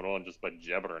what's going on just by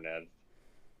jabbering at it.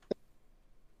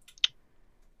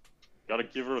 Gotta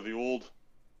give her the old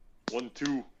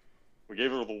 1-2. We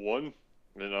gave her the 1,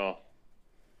 and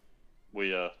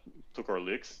we took our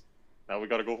licks. Now we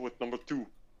gotta go with number 2.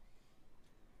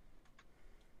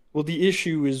 Well, the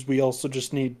issue is we also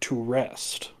just need to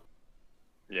rest.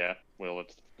 Yeah, well,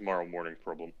 it's tomorrow morning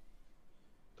problem.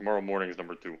 Tomorrow morning is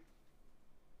number 2.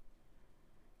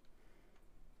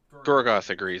 Gorgoth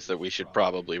agrees that we should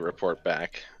probably report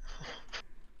back.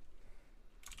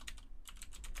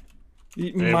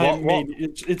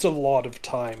 It's a lot of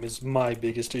time is my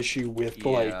biggest issue with Yeah.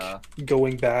 like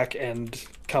going back and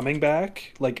coming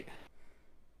back. Like,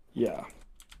 yeah.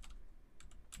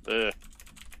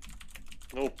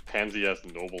 No pansy ass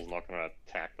noble's not gonna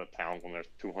attack the town when there's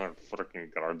 200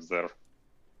 freaking guards there.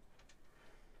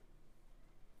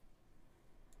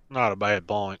 Not a bad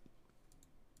point.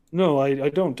 No, I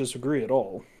don't disagree at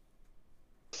all.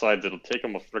 Besides, it'll take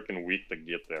them a freaking week to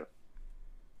get there.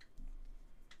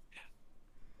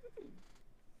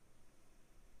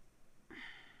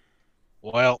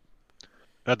 Well,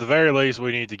 at the very least,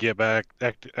 we need to get back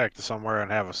to somewhere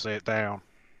and have a sit down.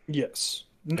 Yes.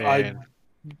 And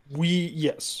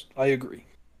Yes, I agree.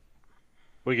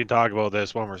 we can talk about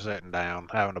this when we're sitting down,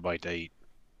 having a bite to eat.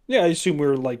 Yeah, I assume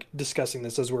we're like discussing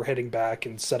this as we're heading back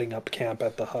and setting up camp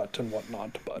at the hut and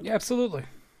whatnot, but Yeah, absolutely.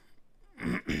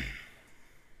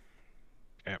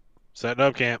 Setting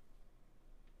up camp.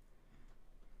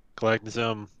 Collecting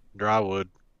some dry wood.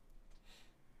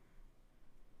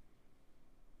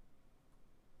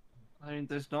 I mean,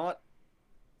 there's not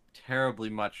terribly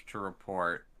much to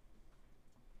report.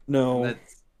 no.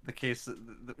 That's the case.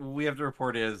 What we have to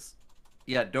report is,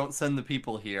 yeah, don't send the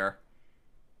people here.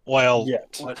 Well,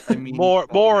 Yet. But I mean, more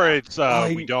yeah. it's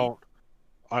I- we don't.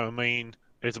 I mean,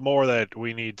 it's more that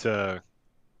we need to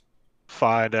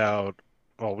find out.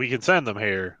 Well, we can send them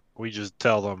here. We just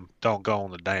tell them don't go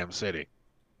in the damn city.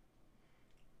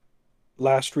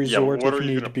 Last resort what if are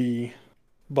you need gonna- be.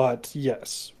 But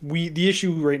yes, the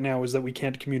issue right now is that we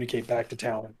can't communicate back to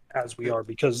town as we are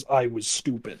because I was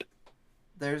stupid.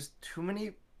 There's too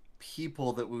many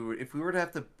people that if we were to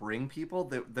have to bring people,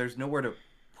 there's nowhere to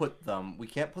put them. We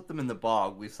can't put them in the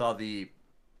bog. We saw the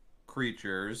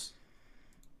creatures.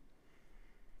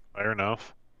 Fair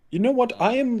enough. You know what?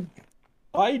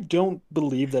 I don't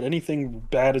believe that anything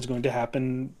bad is going to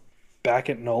happen back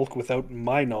at Nulk without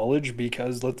my knowledge,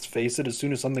 because let's face it, as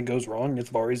soon as something goes wrong,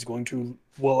 Ithvari going to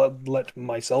let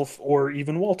myself or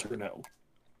even Walter know.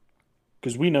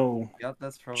 Because we know Yeah,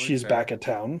 that's probably she's fair. back at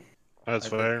town. That's I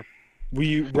think- fair.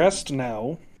 We rest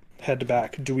now, head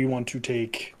back. Do we want to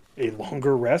take a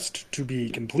longer rest to be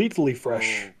completely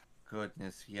fresh? Oh,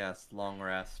 goodness, yes. Long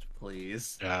rest,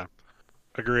 please. Yeah,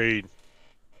 agreed.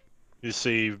 You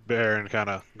see Baron kind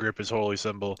of grip his holy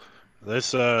symbol.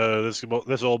 This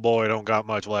old boy don't got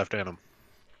much left in him.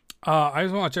 I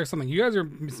just want to check something. You guys are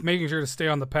making sure to stay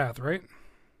on the path, right?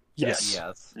 Yes.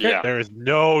 Yes. Yeah. There is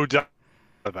no doubt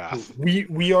about it.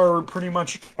 We are pretty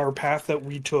much our path that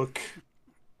we took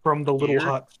from the little Here?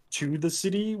 hut to the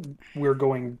city. We're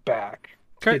going back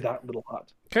Okay. to that little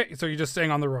hut. Okay, so you're just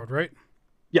staying on the road, right?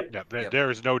 Yeah, Yep. there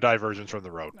is no divergence from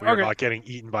the road. We are Okay. not getting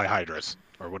eaten by hydras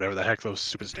or whatever the heck those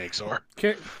stupid snakes are.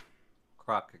 Okay.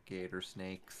 Crocagator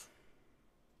snakes.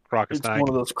 Crocus It's snake. one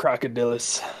of those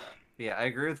crocodilis. Yeah, I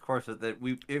agree with Corsa that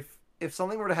if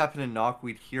something were to happen in Nock,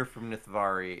 we'd hear from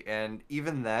Nithvari, and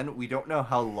even then, we don't know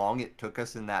how long it took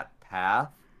us in that path.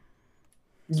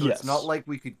 So Yes. it's not like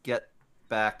we could get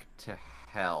back to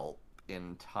help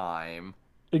in time.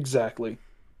 Exactly.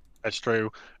 That's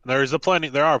true. There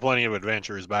are plenty of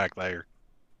adventurers back there.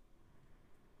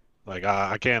 Like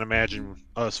I can't imagine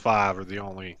us five are the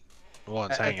only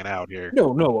ones hanging out here.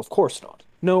 No, of course not.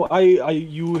 No,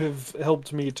 you have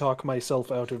helped me talk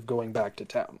myself out of going back to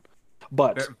town.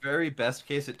 But Very best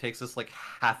case, it takes us like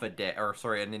half a day, or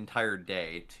sorry, an entire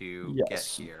day to get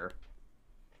Yes. here.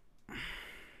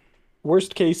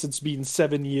 worst case, it's been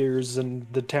 7 years and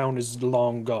the town is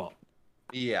long gone.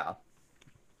 Yeah.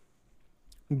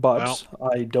 But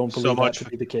I don't so believe much- that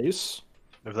to be the case.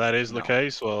 If that is the No.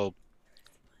 case, well,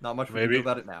 Not much we can Maybe. do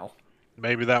about it now.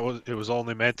 maybe it was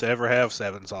only meant to ever have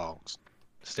 7 songs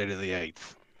instead of the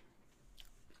 8th.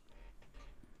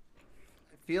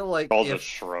 I feel like All just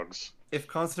shrugs. if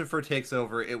Constanfer takes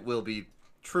over, it will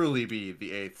truly be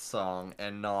the 8th song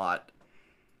and not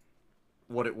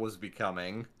what it was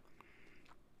becoming.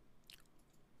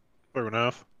 Fair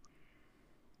enough.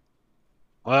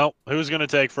 Well, who's going to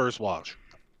take first watch?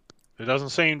 It doesn't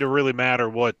seem to really matter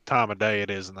what time of day it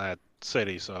is in that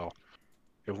city, so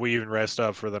if we even rest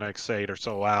up for the next 8 or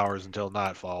so hours until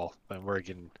nightfall, then we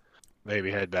can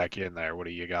maybe head back in there. What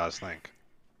do you guys think?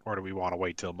 Or do we want to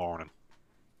wait till morning?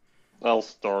 I'll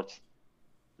start.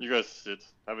 You guys sit.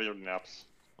 Have your naps.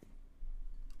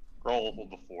 Growl will hold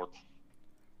the fort.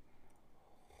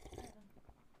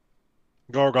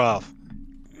 Gorgoth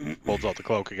holds out the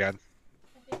cloak again.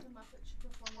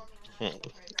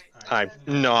 I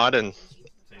nod and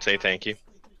say thank you.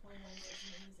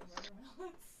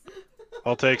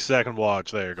 I'll take second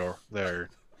watch. There you go. There.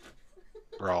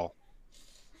 Growl.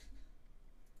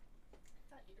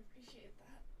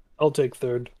 I'll take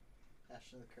third.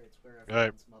 Ashen of the Crates, where Right.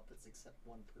 everyone's Muppets except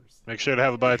one person. Make sure to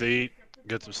have a bite to eat.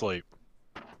 Get some sleep.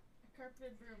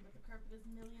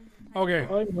 Okay.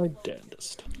 I'm my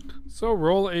damnedest. So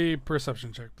roll a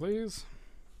perception check, please.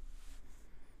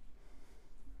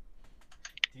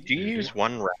 Do you use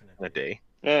one ration a day?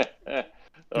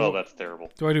 Oh, that's terrible.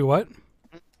 Do I do what?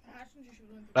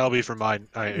 That'll be for my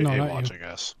No, eight not watch, you. I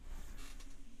guess.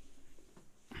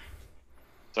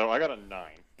 So I got a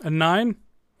 9. A 9.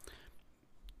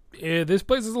 This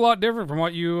place is a lot different from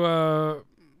what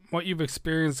you've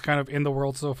experienced kind of in the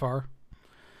world so far.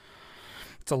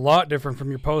 It's a lot different from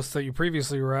your posts that you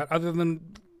previously were at. Other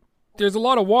than there's a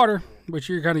lot of water, which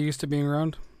you're kind of used to being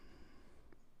around.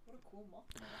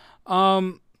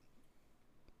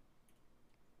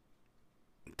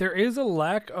 There is a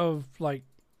lack of like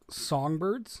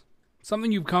songbirds,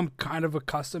 something you've come kind of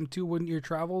accustomed to in your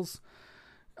travels.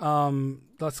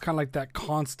 That's kind of like that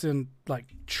constant like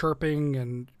chirping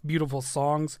and beautiful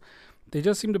songs. They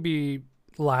just seem to be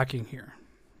lacking here.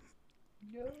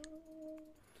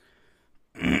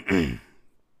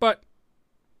 But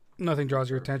nothing draws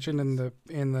your attention in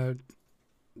the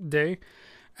day.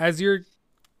 As your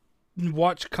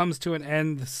watch comes to an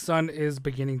end, the sun is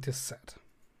beginning to set.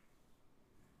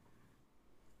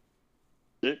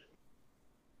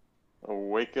 I'll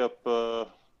wake up,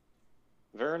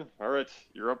 Varen. Alright,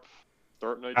 you're up.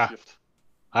 Start night Ah. shift.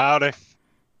 Howdy.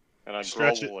 And I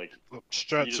Stretch growl, like, eat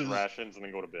Stretches. his rations and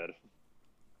then go to bed.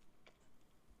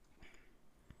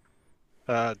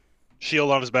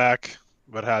 Shield on his back,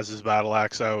 but has his battle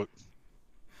axe out,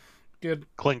 Good.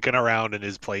 clinking around in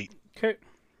his plate, Okay.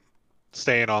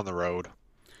 staying on the road.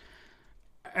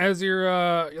 As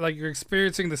you're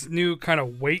experiencing this new kind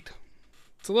of weight,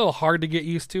 it's a little hard to get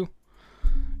used to.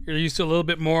 You're used to a little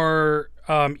bit more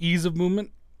ease of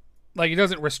movement. Like it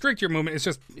doesn't restrict your movement; it's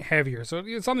just heavier. So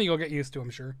it's something you'll get used to,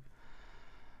 I'm sure.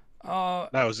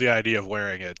 That was the idea of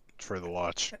wearing it for the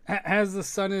watch. As the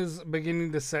sun is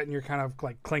beginning to set, and you're kind of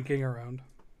like clinking around,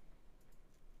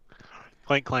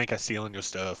 Clank, clank, I stealing your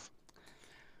stuff.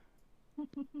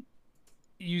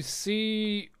 you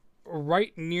see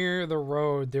right near the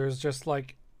road. There's just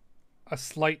like a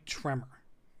slight tremor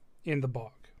in the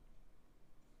bog.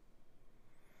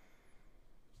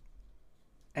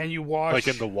 And you watch Like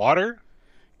in the water?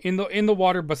 in the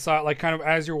water beside, like kind of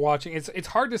as you're watching. It's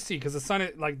hard to see because the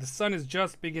sun is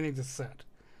just beginning to set.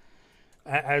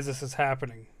 as this is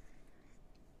happening.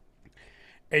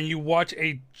 And you watch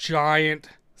a giant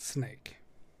snake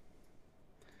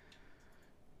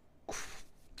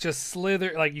just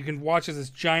slither, like you can watch as this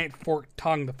giant forked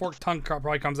tongue, the forked tongue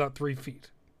probably comes out 3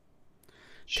 feet.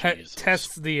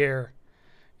 Tests the air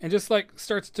and just like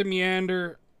starts to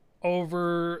meander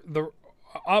over the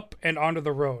up and onto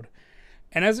the road.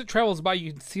 And as it travels by,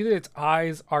 you can see that its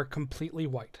eyes are completely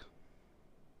white.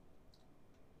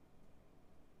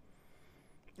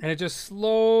 And it just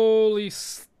slowly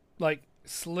like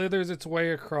slithers its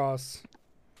way across.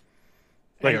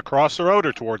 Like across the road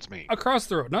or towards me? Across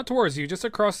the road. Not towards you, just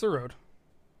across the road.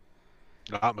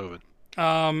 Not moving.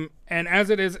 And as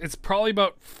it is, it's probably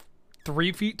about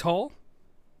 3 feet tall.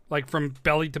 Like from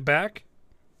belly to back.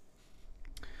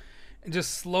 And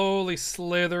just slowly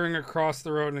slithering across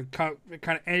the road, and it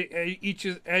kind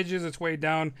of edges its way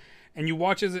down, and you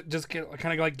watch as it just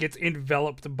gets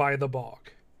enveloped by the bog.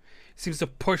 It seems to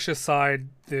push aside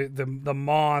the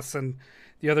moss and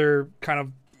the other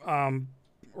kind of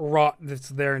rot that's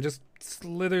there, and just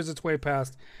slithers its way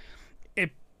past. It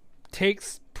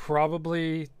takes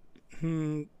probably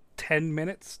 10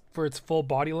 minutes for its full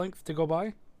body length to go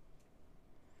by.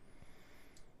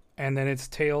 And then its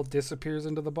tail disappears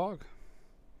into the bog.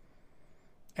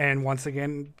 And once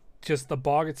again, just the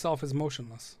bog itself is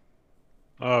motionless.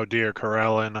 Oh dear,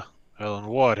 Corellin. Ellen,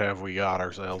 what have we got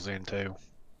ourselves into?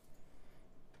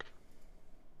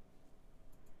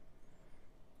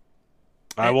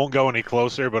 I won't go any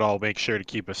closer, but I'll make sure to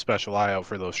keep a special eye out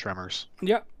for those tremors.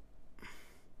 Yep.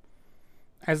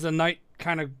 As the night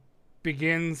kind of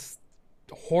begins,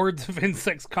 hordes of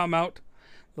insects come out.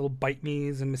 Little bite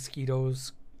me's and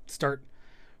mosquitoes start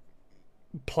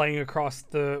playing across,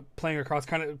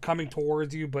 kind of coming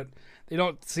towards you, but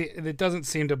it doesn't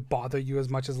seem to bother you as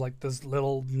much as like those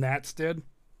little gnats did.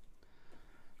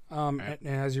 And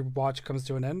as your watch comes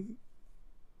to an end.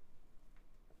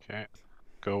 Okay.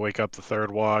 Go wake up the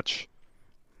third watch.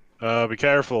 Be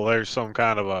careful, there's some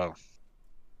kind of a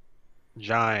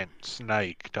giant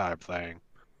snake type thing.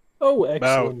 Oh,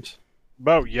 excellent.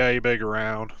 About yay big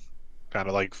around. Kind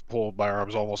of like pulled my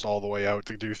arms almost all the way out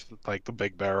to do like the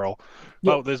big barrel.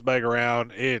 Yep. About this big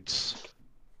around. It's,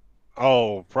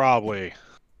 probably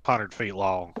 100 feet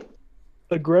long.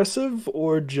 Aggressive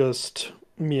or just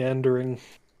meandering?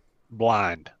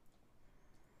 Blind.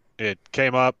 It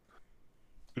came up.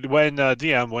 When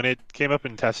when it came up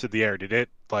and tested the air, did it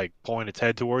like point its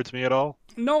head towards me at all?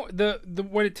 No, the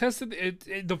when it tested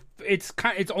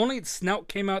it's only its snout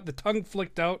came out, the tongue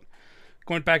flicked out,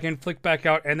 went back in, flicked back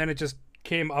out, and then it just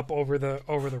came up over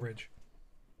the ridge.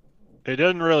 It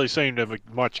didn't really seem to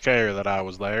much care that I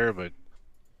was there, but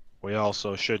we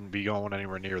also shouldn't be going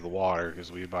anywhere near the water because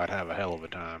we might have a hell of a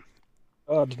time.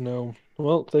 Odd to know.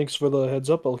 Well, thanks for the heads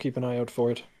up. I'll keep an eye out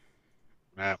for it.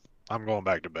 Nah, I'm going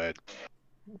back to bed.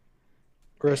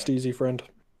 Rest easy, friend.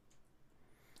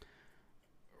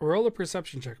 Roll a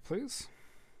perception check, please.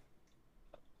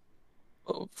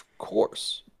 Of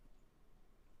course.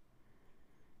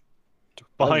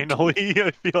 Finally,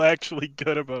 I feel actually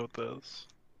good about this.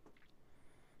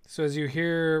 So as you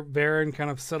hear Varen kind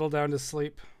of settle down to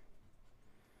sleep,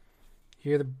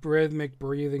 you hear the rhythmic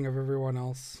breathing of everyone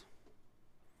else.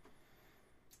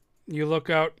 You look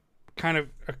out kind of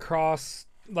across,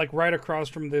 like right across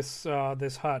from this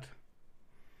hut.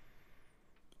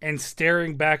 And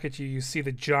staring back at you, you see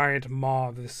the giant maw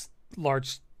of this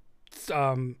large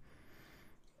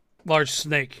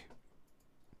snake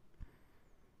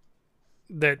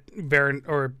that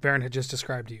Varen had just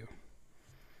described to you.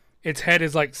 Its head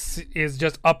is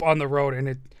just up on the road,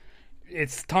 and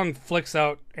its tongue flicks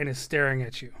out and is staring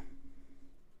at you.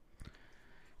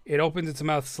 It opens its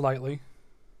mouth slightly,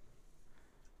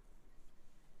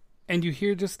 and you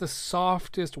hear just the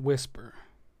softest whisper.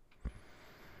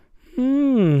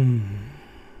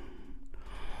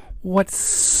 What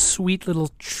sweet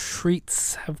little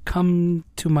treats have come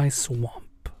to my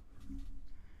swamp?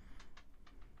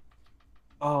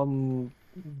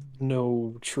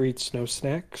 No treats, no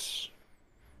snacks.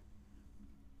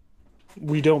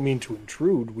 We don't mean to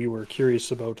intrude. We were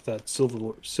curious about that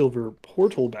silver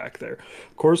portal back there.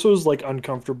 Corso's like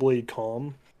uncomfortably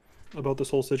calm about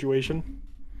this whole situation.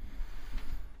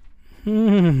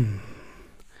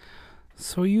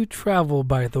 So you travel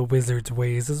by the wizard's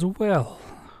ways as well.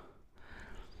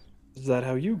 Is that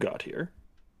how you got here?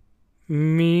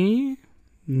 Me?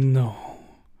 No.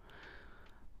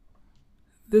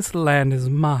 This land is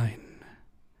mine.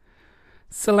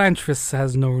 Cilantris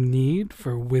has no need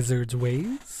for wizard's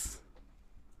ways.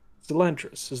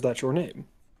 Cilantris, is that your name?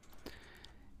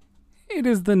 It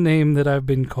is the name that I've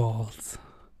been called.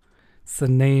 It's the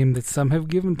name that some have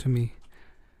given to me.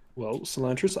 Well,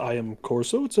 Cilantris, I am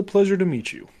Corso. It's a pleasure to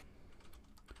meet you.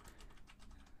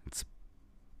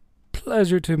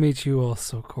 Pleasure to meet you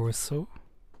also, Corso.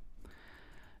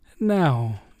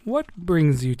 Now, what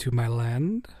brings you to my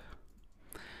land?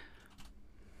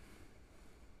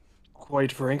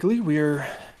 Quite frankly, we're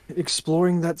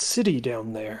exploring that city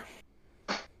down there.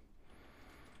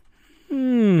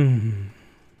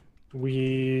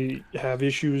 We have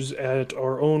issues at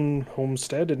our own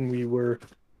homestead, and we were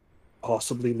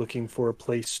possibly looking for a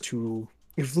place to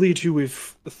flee to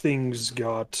if things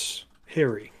got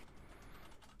hairy.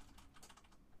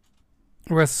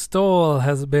 Restol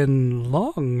has been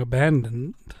long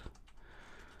abandoned.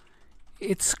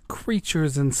 Its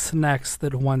creatures and snacks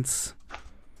that once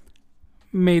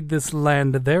made this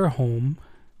land their home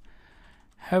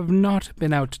have not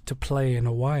been out to play in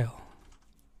a while.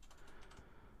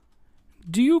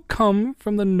 Do you come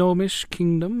from the Gnomish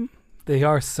kingdom? They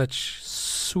are such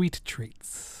sweet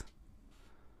treats.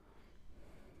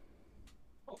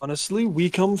 Honestly, we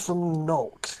come from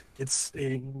Nulk. It's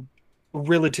a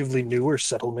relatively newer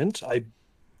settlement. I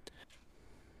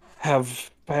have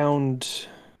found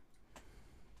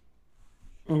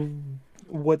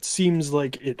what seems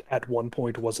like it at one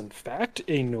point was in fact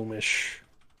a Gnomish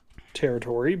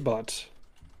territory, but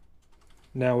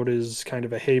now it is kind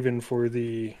of a haven for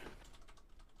the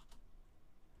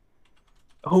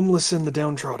homeless and the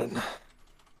downtrodden.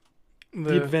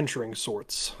 The adventuring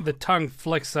sorts. The tongue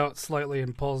flicks out slightly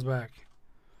and pulls back.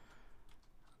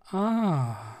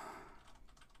 Ah.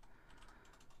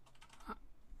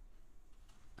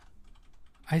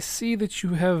 I see that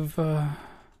you have a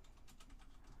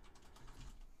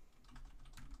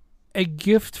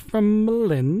gift from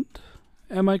Melind.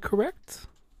 Am I correct?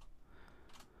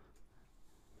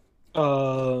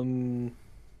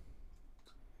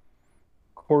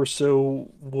 Corso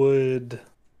would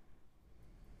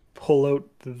pull out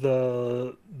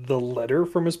the letter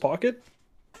from his pocket.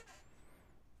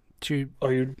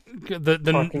 Are you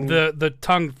talking... the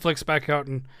tongue flicks back out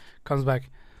and comes back.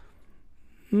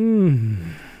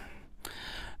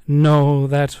 No,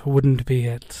 that wouldn't be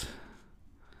it.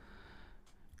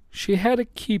 She had a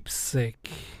keepsake.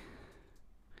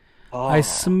 I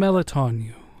smell it on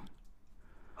you.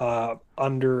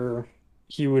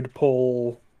 He would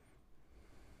pull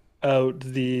out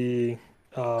the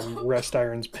rest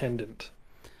iron's pendant.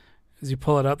 As you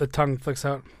pull it out, the tongue flicks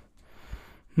out.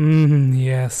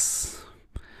 Yes.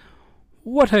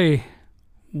 What a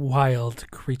wild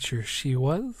creature she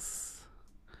was.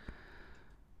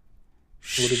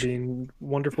 Would have been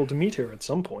wonderful to meet her at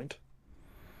some point.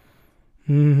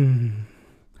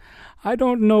 I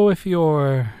don't know if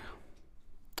you're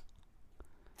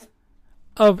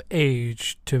of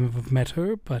age to have met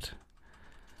her, but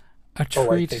a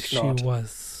treat she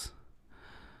was.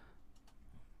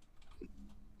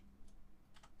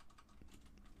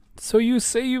 So you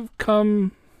say you've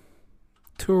come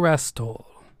to Restol,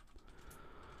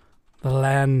 the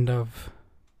land of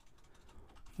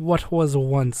what was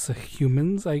once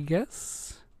humans, I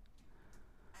guess?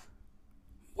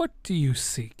 What do you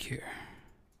seek here?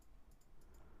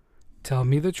 Tell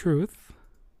me the truth.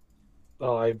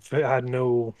 I've had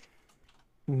no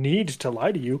need to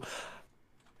lie to you.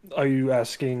 Are you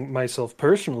asking myself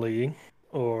personally,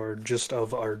 or just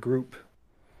of our group?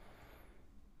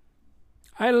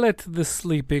 I let the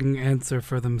sleeping answer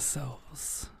for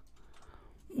themselves.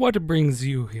 What brings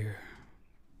you here?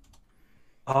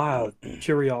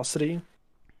 Curiosity,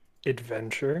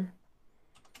 adventure,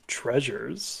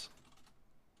 treasures.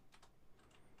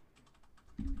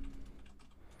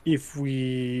 If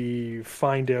we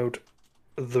find out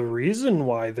the reason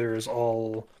why there's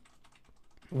all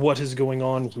what is going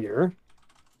on here,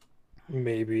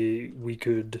 maybe we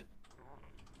could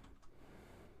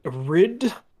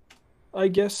rid, I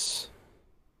guess,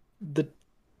 the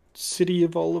city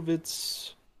of all of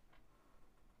its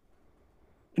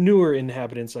newer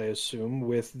inhabitants, I assume,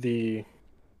 with the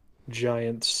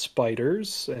giant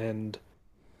spiders and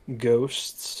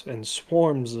ghosts and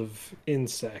swarms of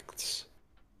insects.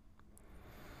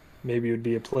 Maybe it would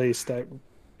be a place that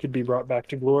could be brought back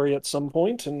to glory at some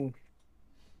point, and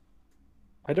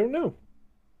I don't know.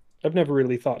 I've never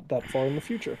really thought that far in the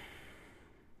future.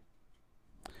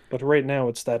 But right now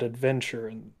it's that adventure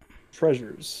and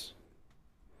treasures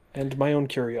and my own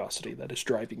curiosity that is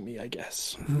driving me, I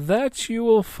guess. That you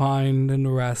will find in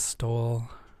Restol.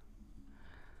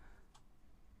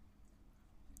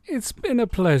 It's been a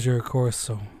pleasure,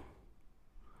 Corso.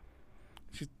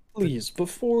 Please,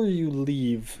 before you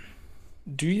leave,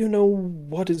 do you know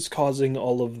what is causing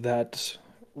all of that,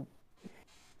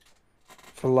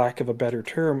 for lack of a better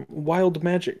term, wild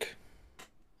magic?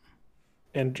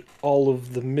 and all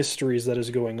of the mysteries that is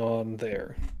going on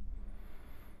there.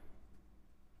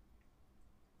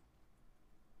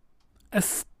 A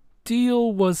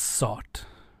deal was sought,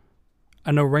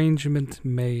 an arrangement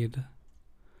made,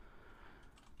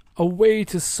 a way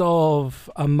to solve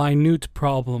a minute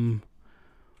problem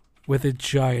with a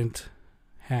giant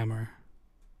hammer.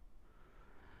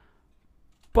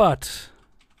 But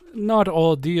not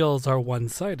all deals are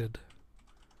one-sided.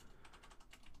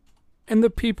 And the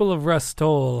people of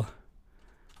Restol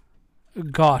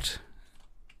got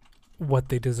what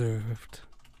they deserved.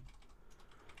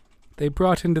 They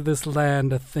brought into this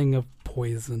land a thing of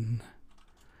poison,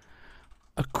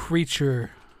 a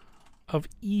creature of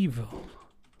evil,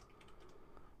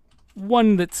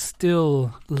 one that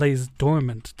still lays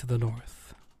dormant to the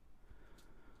north.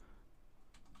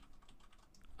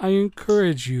 I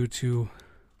encourage you to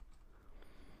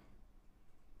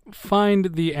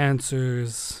find the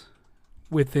answers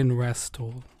within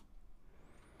Restol.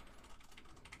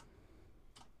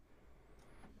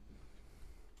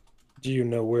 Do you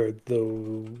know where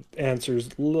the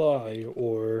answers lie,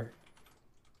 or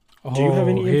do you have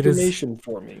any information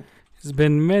for me? It's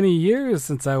been many years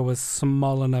since I was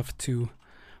small enough to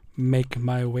make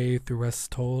my way through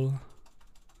Restol.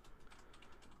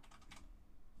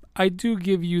 I do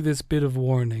give you this bit of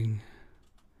warning.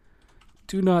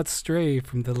 Do not stray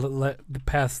from the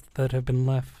paths that have been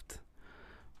left.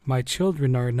 My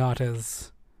children are not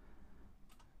as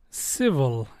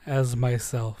civil as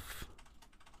myself.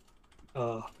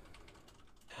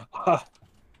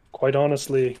 Quite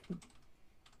honestly,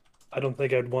 I don't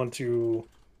think I'd want to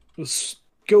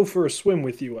go for a swim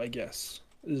with you, I guess,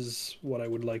 is what I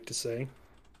would like to say.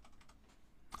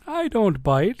 I don't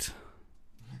bite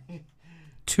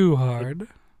too hard.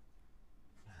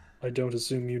 I don't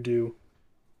assume you do.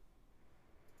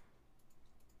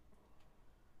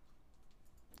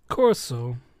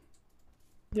 Corso,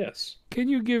 Yes. can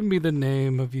you give me the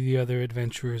name of the other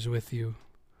adventurers with you?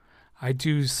 I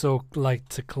do so like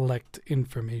to collect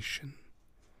information.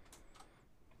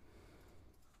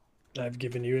 I've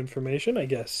given you information, I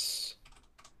guess.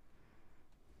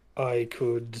 I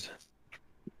could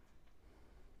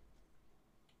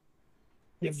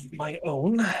give my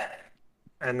own.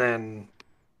 And then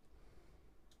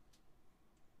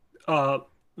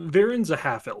Varen's a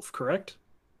half-elf, correct?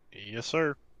 Yes,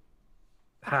 sir.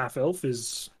 Half-elf,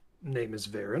 his name is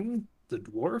Varen. The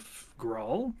dwarf,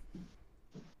 Grawl.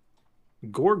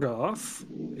 Gorgoth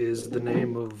is the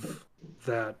name of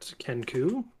that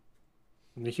Kenku.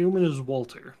 And the human is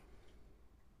Walter.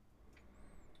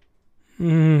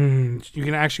 You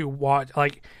can actually watch,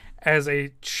 like, as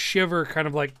a shiver kind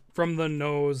of like from the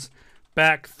nose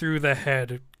back through the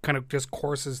head, it kind of just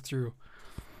courses through.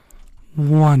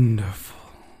 Wonderful.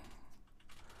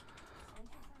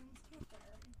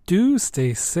 Do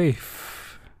stay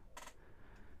safe.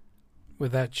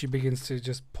 With that, she begins to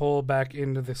just pull back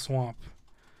into the swamp.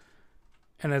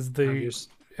 And as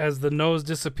the nose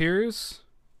disappears,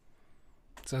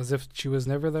 it's as if she was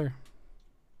never there.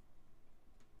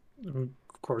 Of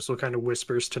course, Will kind of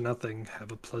whispers to nothing.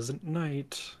 Have a pleasant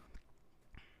night.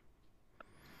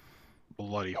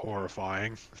 Bloody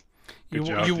horrifying. You Good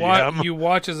job, you, DM. you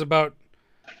watch as about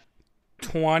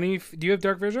 20. Do you have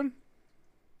dark vision?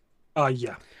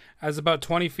 Yeah. As about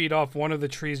 20 feet off, one of the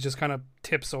trees just kind of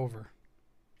tips over.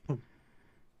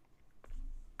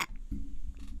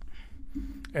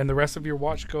 And the rest of your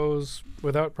watch goes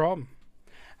without problem.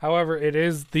 However, it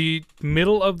is the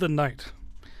middle of the night.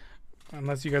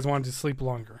 Unless you guys wanted to sleep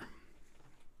longer.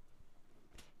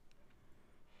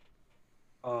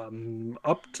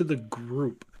 Up to the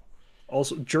group.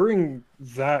 Also, during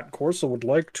that, Corso would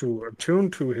like to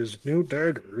attune to his new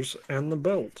daggers and the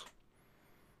belt.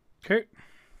 Okay.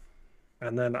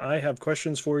 And then I have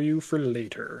questions for you for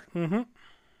later. Mm-hmm.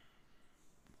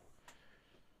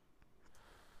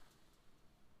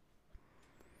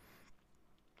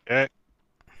 Okay.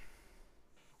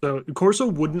 So Corso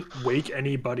wouldn't wake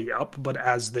anybody up, but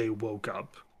as they woke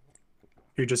up,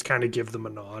 you just kind of give them a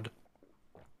nod.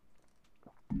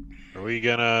 Are we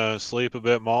gonna sleep a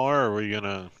bit more, or are we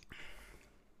gonna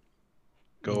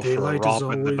go for a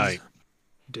romp in the night?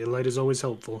 Daylight is always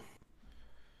helpful.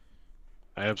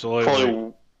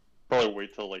 Absolutely. Probably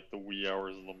wait till like the wee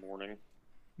hours of the morning.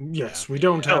 Yes, we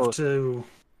don't have to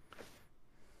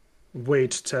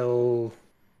wait till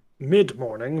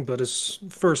mid-morning, but as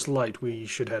first light, we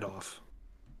should head off.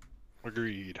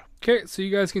 Agreed. Okay, so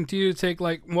you guys continue to take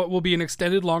like what will be an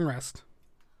extended long rest.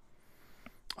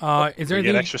 Is there We get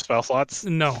anything? extra spell slots?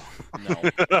 No.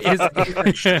 No.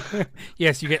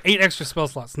 Yes, you get 8 extra spell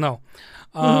slots. No.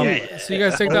 So you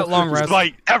guys take that long rest.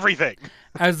 Like everything.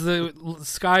 As the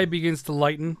sky begins to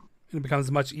lighten, it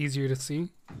becomes much easier to see.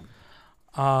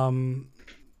 The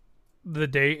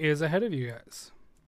day is ahead of you guys.